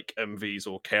like MVs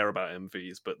or care about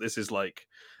MVs, but this is like,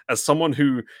 as someone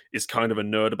who is kind of a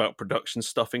nerd about production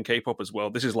stuff in K-pop as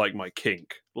well, this is like my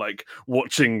kink. Like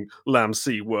watching Lam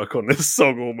C work on this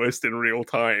song almost in real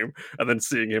time, and then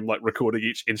seeing him like recording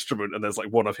each instrument, and there's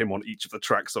like one of him on each of the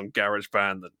tracks on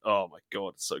GarageBand, and oh my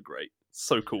god, it's so great. It's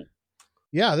so cool.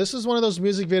 Yeah, this is one of those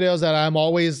music videos that I'm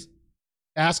always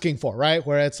asking for, right?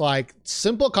 Where it's like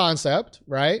simple concept,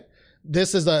 right?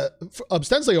 This is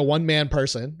ostensibly a one-man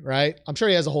person, right? I'm sure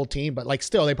he has a whole team, but like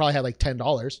still they probably had like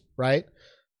 $10, right?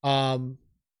 And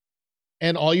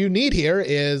all you need here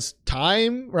is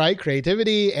time, right?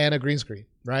 Creativity and a green screen,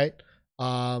 right?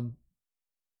 And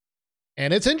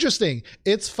it's interesting.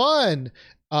 It's fun.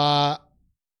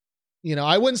 You know,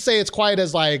 I wouldn't say it's quite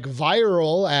as like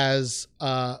viral as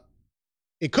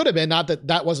it could have been, not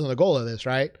that wasn't the goal of this,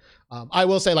 right? I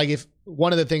will say, like, if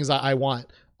one of the things I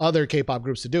want other K-pop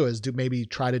groups to do is maybe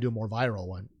try to do a more viral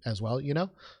one as well, you know?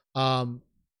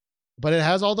 But it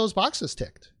has all those boxes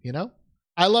ticked, you know?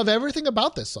 I love everything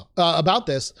about this song,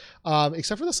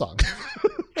 except for the song.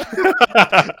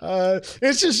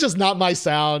 It's just not my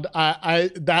sound.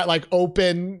 I that like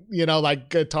open, you know, like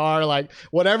guitar, like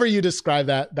whatever you describe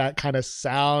that kind of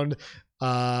sound,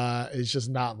 is just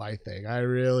not my thing. I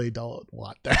really don't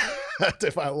want that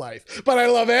in my life, but I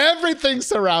love everything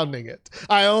surrounding it.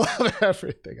 I love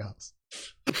everything else.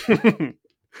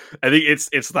 I think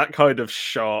it's that kind of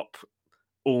sharp,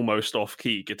 almost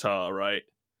off-key guitar, right?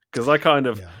 Because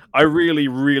I really,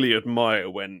 really admire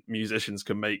when musicians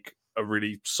can make a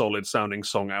really solid sounding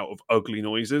song out of ugly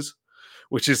noises,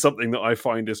 which is something that I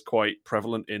find is quite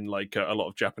prevalent in like a lot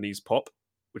of Japanese pop,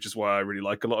 which is why I really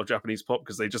like a lot of Japanese pop,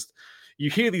 because you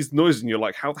hear these noises and you're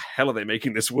like, how the hell are they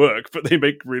making this work? But they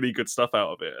make really good stuff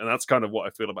out of it. And that's kind of what I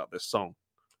feel about this song.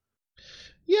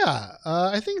 Yeah,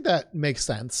 I think that makes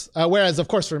sense. Whereas, of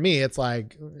course, for me, it's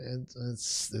like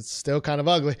it's still kind of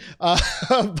ugly.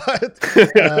 But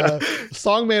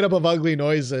song made up of ugly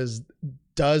noises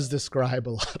does describe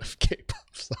a lot of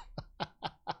K-pop.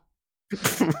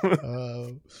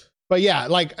 So. But yeah,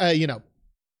 like you know,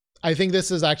 I think this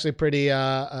is actually pretty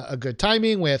a good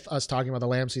timing with us talking about the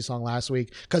Lam C song last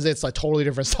week, because it's a totally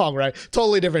different song, right?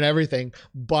 Totally different everything.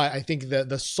 But I think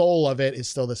the soul of it is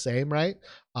still the same, right?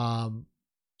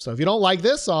 So if you don't like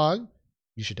this song,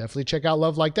 you should definitely check out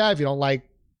Love Like That. If you don't like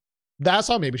that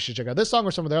song, maybe you should check out this song or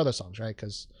some of their other songs, right?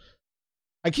 Because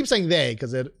I keep saying they,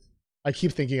 because I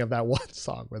keep thinking of that one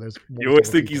song where there's. You always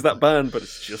think he's that band, but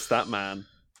it's just that man.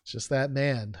 It's just that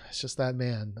man. It's just that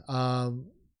man.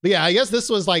 But yeah, I guess this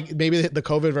was like maybe the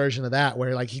COVID version of that,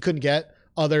 where like he couldn't get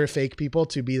other fake people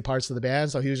to be the parts of the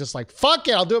band, so he was just like, "Fuck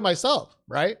it, I'll do it myself,"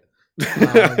 right?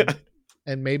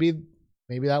 And maybe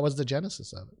that was the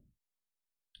genesis of it.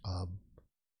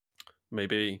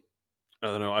 Maybe, I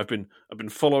don't know. I've been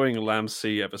following Lam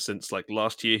C ever since like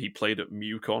last year. He played at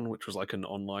MuCon, which was like an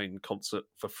online concert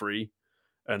for free,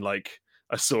 and like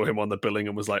I saw him on the billing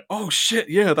and was like, "Oh shit,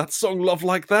 yeah, that song Love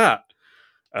Like That."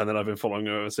 And then I've been following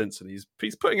him ever since, and he's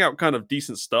putting out kind of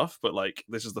decent stuff, but like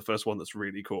this is the first one that's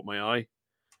really caught my eye.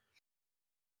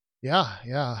 Yeah.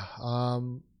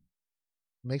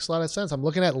 Makes a lot of sense. I'm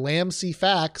looking at Lamb C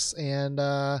Facts, and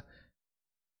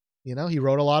he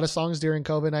wrote a lot of songs during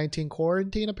COVID-19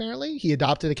 quarantine. Apparently, he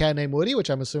adopted a cat named Woody, which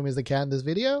I'm assuming is the cat in this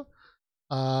video.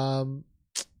 And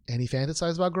he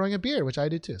fantasized about growing a beard, which I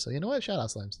do too. So you know what? Shout out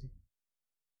Slam Steve.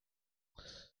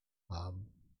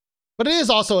 But it is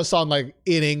also a song like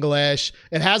in English.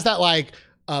 It has that like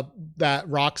that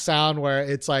rock sound where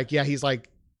it's like, yeah, he's like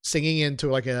singing into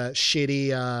like a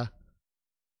shitty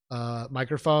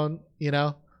microphone, me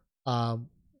no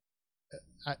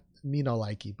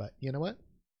likey, but you know what?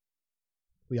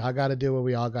 We all got to do what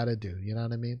we all got to do. You know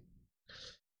what I mean?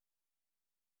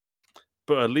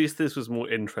 But at least this was more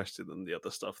interesting than the other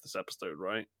stuff this episode,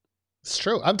 right? It's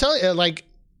true. I'm telling you, like,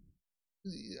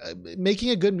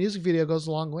 making a good music video goes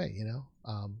a long way,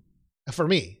 for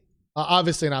me.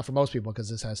 Obviously not for most people because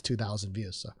this has 2,000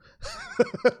 views. So,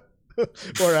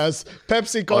 whereas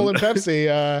Pepsi Pepsi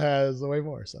has way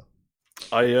more. So,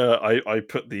 I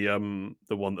put the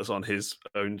one that's on his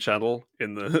own channel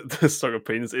in the Song of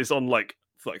Opinions. It's on like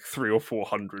 300 or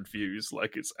 400 views.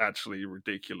 Like, it's actually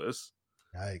ridiculous.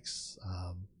 Yikes.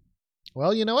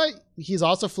 Well, you know what? He's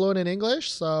also fluent in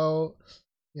English, so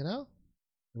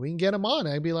we can get him on.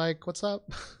 I'd be like, "What's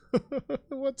up?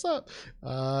 What's up?"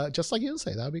 Just like you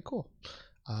say, that'd be cool.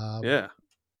 Yeah.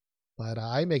 But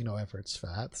I make no efforts for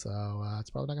that, so it's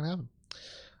probably not gonna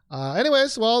happen.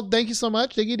 Anyways, well, thank you so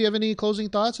much, Diggy. Do you have any closing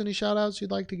thoughts? Any shout outs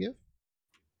you'd like to give?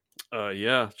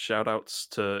 Yeah, shout outs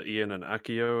to Ian and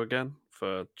Akio again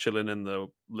for chilling in the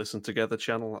Listen Together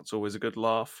channel. That's always a good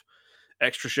laugh.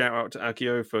 Extra shout out to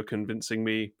Akio for convincing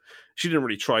me. She didn't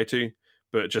really try to,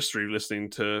 but just through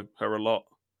listening to her a lot,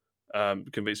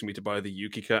 convincing me to buy the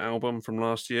Yukika album from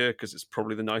last year because it's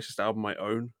probably the nicest album I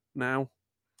own now.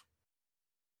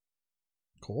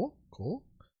 Cool.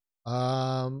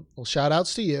 Well, shout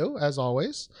outs to you as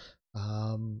always,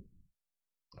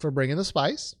 for bringing the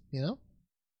spice.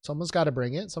 Someone's got to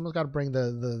bring it. Someone's got to bring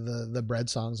the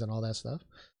bread songs and all that stuff.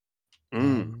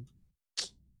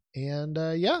 And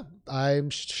yeah, I'm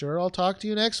sure I'll talk to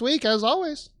you next week as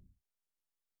always.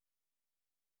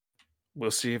 We'll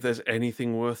see if there's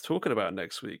anything worth talking about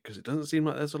next week because it doesn't seem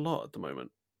like there's a lot at the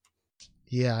moment.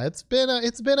 Yeah, it's been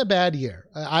a bad year.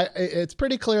 It's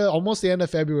pretty clear. Almost the end of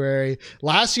February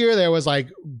last year, there was like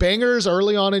bangers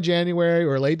early on in January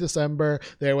or late December.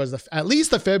 There was at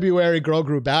least the February girl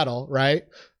group battle, right?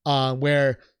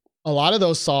 Where a lot of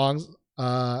those songs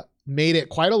made it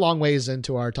quite a long ways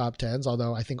into our top 10s.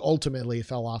 Although I think ultimately it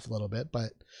fell off a little bit.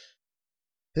 But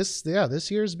this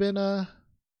year's been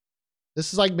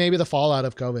this is like maybe the fallout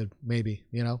of COVID. Maybe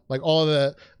like all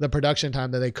the production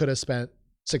time that they could have spent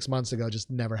 6 months ago just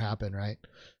never happened, right?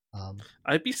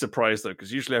 I'd be surprised though,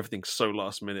 because usually everything's so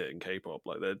last minute in K-pop.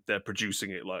 Like they're producing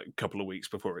it like a couple of weeks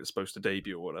before it's supposed to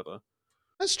debut or whatever.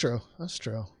 That's true.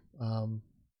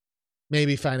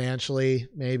 Maybe financially,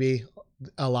 maybe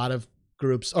a lot of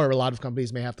groups or a lot of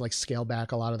companies may have to like scale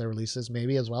back a lot of their releases,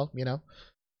 maybe as well.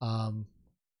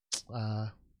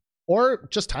 Or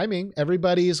just timing.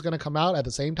 Everybody is going to come out at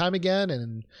the same time again,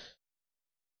 and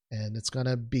it's going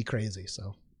to be crazy.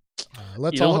 So.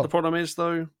 Let's you know all what hope. The problem is,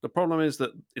 though? The problem is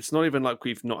that it's not even like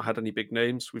we've not had any big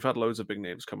names. We've had loads of big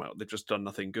names come out. They've just done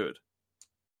nothing good.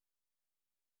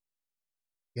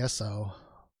 Yes, so.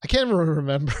 I can't even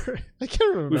remember. We've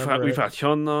had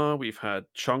Hyuna, we've had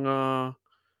Chungha,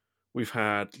 we've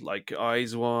had like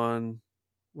IZ*ONE.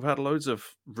 We've had loads of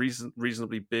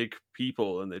reasonably big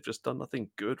people, and they've just done nothing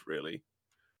good, really.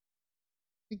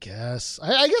 I guess.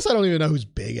 I guess I don't even know who's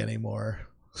big anymore.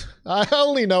 I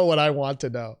only know what I want to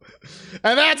know.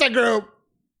 And that's a group.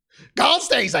 Gold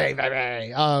Stacy,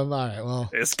 baby. All right, well.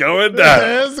 It's going down.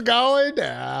 It's going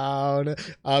down.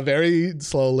 Very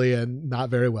slowly and not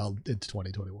very well into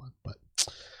 2021. But,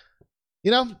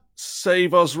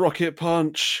 Save us, Rocket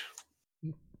Punch.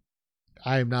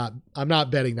 I'm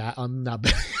not betting that. I'm not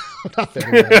betting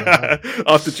that.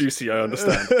 After Juicy, I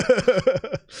understand.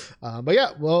 But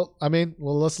yeah, well,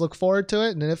 let's look forward to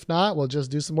it. And if not, we'll just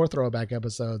do some more throwback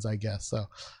episodes, I guess. So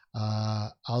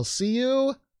I'll see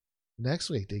you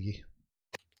next week, Diggy.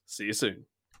 See you soon.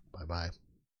 Bye-bye.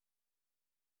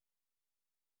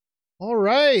 All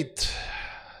right.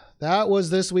 That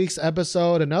was this week's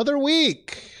episode. Another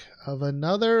week of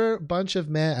another bunch of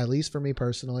meh, at least for me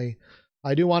personally.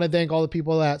 I do want to thank all the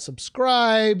people that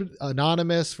subscribed.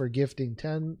 Anonymous for gifting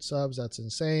 10 subs. That's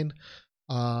insane.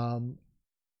 I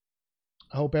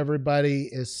hope everybody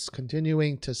is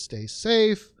continuing to stay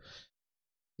safe.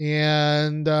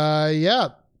 And yeah,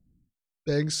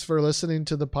 thanks for listening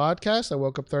to the podcast. I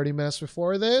woke up 30 minutes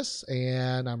before this,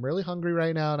 and I'm really hungry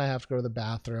right now, and I have to go to the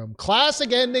bathroom.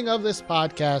 Classic ending of this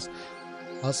podcast.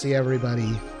 I'll see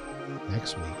everybody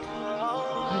next week.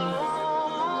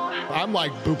 I'm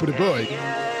like boopity boy.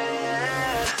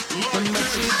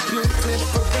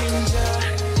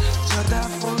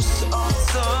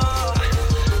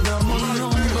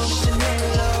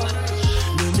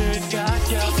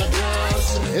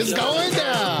 It's going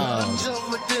down.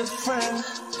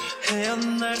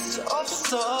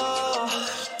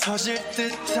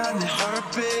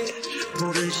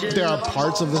 There are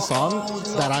parts of the song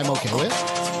that I'm okay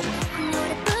with.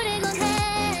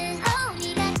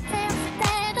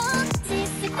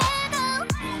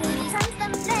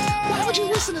 Why would you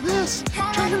listen to this?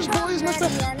 Treasure's Boy is much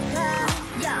better.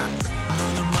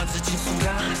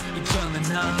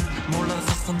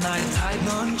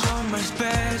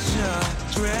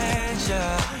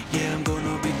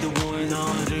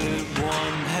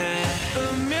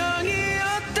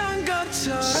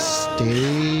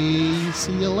 Stay.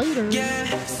 See you later.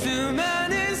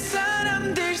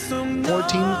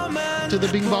 14 to the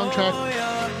Bing Bong track.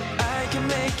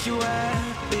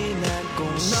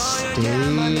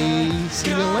 Stay. See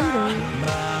you later.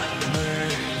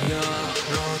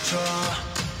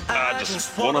 I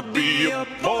just wanna be a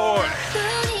boy.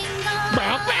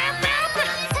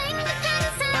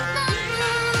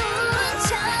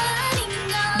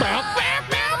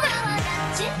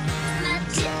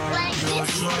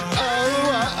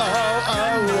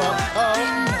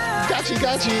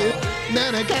 Gotcha.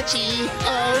 Nana gotcha.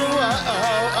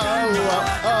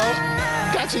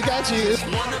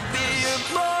 Gotcha.